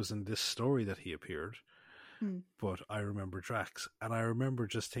think it was in this story that he appeared, but I remember Drax. And I remember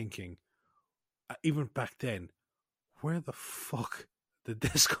just thinking, even back then, where the fuck did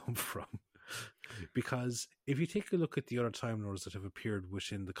this come from? Because if you take a look at the other Time Lords that have appeared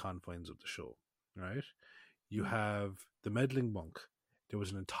within the confines of the show, right? You have the meddling monk. There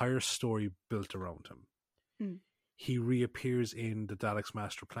was an entire story built around him. He reappears in the Daleks'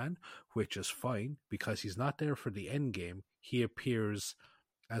 Master Plan, which is fine because he's not there for the end game. He appears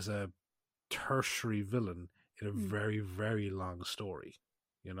as a tertiary villain in a very, very long story.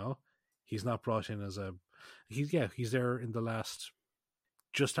 You know, he's not brought in as a. He's there in the last,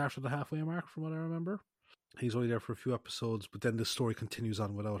 just after the halfway mark, from what I remember. He's only there for a few episodes, but then the story continues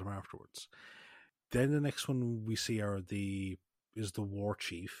on without him afterwards. Then the next one we see is the War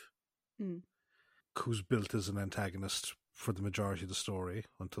Chief, who's built as an antagonist for the majority of the story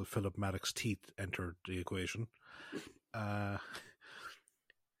until Philip Maddox's teeth entered the equation. Then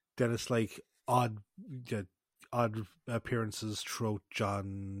it's like odd appearances throughout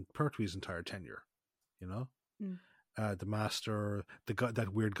John Pertwee's entire tenure, you know? The Master,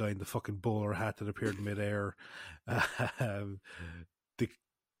 that weird guy in the fucking bowler hat that appeared in midair, the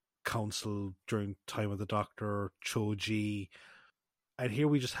Council during Time of the Doctor, Choji, and here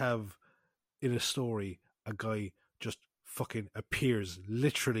we just have in a story a guy just fucking appears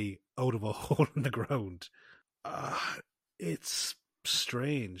literally out of a hole in the ground. It's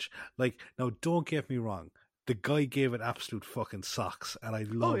strange. Like, now don't get me wrong, the guy gave it absolute fucking socks, and I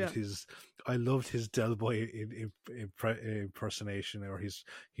loved his Del Boy impersonation or his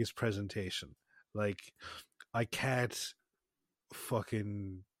presentation. Like, I can't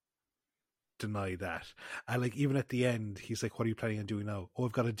fucking deny that. And like, even at the end, he's like, what are you planning on doing now? Oh,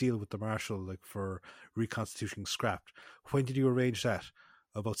 I've got a deal with the Marshal, like, for reconstituting scrapped. When did you arrange that?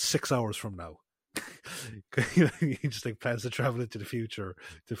 About 6 hours from now. He just like plans to travel into the future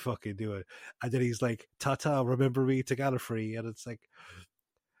to fucking do it. And then he's like, ta-ta, remember me to Gallifrey. And it's like,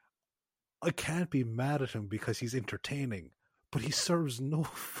 I can't be mad at him because he's entertaining, but he serves no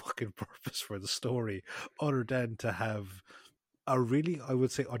fucking purpose for the story other than to have a really, I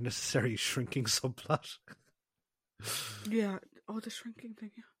would say, unnecessary shrinking subplot. Yeah. Oh, the shrinking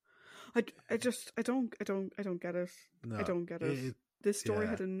thing. Yeah. I don't get it. No, I don't get it. This story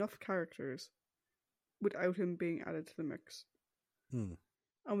had enough characters without him being added to the mix. And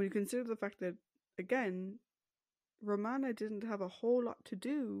when you consider the fact that, again, Romana didn't have a whole lot to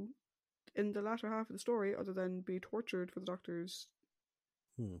do in the latter half of the story other than be tortured for the Doctor's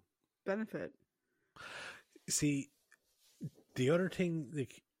benefit. See, the other thing,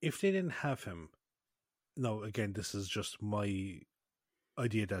 like, if they didn't have him, no, again, this is just my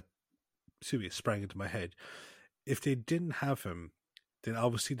idea that sprang into my head. If they didn't have him, then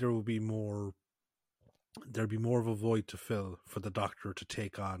obviously there'd be more of a void to fill for the Doctor to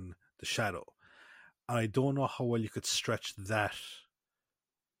take on the Shadow. And I don't know how well you could stretch that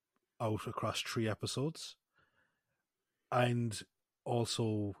out across 3 episodes. And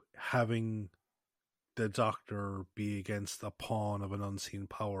also having the Doctor be against a pawn of an unseen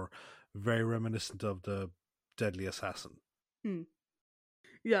power, very reminiscent of the Deadly Assassin.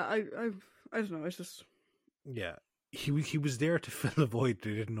 Yeah, I don't know. It's just, yeah, he was there to fill a void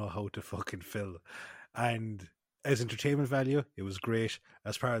they didn't know how to fucking fill, and as entertainment value, it was great.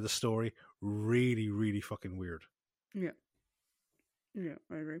 As part of the story, really, really fucking weird. Yeah,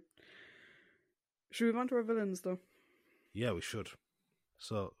 I agree. Should we move on to our villains, though? Yeah, we should.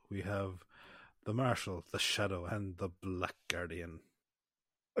 So we have the Marshal, the Shadow, and the Black Guardian.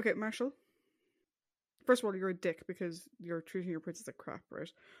 Okay, Marshal. First of all, you're a dick because you're treating your princess like crap, right?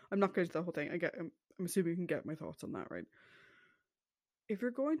 I'm not going to the whole thing. I'm assuming you can get my thoughts on that, right? If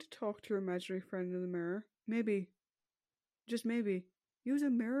you're going to talk to your imaginary friend in the mirror, maybe, just maybe, use a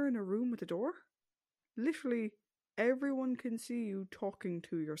mirror in a room with a door. Literally, everyone can see you talking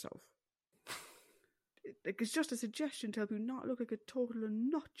to yourself. It's just a suggestion to help you not look like a total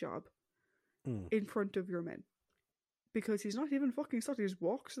nut job in front of your men. Because he's not even fucking stuck. He just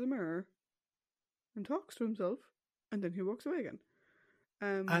walks to the mirror and talks to himself, and then he walks away again.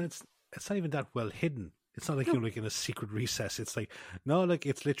 And it's not even that well hidden. It's not like you're like in a secret recess. It's like, no, like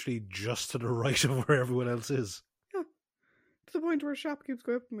it's literally just to the right of where everyone else is. Yeah. To the point where Shap keeps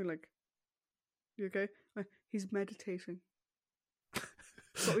going up to me like, you okay? He's meditating.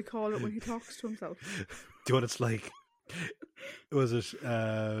 That's what we call it when he talks to himself. Do you know what it's like? Was it...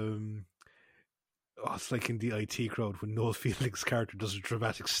 it's like in the IT crowd when Noel Fielding's character does a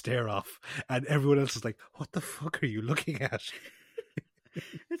dramatic stare off and everyone else is like, what the fuck are you looking at?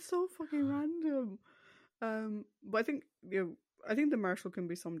 It's so fucking random. But I think the Marshal can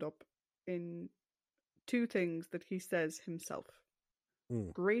be summed up in two things that he says himself.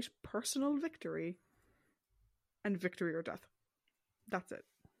 Great personal victory and victory or death. That's it.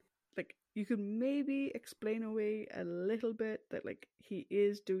 Like, you could maybe explain away a little bit that like he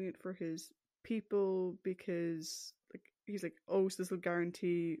is doing it for his people because like he's like, oh, so this will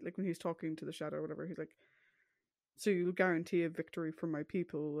guarantee, like when he's talking to the Shadow or whatever, he's like, so you'll guarantee a victory for my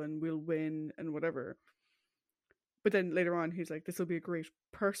people and we'll win and whatever. But then later on he's like, this will be a great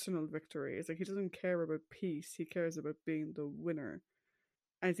personal victory. It's like he doesn't care about peace, he cares about being the winner.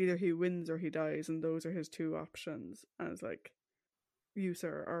 And it's either he wins or he dies, and those are his two options. And it's like, you, sir,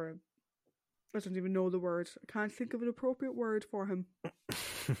 are I don't even know the word. I can't think of an appropriate word for him.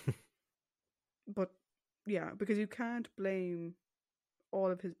 But yeah, because you can't blame all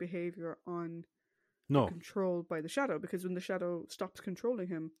of his behaviour on control by the Shadow, because when the Shadow stops controlling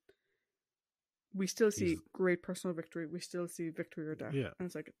him, we still see great personal victory, we still see victory or death. Yeah. And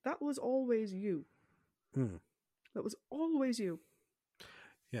it's like, that was always you. That was always you.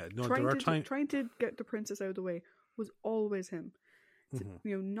 Yeah, no, there are times... Trying to get the princess out of the way was always him.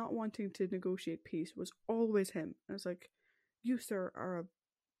 You know, not wanting to negotiate peace was always him. And it's like, you, sir, are a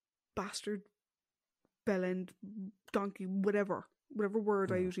bastard, bellend, donkey, whatever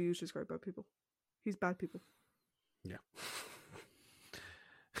word I usually use to describe bad people. He's bad people. Yeah.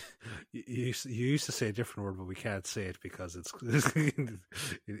 You used to say a different word, but we can't say it because it's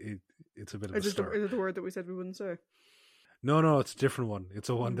it's a bit of a slur. Is it the word that we said we wouldn't say? No, it's a different one. It's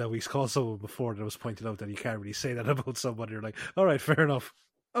a one that we called someone before that was pointed out that you can't really say that about somebody. You're like, all right, fair enough.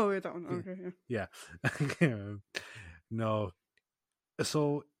 Oh, yeah, that one. Okay, yeah. No.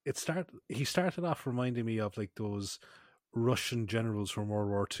 So he started off reminding me of like those Russian generals from World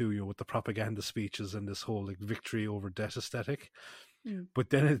War II, you know, with the propaganda speeches and this whole like victory over death aesthetic. But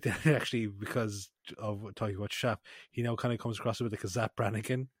then it actually, because of talking about Shap, he now kind of comes across a bit like a Zap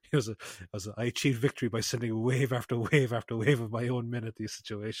Brannigan. He was I achieved victory by sending wave after wave after wave of my own men at the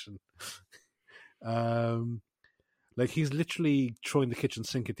situation. Like he's literally throwing the kitchen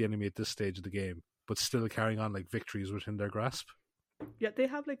sink at the enemy at this stage of the game, but still carrying on like victories within their grasp. Yeah, they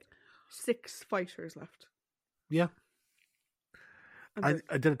have like 6 fighters left. Yeah. And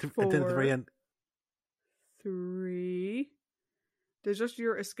then at the very end, 3. There's just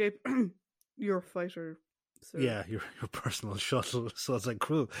your escape, your fighter. So. Yeah, your personal shuttle. So it's like,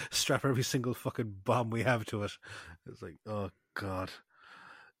 cool, strap every single fucking bomb we have to it. It's like, oh god.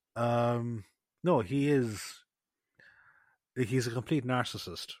 No, he's a complete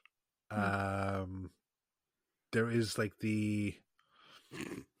narcissist. There is like the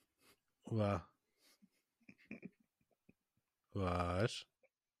what?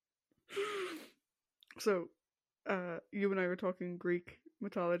 So, you and I were talking Greek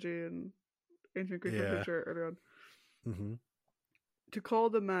mythology and ancient Greek literature earlier on. Mm-hmm. To call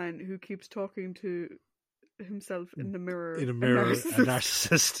the man who keeps talking to himself in the mirror a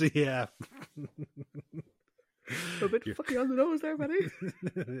narcissist, yeah. A bit fucking on the nose there, buddy.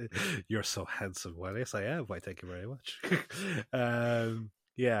 You're so handsome. Well, yes, I am. Why, thank you very much.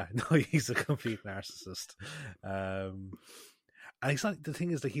 Yeah, no, he's a complete narcissist. And he's not. The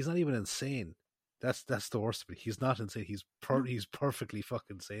thing is, like, he's not even insane. That's the worst of it. He's not insane. He's perfectly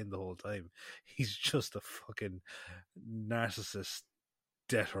fucking sane the whole time. He's just a fucking narcissist,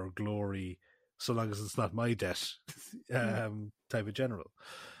 debt or glory, so long as it's not my debt, type of general.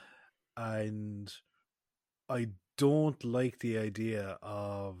 And I don't like the idea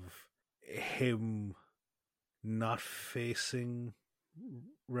of him not facing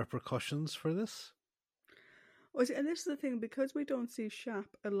repercussions for this. Well, see, and this is the thing, because we don't see Shap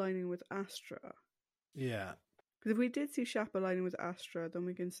aligning with Astra, Yeah. Because if we did see Shap aligning with Astra, then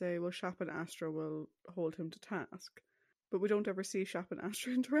we can say, well, Shap and Astra will hold him to task. But we don't ever see Shap and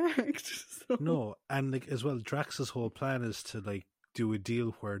Astra interact. So. No, and like as well, Drax's whole plan is to like do a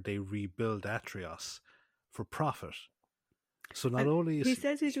deal where they rebuild Atrios for profit. So not only is he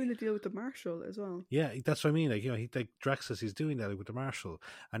says he's doing the deal with the Marshal as well. Yeah, that's what I mean. Like, you know, Drax says he's doing that with the Marshal,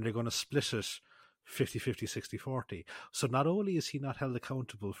 and they're going to split it 50-50, 60-40. So not only is he not held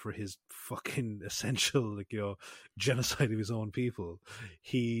accountable for his fucking essential, like, you know, genocide of his own people,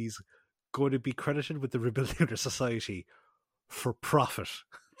 he's going to be credited with the rebuilding of their society for profit.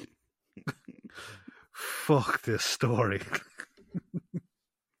 Fuck this story.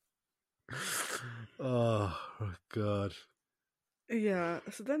 Oh, God. Yeah,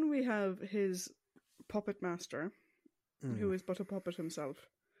 so then we have his puppet master, who is but a puppet himself.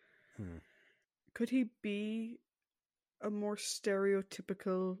 Could he be a more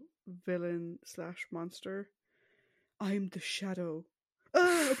stereotypical villain / monster? I'm the Shadow.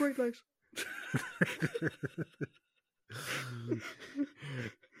 Ah, a bright light.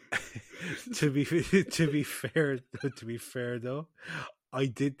 to be fair though, I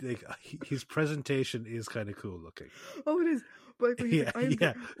did think his presentation is kind of cool looking. Oh, it is. But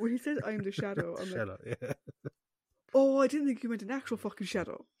when he says I'm the Shadow, I'm Shadow, like, yeah. oh, I didn't think you meant an actual fucking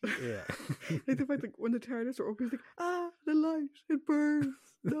shadow. Yeah. Like the fact, like when the TARDIS are open, he's like, the light, it burns.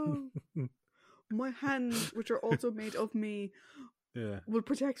 No, my hands, which are also made of me, will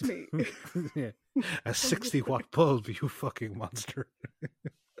protect me. Yeah. A 60-watt bulb, you fucking monster.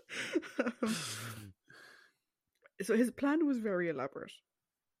 So his plan was very elaborate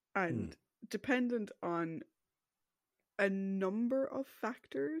and dependent on a number of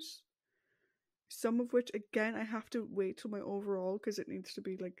factors, some of which, again, I have to wait till my overall because it needs to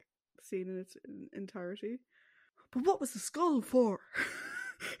be like seen in its entirety. But what was the skull for?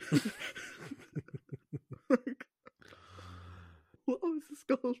 Like, what was the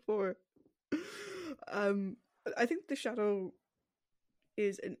skull for? I think the Shadow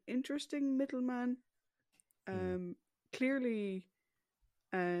is an interesting middleman. Clearly,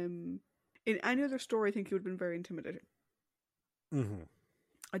 in any other story, I think he would have been very intimidating. Mm-hmm.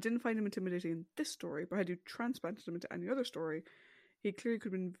 I didn't find him intimidating in this story, but had you transplanted him into any other story, he clearly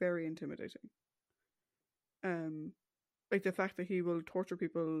could have been very intimidating. Like the fact that he will torture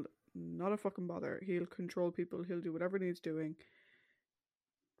people, not a fucking bother. He'll control people. He'll do whatever he needs doing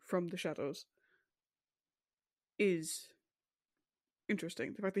from the shadows is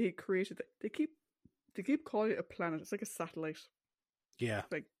interesting. The fact that he created it. They keep calling it a planet. It's like a satellite. Yeah.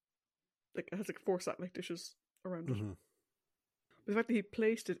 Like it has like 4 satellite dishes around it. But the fact that he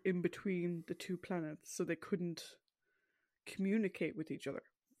placed it in between the 2 planets so they couldn't communicate with each other.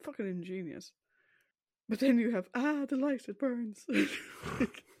 Fucking ingenious. But then you have, the light, it burns.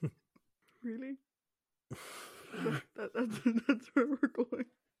 Like, really? That's where we're going.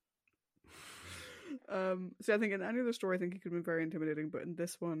 So I think in any other story, I think he could have been very intimidating, but in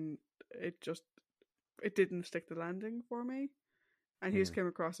this one, it didn't stick the landing for me. And he just came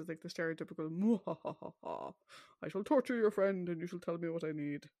across as like the stereotypical, "Mwahahaha, I shall torture your friend and you shall tell me what I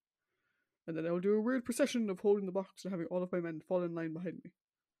need. And then I'll do a weird procession of holding the box and having all of my men fall in line behind me."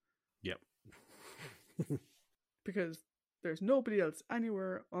 Yep. Because there's nobody else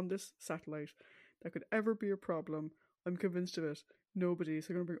anywhere on this satellite that could ever be a problem. I'm convinced of it. Nobody. So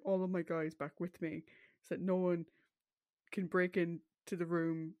I'm going to bring all of my guys back with me so that no one can break into the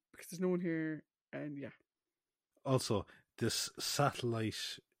room because there's no one here. And yeah. Also, this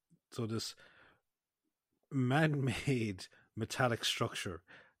satellite, so this man-made metallic structure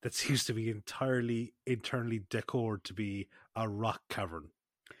that seems to be entirely internally decored to be a rock cavern.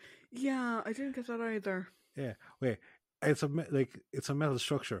 Yeah, I didn't get that either. Yeah, wait. It's a metal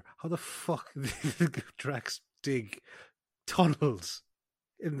structure. How the fuck did Drax dig tunnels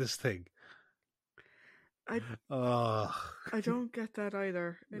in this thing? I don't get that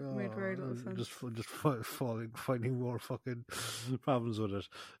either. It made very little sense. Just finding more fucking problems with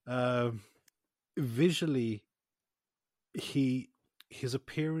it. Visually, his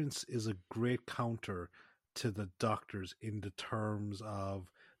appearance is a great counter to the Doctors in the terms of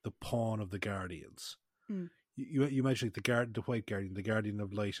the pawn of the Guardians. You mentioned the White Guardian, the Guardian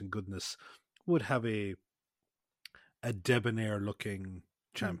of Light and Goodness, would have a debonair looking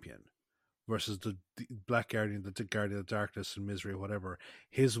champion versus the Black Guardian, the Guardian of Darkness and Misery, or whatever.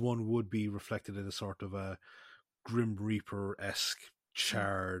 His one would be reflected in a sort of a Grim Reaper-esque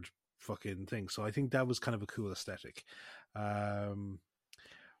charred fucking thing. So I think that was kind of a cool aesthetic. I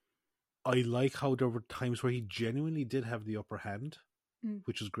like how there were times where he genuinely did have the upper hand.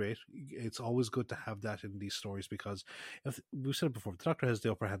 which is great. It's always good to have that in these stories because we've said it before, if the Doctor has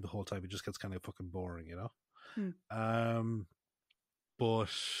the upper hand the whole time, it just gets kind of fucking boring, you know? But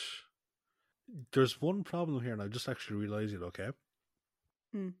there's one problem here, and I just actually realised it, okay?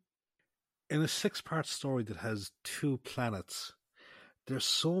 In a 6-part story that has 2 planets, there's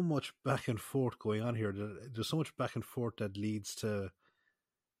so much back and forth going on here. There's so much back and forth that leads to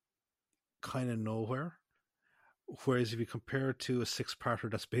kind of nowhere. Whereas if you compare it to a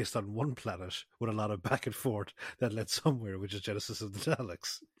 6-parter that's based on 1 planet with a lot of back and forth that led somewhere, which is Genesis of the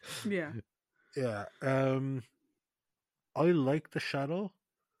Daleks. Yeah. Yeah. I like the Shadow,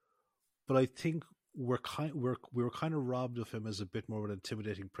 but I think we were kind of robbed of him as a bit more of an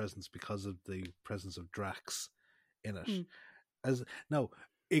intimidating presence because of the presence of Drax in it.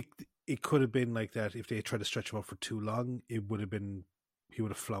 It could have been like that if they tried to stretch him out for too long. He would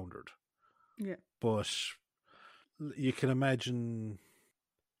have floundered. Yeah. But you can imagine,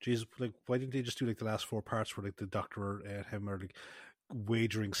 Jesus, like, why didn't they just do like the last 4 parts where like the Doctor and him are like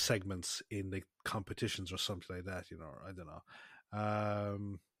wagering segments in like competitions or something like that? You know, I don't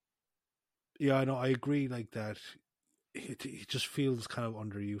know. Yeah, I know. I agree. Like that, it just feels kind of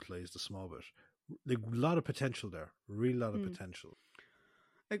underutilized a small bit. Like a lot of potential there, really lot of potential.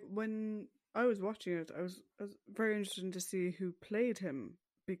 Like when I was watching it, I was very interested to see who played him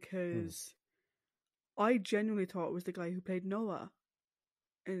because I genuinely thought it was the guy who played Noah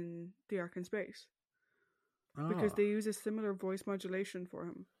in The Ark in Space because they use a similar voice modulation for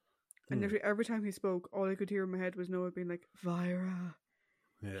him, and every time he spoke, all I could hear in my head was Noah being like, "Vira,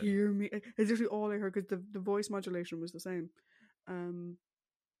 hear me." It's literally all I heard because the voice modulation was the same.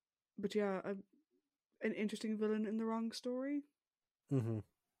 But yeah, an interesting villain in the wrong story.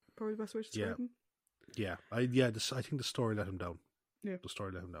 Probably the best way to describe him. Yeah. I think the story let him down. Yeah. The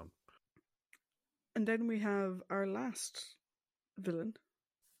story let him down. And then we have our last villain,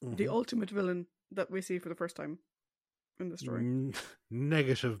 the ultimate villain that we see for the first time in the story.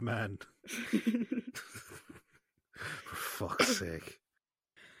 Negative man. For fuck's sake.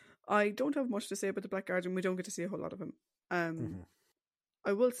 I don't have much to say about the Black Guardian. We don't get to see a whole lot of him.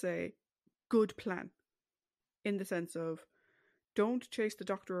 I will say, good plan. In the sense of, don't chase the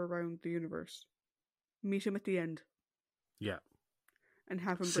Doctor around the universe. Meet him at the end. Yeah. And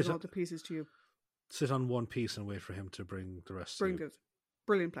have him bring all the pieces to you. Sit on one piece and wait for him to bring the rest to you.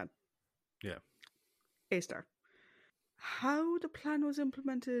 Brilliant plan. Yeah. A-star. How the plan was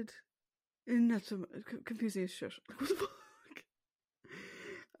implemented, that's confusing as shit. What the fuck?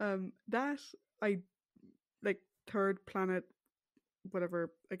 That, I, like, third planet,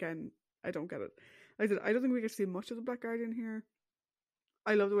 whatever, again, I don't get it. I don't think we get to see much of the Black Guardian here.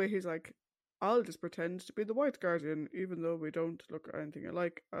 I love the way he's like, I'll just pretend to be the White Guardian, even though we don't look anything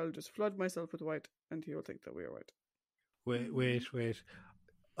alike. I'll just flood myself with white, and he'll think that we are white. Wait. I think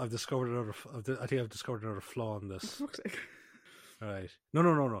I've discovered another flaw in this. For fuck's sake. All right. No.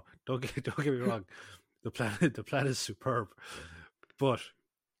 Don't get me wrong. The plan is superb, but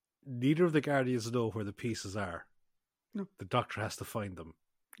neither of the Guardians know where the pieces are. No. The Doctor has to find them.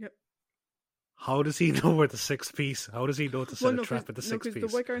 Yep. How does he know where the 6th piece? How does he know to set a trap at the 6th piece?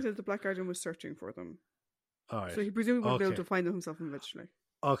 Because the White Guardian said the Black Guardian was searching for them. All right. So he presumably would be able to find them himself eventually.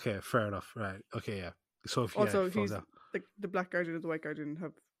 Okay, fair enough. Right. Okay, yeah. So if he's like the Black Guardian and the White Guardian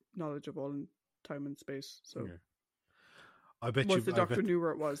have knowledge of all time and space. So I bet once the Doctor knew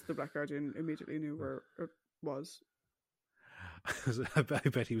where it was, the Black Guardian immediately knew where it was. I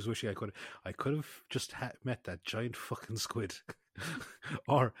bet he was wishing I could have just met that giant fucking squid,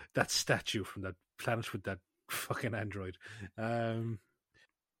 or that statue from that planet with that fucking android. A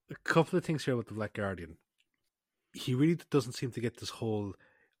couple of things here about the Black Guardian. He really doesn't seem to get this whole.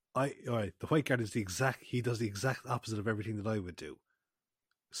 The White Guardian he does the exact opposite of everything that I would do.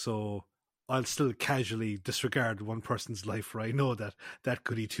 So I'll still casually disregard one person's life where I know that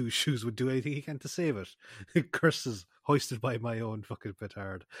goody two shoes would do anything he can to save it. Curses hoisted by my own fucking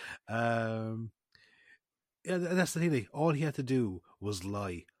petard. Yeah, that's the thing. All he had to do was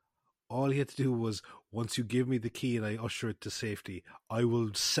lie. All he had to do was, once you give me the key and I usher it to safety, I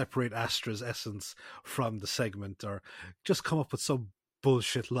will separate Astra's essence from the segment, or just come up with some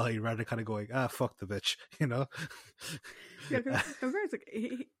bullshit lie rather than kind of going, fuck the bitch, you know? Yeah, because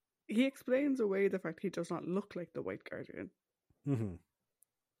he explains away the fact he does not look like the White Guardian,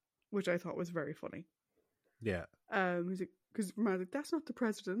 which I thought was very funny. Yeah. He's like, because Romana's like, that's not the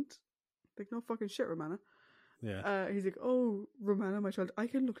president. Like, no fucking shit, Romana. Yeah. He's like, oh, Romana, my child, I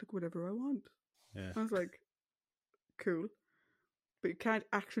can look like whatever I want. Yeah. I was like, cool. But you can't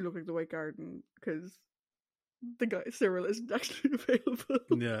actually look like the White Guardian because the guy Cyril isn't actually available.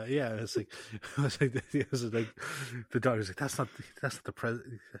 Yeah. It's like, the doctor's like, that's not the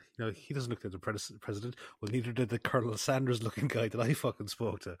president. You know, he doesn't look like the president. Well, neither did the Colonel Sanders looking guy that I fucking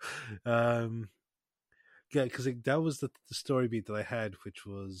spoke to. Yeah, because that was the story beat that I had, which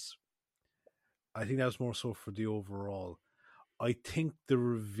was, I think that was more so for the overall. I think the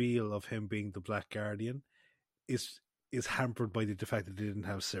reveal of him being the Black Guardian is hampered by the fact that they didn't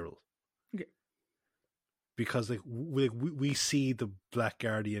have Cyril. Yeah. Because like we see the Black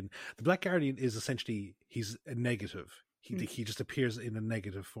Guardian. The Black Guardian is essentially, he's a negative. He just appears in a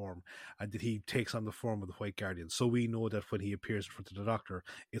negative form, and that he takes on the form of the White Guardian. So we know that when he appears in front of the Doctor,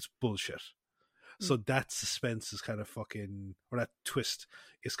 it's bullshit. So that suspense is kind of fucking, or that twist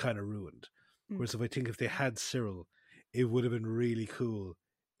is kind of ruined. Whereas if they had Cyril, it would have been really cool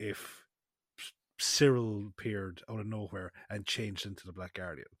if Cyril appeared out of nowhere and changed into the Black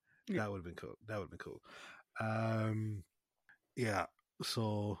Guardian. Yeah. That would have been cool. Yeah.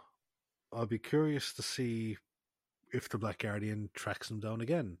 So I'll be curious to see if the Black Guardian tracks him down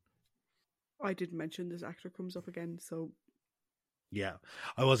again. I did mention this actor comes up again, so yeah,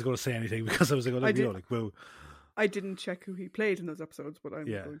 I wasn't going to say anything because I was like, well, I didn't check who he played in those episodes, but I'm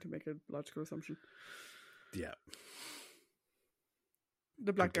going to make a logical assumption. Yeah.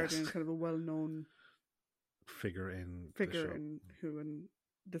 The Black Guardian is kind of a well-known figure in who, and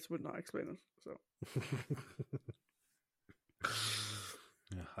this would not explain it. So,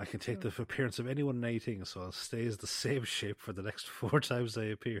 yeah, I can take the appearance of anyone and anything, so I'll stay as the same shape for the next 4 times I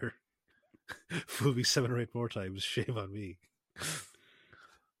appear. Fool me 7 or 8 more times, shame on me.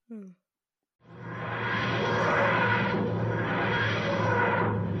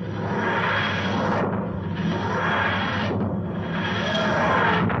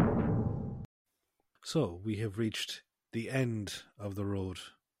 So we have reached the end of the road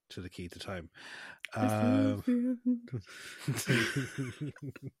to the key to time.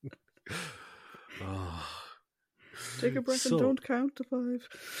 Take a breath and don't count to 5.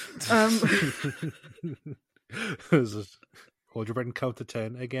 Hold your breath and count to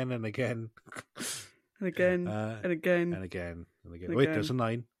 10 again and again. And again, and again. And again, and again. Wait, there's a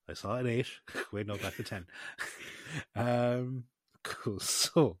 9. I saw an 8. Wait, no, back to 10. Cool.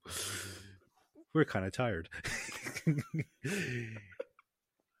 So, we're kind of tired.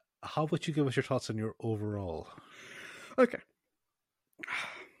 How about you give us your thoughts on your overall? Okay.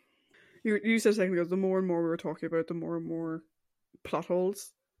 You said a second ago, the more and more we were talking about, the more and more plot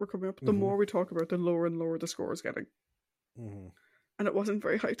holes were coming up. The more we talk about, the lower and lower the score is getting. Mm-hmm. And it wasn't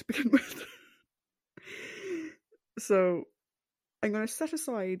very high to begin with. So, I'm going to set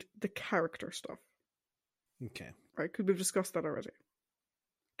aside the character stuff. Okay. Right, because we've discussed that already.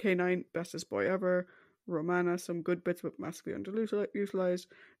 K9, bestest boy ever. Romana, some good bits but massively underutilized.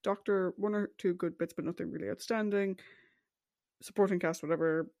 Doctor, 1 or 2 good bits but nothing really outstanding. Supporting cast,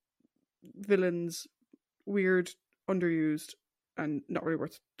 whatever. Villains, weird, underused, and not really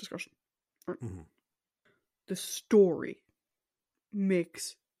worth discussion. Right? Mm-hmm. The story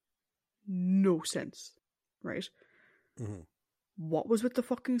makes no sense, right? Mm-hmm. What was with the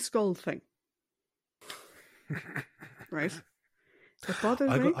fucking skull thing? Right? It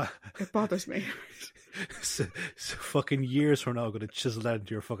bothers me. It bothers me. So fucking years from now, I'm going to chisel that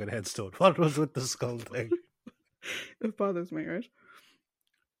into your fucking headstone. What was with the skull thing? It bothers me, right?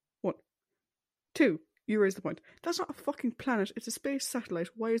 1. 2, you raised the point. That's not a fucking planet. It's a space satellite.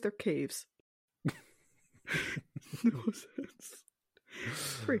 Why is there caves? No sense.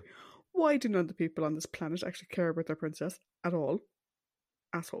 3, why do none of the people on this planet actually care about their princess at all?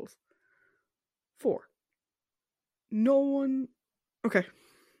 Assholes. 4, no one... Okay.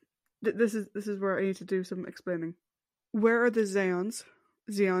 This is where I need to do some explaining. Where are the Zeons,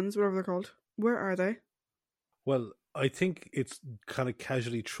 whatever they're called? Where are they? Well, I think it's kind of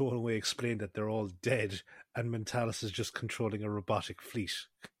casually thrown away, explained that they're all dead, and Mentalis is just controlling a robotic fleet.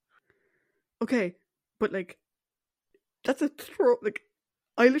 Okay, but like, that's a throw. Like,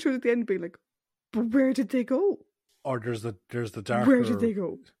 I literally at the end being like, but where did they go? Or there's the darker. Where did they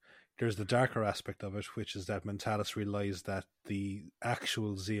go? There's the darker aspect of it, which is that Mentalis realized that the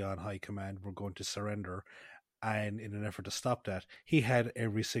actual Zeon High Command were going to surrender, and in an effort to stop that, he had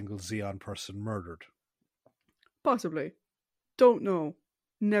every single Zeon person murdered. Possibly. Don't know.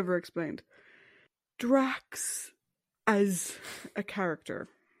 Never explained. Drax, as a character,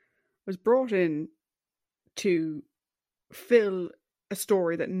 was brought in to fill a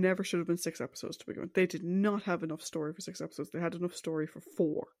story that never should have been 6 episodes to begin with. They did not have enough story for 6 episodes. They had enough story for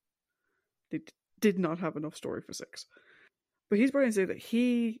 4. They did not have enough story for 6. But he's brought in to say that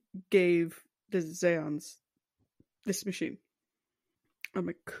he gave the Zeons this machine. I'm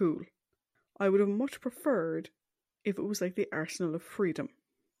like, cool. I would have much preferred if it was like the Arsenal of Freedom,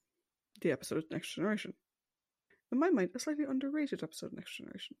 the episode Next Generation. In my mind, a slightly underrated episode Next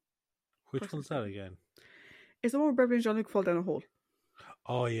Generation. Which one's that again? It's the one where Beverly and Jean-Luc fall down a hole.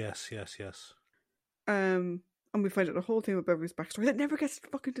 Oh, yes. And we find out the whole thing with Beverly's backstory that never gets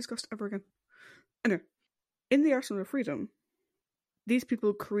fucking discussed ever again. Anyway, in the Arsenal of Freedom, these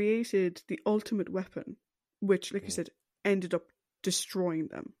people created the ultimate weapon, which, like you said, ended up destroying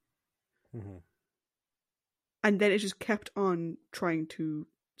them. Mm-hmm. And then it just kept on trying to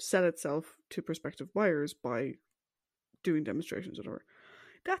sell itself to prospective buyers by doing demonstrations or whatever.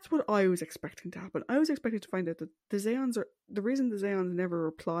 That's what I was expecting to happen. I was expecting to find out that the Zeons the reason the Zeons never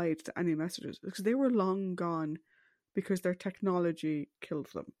replied to any messages is because they were long gone because their technology killed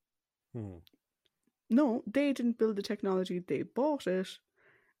them. Mm-hmm. No, they didn't build the technology, they bought it,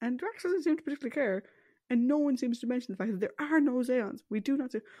 and Drax doesn't seem to particularly care, and no one seems to mention the fact that there are no Zeons. We do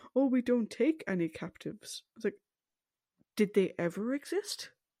not say, oh, we don't take any captives. It's like, did they ever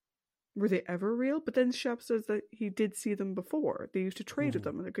exist? Were they ever real? But then Shep says that he did see them before. They used to trade with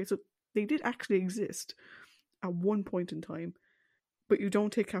them. Okay, so they did actually exist at one point in time. But you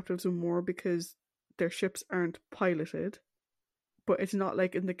don't take captives anymore because their ships aren't piloted. But it's not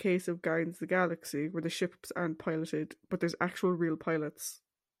like in the case of Guardians of the Galaxy where the ships aren't piloted, but there's actual real pilots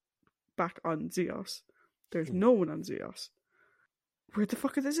back on Zeos. There's no one on Zeos. Where the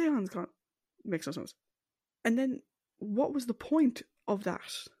fuck are the Zeons gone? Makes no sense. And then, what was the point of that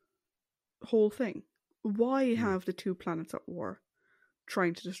whole thing? Why have the two planets at war,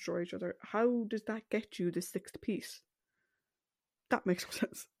 trying to destroy each other? How does that get you the sixth piece? That makes no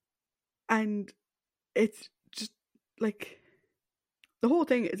sense. And it's just like, the whole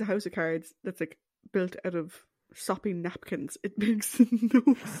thing is a house of cards that's like built out of soppy napkins. It makes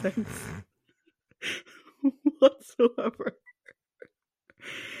no sense whatsoever.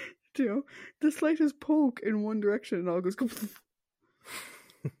 Do you know, the slightest poke in one direction and all goes. Do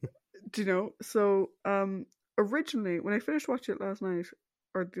you know? So, originally, when I finished watching it last night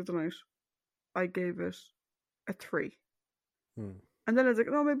or the other night, I gave it a 3. And then I was like,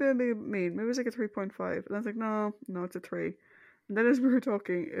 no, maybe I'm being mean. Maybe it's like a 3.5. And I was like, no, it's a 3. And then as we were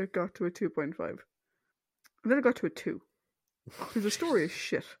talking, it got to a 2.5. And then it got to a 2. Because the story is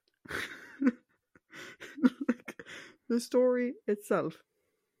shit. Like, the story itself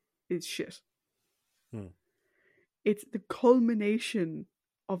is shit. It's the culmination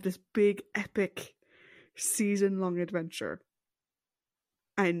of this big, epic, season-long adventure.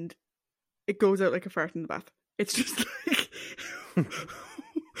 And it goes out like a fart in the bath. It's just like...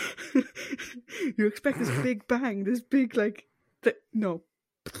 you expect this big bang, this big, like... no.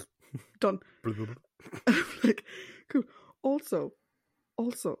 Done. Like, cool. Also,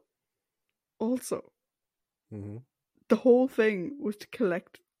 the whole thing was to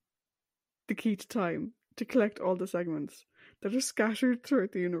collect the key to time, to collect all the segments that are scattered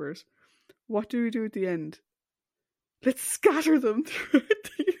throughout the universe. What do we do at the end? Let's scatter them throughout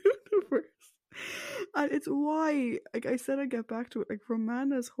the universe. And it's why, like I said, I get back to it, like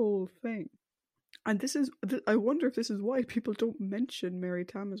Romana's whole thing. And this is, I wonder if this is why people don't mention Mary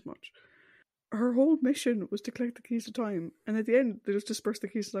Tam as much. Her whole mission was to collect the keys to time, and at the end, they just disperse the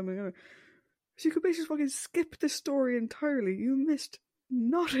keys to time together. So you could basically fucking skip this story entirely. You missed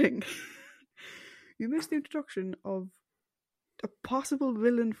nothing. You missed the introduction of a possible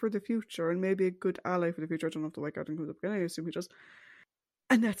villain for the future, and maybe a good ally for the future. I don't know if the White Guardian comes up again, I assume he does.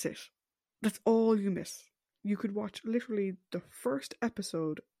 And that's it. That's all you miss. You could watch literally the first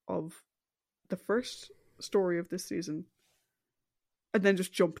episode of the first story of this season, and then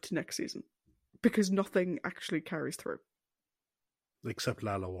just jump to next season. Because nothing actually carries through. Except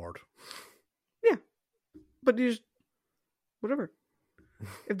Lala Ward. Yeah. But you just... whatever.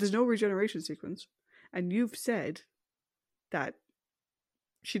 If there's no regeneration sequence, and you've said that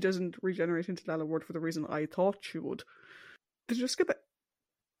she doesn't regenerate into Lala Ward for the reason I thought she would, then just skip it.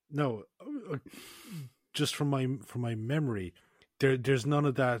 No. Just from my memory, there's none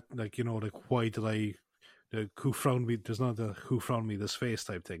of that, like, you know, like, why did I... who frowned me... There's none of the who frowned me this face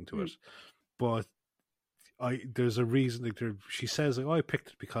type thing to it. But there's a reason. Like, she says, like, "Oh, I picked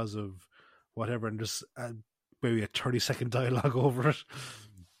it because of whatever," and just maybe a 30-second dialogue over it.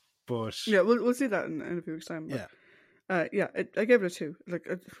 But yeah, we'll see that in a few weeks' time. But, I gave it a 2. Like,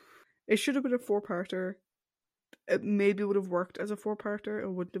 it should have been a 4-parter. It maybe would have worked as a 4-parter.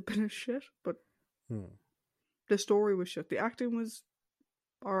 It wouldn't have been a shit. But the story was shit. The acting was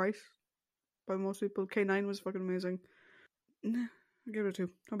alright by most people. K9 was fucking amazing. Nah, I gave it a 2.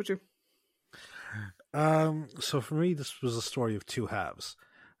 How about you? So for me, this was a story of 2 halves,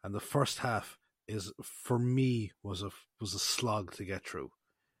 and the first half is, for me, was a slog to get through.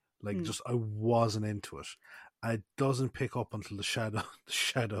 Like, just I wasn't into it. And it doesn't pick up until the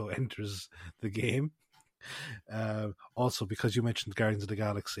shadow enters the game. Also, because you mentioned Guardians of the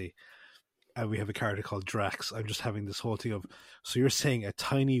Galaxy, and we have a character called Drax, I'm just having this whole thing of, so you're saying a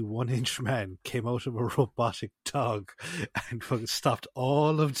tiny 1-inch man came out of a robotic dog and fucking stopped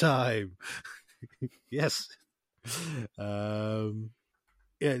all of time? Yes. Yeah,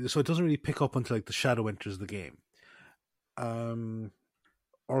 so it doesn't really pick up until like the shadow enters the game.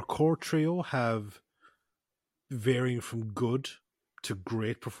 Our core trio have varying from good to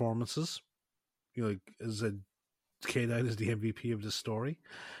great performances. You know, like, as a K9 is the MVP of this story.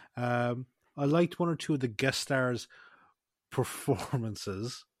 I liked one or two of the guest stars'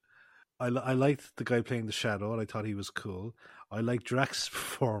 performances. I liked the guy playing the Shadow, and I thought he was cool. I liked Drax's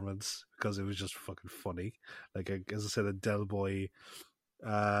performance because it was just fucking funny. Like, as I said, a Del Boy,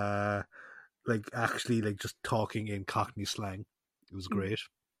 like actually like just talking in Cockney slang. It was great.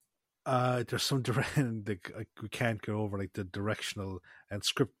 There's some we can't go over like the directional and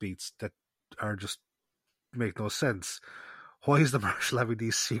script beats that are just make no sense. Why is the Marshal having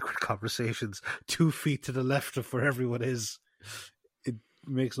these secret conversations 2 feet to the left of where everyone is? It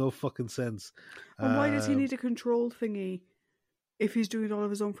makes no fucking sense. And why does he need a control thingy if he's doing it all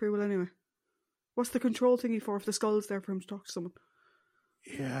of his own free will anyway? What's the control thingy for if the skull's there for him to talk to someone?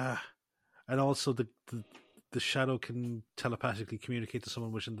 Yeah. And also the Shadow can telepathically communicate to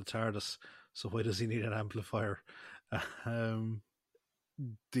someone within the TARDIS, so why does he need an amplifier?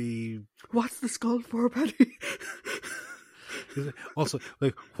 What's the skull for, Paddy? Also,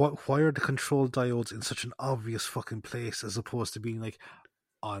 like, why are the control diodes in such an obvious fucking place as opposed to being like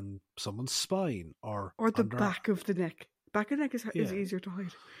on someone's spine or the back of the neck? Back of the neck is easier to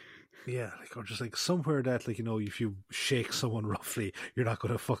hide. Yeah, like, or just like somewhere that, like, you know, if you shake someone roughly, you're not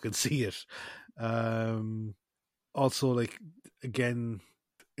going to fucking see it. Also, like, again,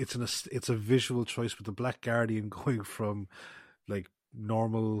 it's a visual choice with the Black Guardian going from like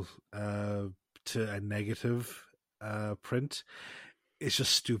normal to a negative print. It's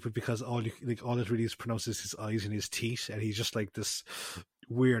just stupid because all it really is pronounced is his eyes and his teeth, and he's just like this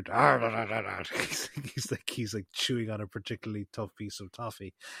weird. He's like chewing on a particularly tough piece of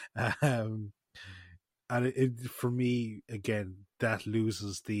toffee, and it for me again that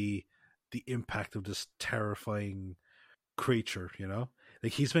loses the impact of this terrifying creature. You know,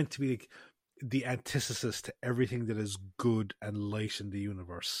 like, he's meant to be like the antithesis to everything that is good and light in the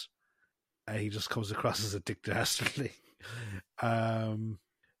universe. And he just comes across as a dick dastardly.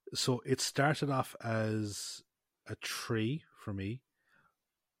 So it started off as a 3 for me,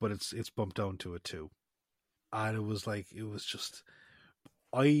 but it's bumped down to a 2. And it was just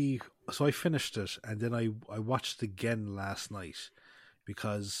I finished it, and then I watched it again last night,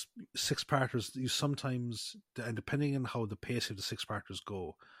 because 6-parters, you sometimes, and depending on how the pace of the 6-parters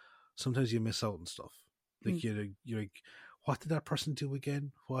go, sometimes you miss out on stuff. Like, you're like, what did that person do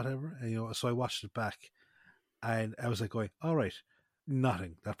again? Whatever. And, you know, so I watched it back, and I was like going, all right,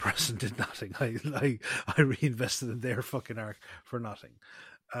 nothing. That person did nothing. I reinvested in their fucking arc for nothing.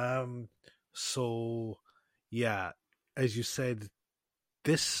 So yeah, as you said,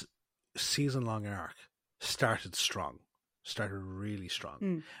 this season-long arc started really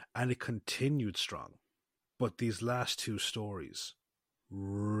strong, and it continued strong. But these last 2 stories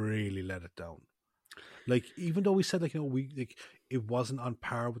really let it down. Like, even though we said, like, you know, it wasn't on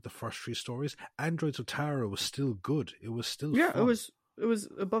par with the first 3 stories, Androids of Tara was still good. It was still fun. It was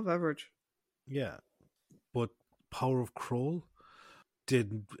above average. Yeah, but Power of Kroll it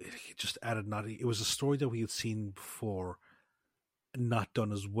just added nothing. It was a story that we had seen before, not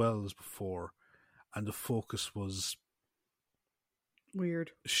done as well as before, and the focus was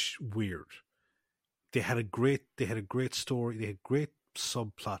weird. They had a great story. They had great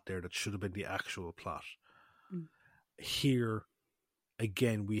subplot there that should have been the actual plot. Here,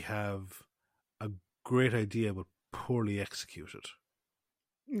 again, we have a great idea but poorly executed.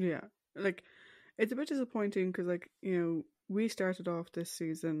 Yeah, like, it's a bit disappointing because, like, you know, we started off this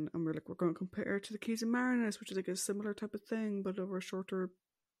season and we're going to compare it to the Keys of Marinus, which is like a similar type of thing but over a shorter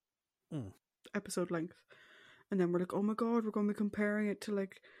episode length. And then we're like, oh my god, we're going to be comparing it to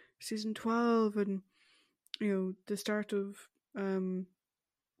like season 12 and, you know, the start of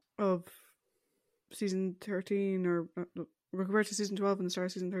season 13, or we're compared to season 12 and the start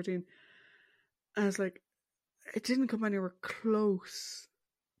of season 13. And it's like, it didn't come anywhere close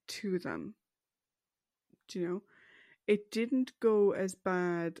to them. Do you know? It didn't go as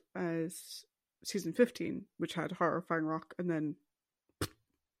bad as season 15, which had Horrifying Rock and then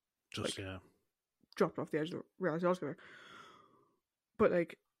just dropped off the edge of the reality altogether. But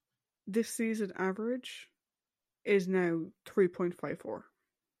like, this season average is now 3.54.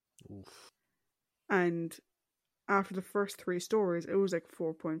 Oof. And after the first 3 stories, it was like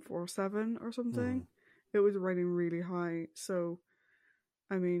 4.47 or something. It was rating really high. So,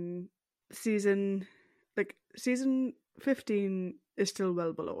 I mean, season 15 is still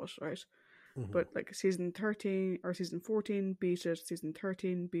well below it, right? But like season 13 or season 14 beat it, season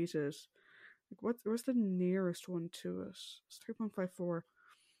 13 beat it. Like what's the nearest one to it? It's 3.54.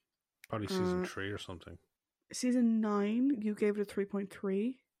 Probably season 3 or something. Season 9, you gave it a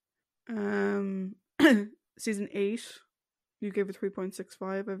 3.3. Season 8, you gave it 3.65.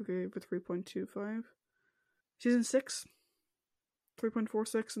 I gave it 3.25. Season 6,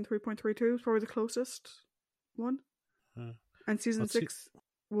 3.46 and 3.32 is probably the closest one. And season 6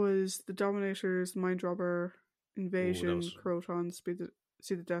 was the Dominators, Mind Robber, Invasion, Croton, See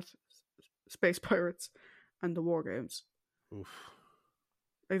the Death, Space Pirates, and the War Games. Oof.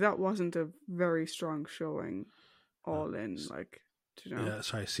 Like, that wasn't a very strong showing all in, like, you know. Yeah,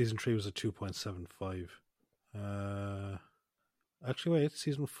 sorry, season 3 was a 2.75. Actually, wait,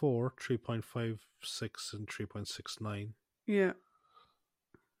 season 4, 3.56 and 3.69. Yeah.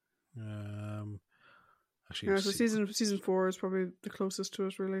 Actually, so season 4 is probably the closest to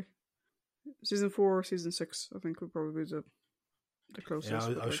it, really. Season 4 or season 6, I think, would probably be the closest.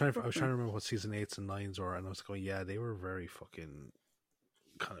 Yeah, I was trying to remember what season 8s and 9s were, and I was going, yeah, they were very fucking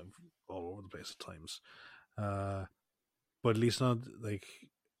kind of all over the place at times. But at least not, like,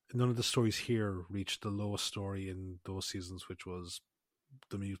 none of the stories here reached the lowest story in those seasons, which was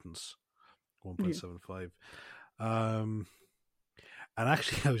The Mutants, 1.75. And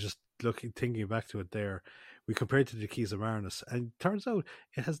actually, I was just thinking back to it there. We compared it to the Keys of Marinus, and it turns out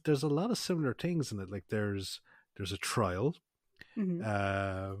there's a lot of similar things in it. Like there's a trial,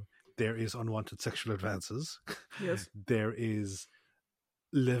 there is unwanted sexual advances, yes, there is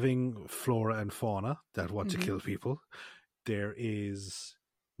living flora and fauna that want to kill people. There is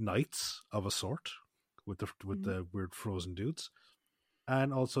knights of a sort with the weird frozen dudes,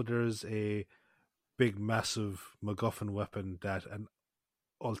 and also there's a big massive MacGuffin weapon that an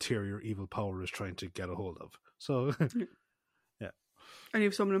ulterior evil power is trying to get a hold of. So yeah, and you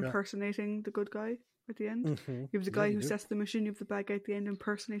have someone impersonating the good guy at the end. You have the guy who sets the mission. You have the bad guy at the end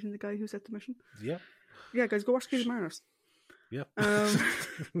impersonating the guy who set the mission. Yeah, guys, go watch Keys of Marinus. Yeah.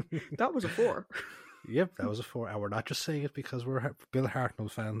 That was a 4. Yep, that was a 4. And we're not just saying it because we're Bill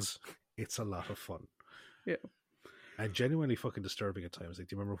Hartnell fans. It's a lot of fun. Yeah. And genuinely fucking disturbing at times. Like,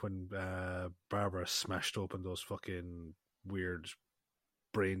 do you remember when Barbara smashed open those fucking weird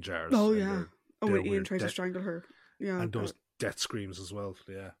brain jars? Oh, yeah. When Ian tried to strangle her. Yeah. And those death screams as well.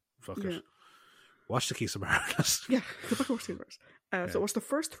 Yeah. Fuck it. Watch the Keys of Marinus. Yeah. Go back and watch the Keys of Marinus. So watch the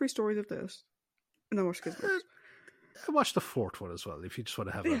first 3 stories of this. And then watch the Keys of Marinus. I watched the 4th one as well, if you just want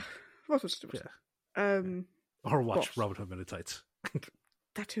to have a... Watch it. Yeah. Or watch Robin Hood Men in Tights.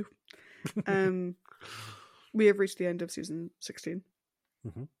 That too. We have reached the end of season 16.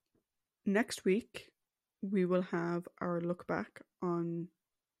 Next week, we will have our look back on,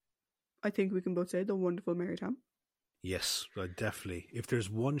 I think we can both say, The Wonderful Mary Tam. Yes, definitely. If there's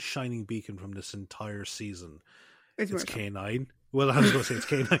one shining beacon from this entire season, it's K9. Well, I was going to say it's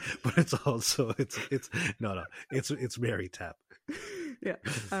K9, but it's also it's Mary Tam. Yeah.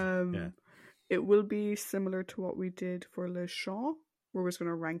 It will be similar to what we did for Le Champ, where we're just going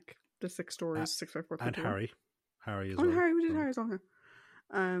to rank the 6 stories, 6 by 4. And Harry as well. Harry, we did Harry as well.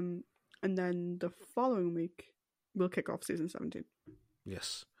 And then the following week we'll kick off season 17.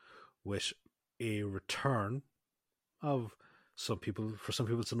 Yes, with a return of some people. For some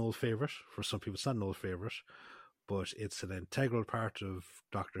people, it's an old favorite. For some people, it's not an old favorite, but it's an integral part of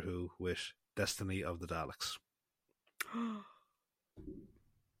Doctor Who with Destiny of the Daleks.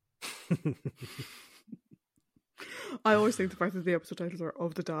 I always think the fact that the episode titles are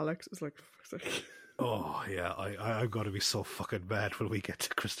Of the Daleks is like... Oh, yeah. I'm going to be so fucking mad when we get to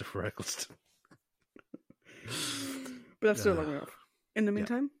Christopher Eccleston. But that's still a long way off. In the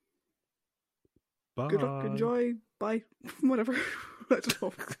meantime, bye. Good luck, enjoy, bye, whatever. I don't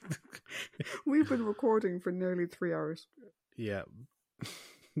know. We've been recording for nearly 3 hours. Yeah.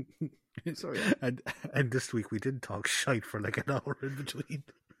 So, yeah. And this week we did talk shite for like an hour in between.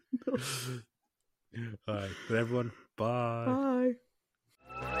 No. All right, but everyone, bye.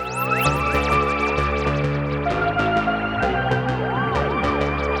 Bye.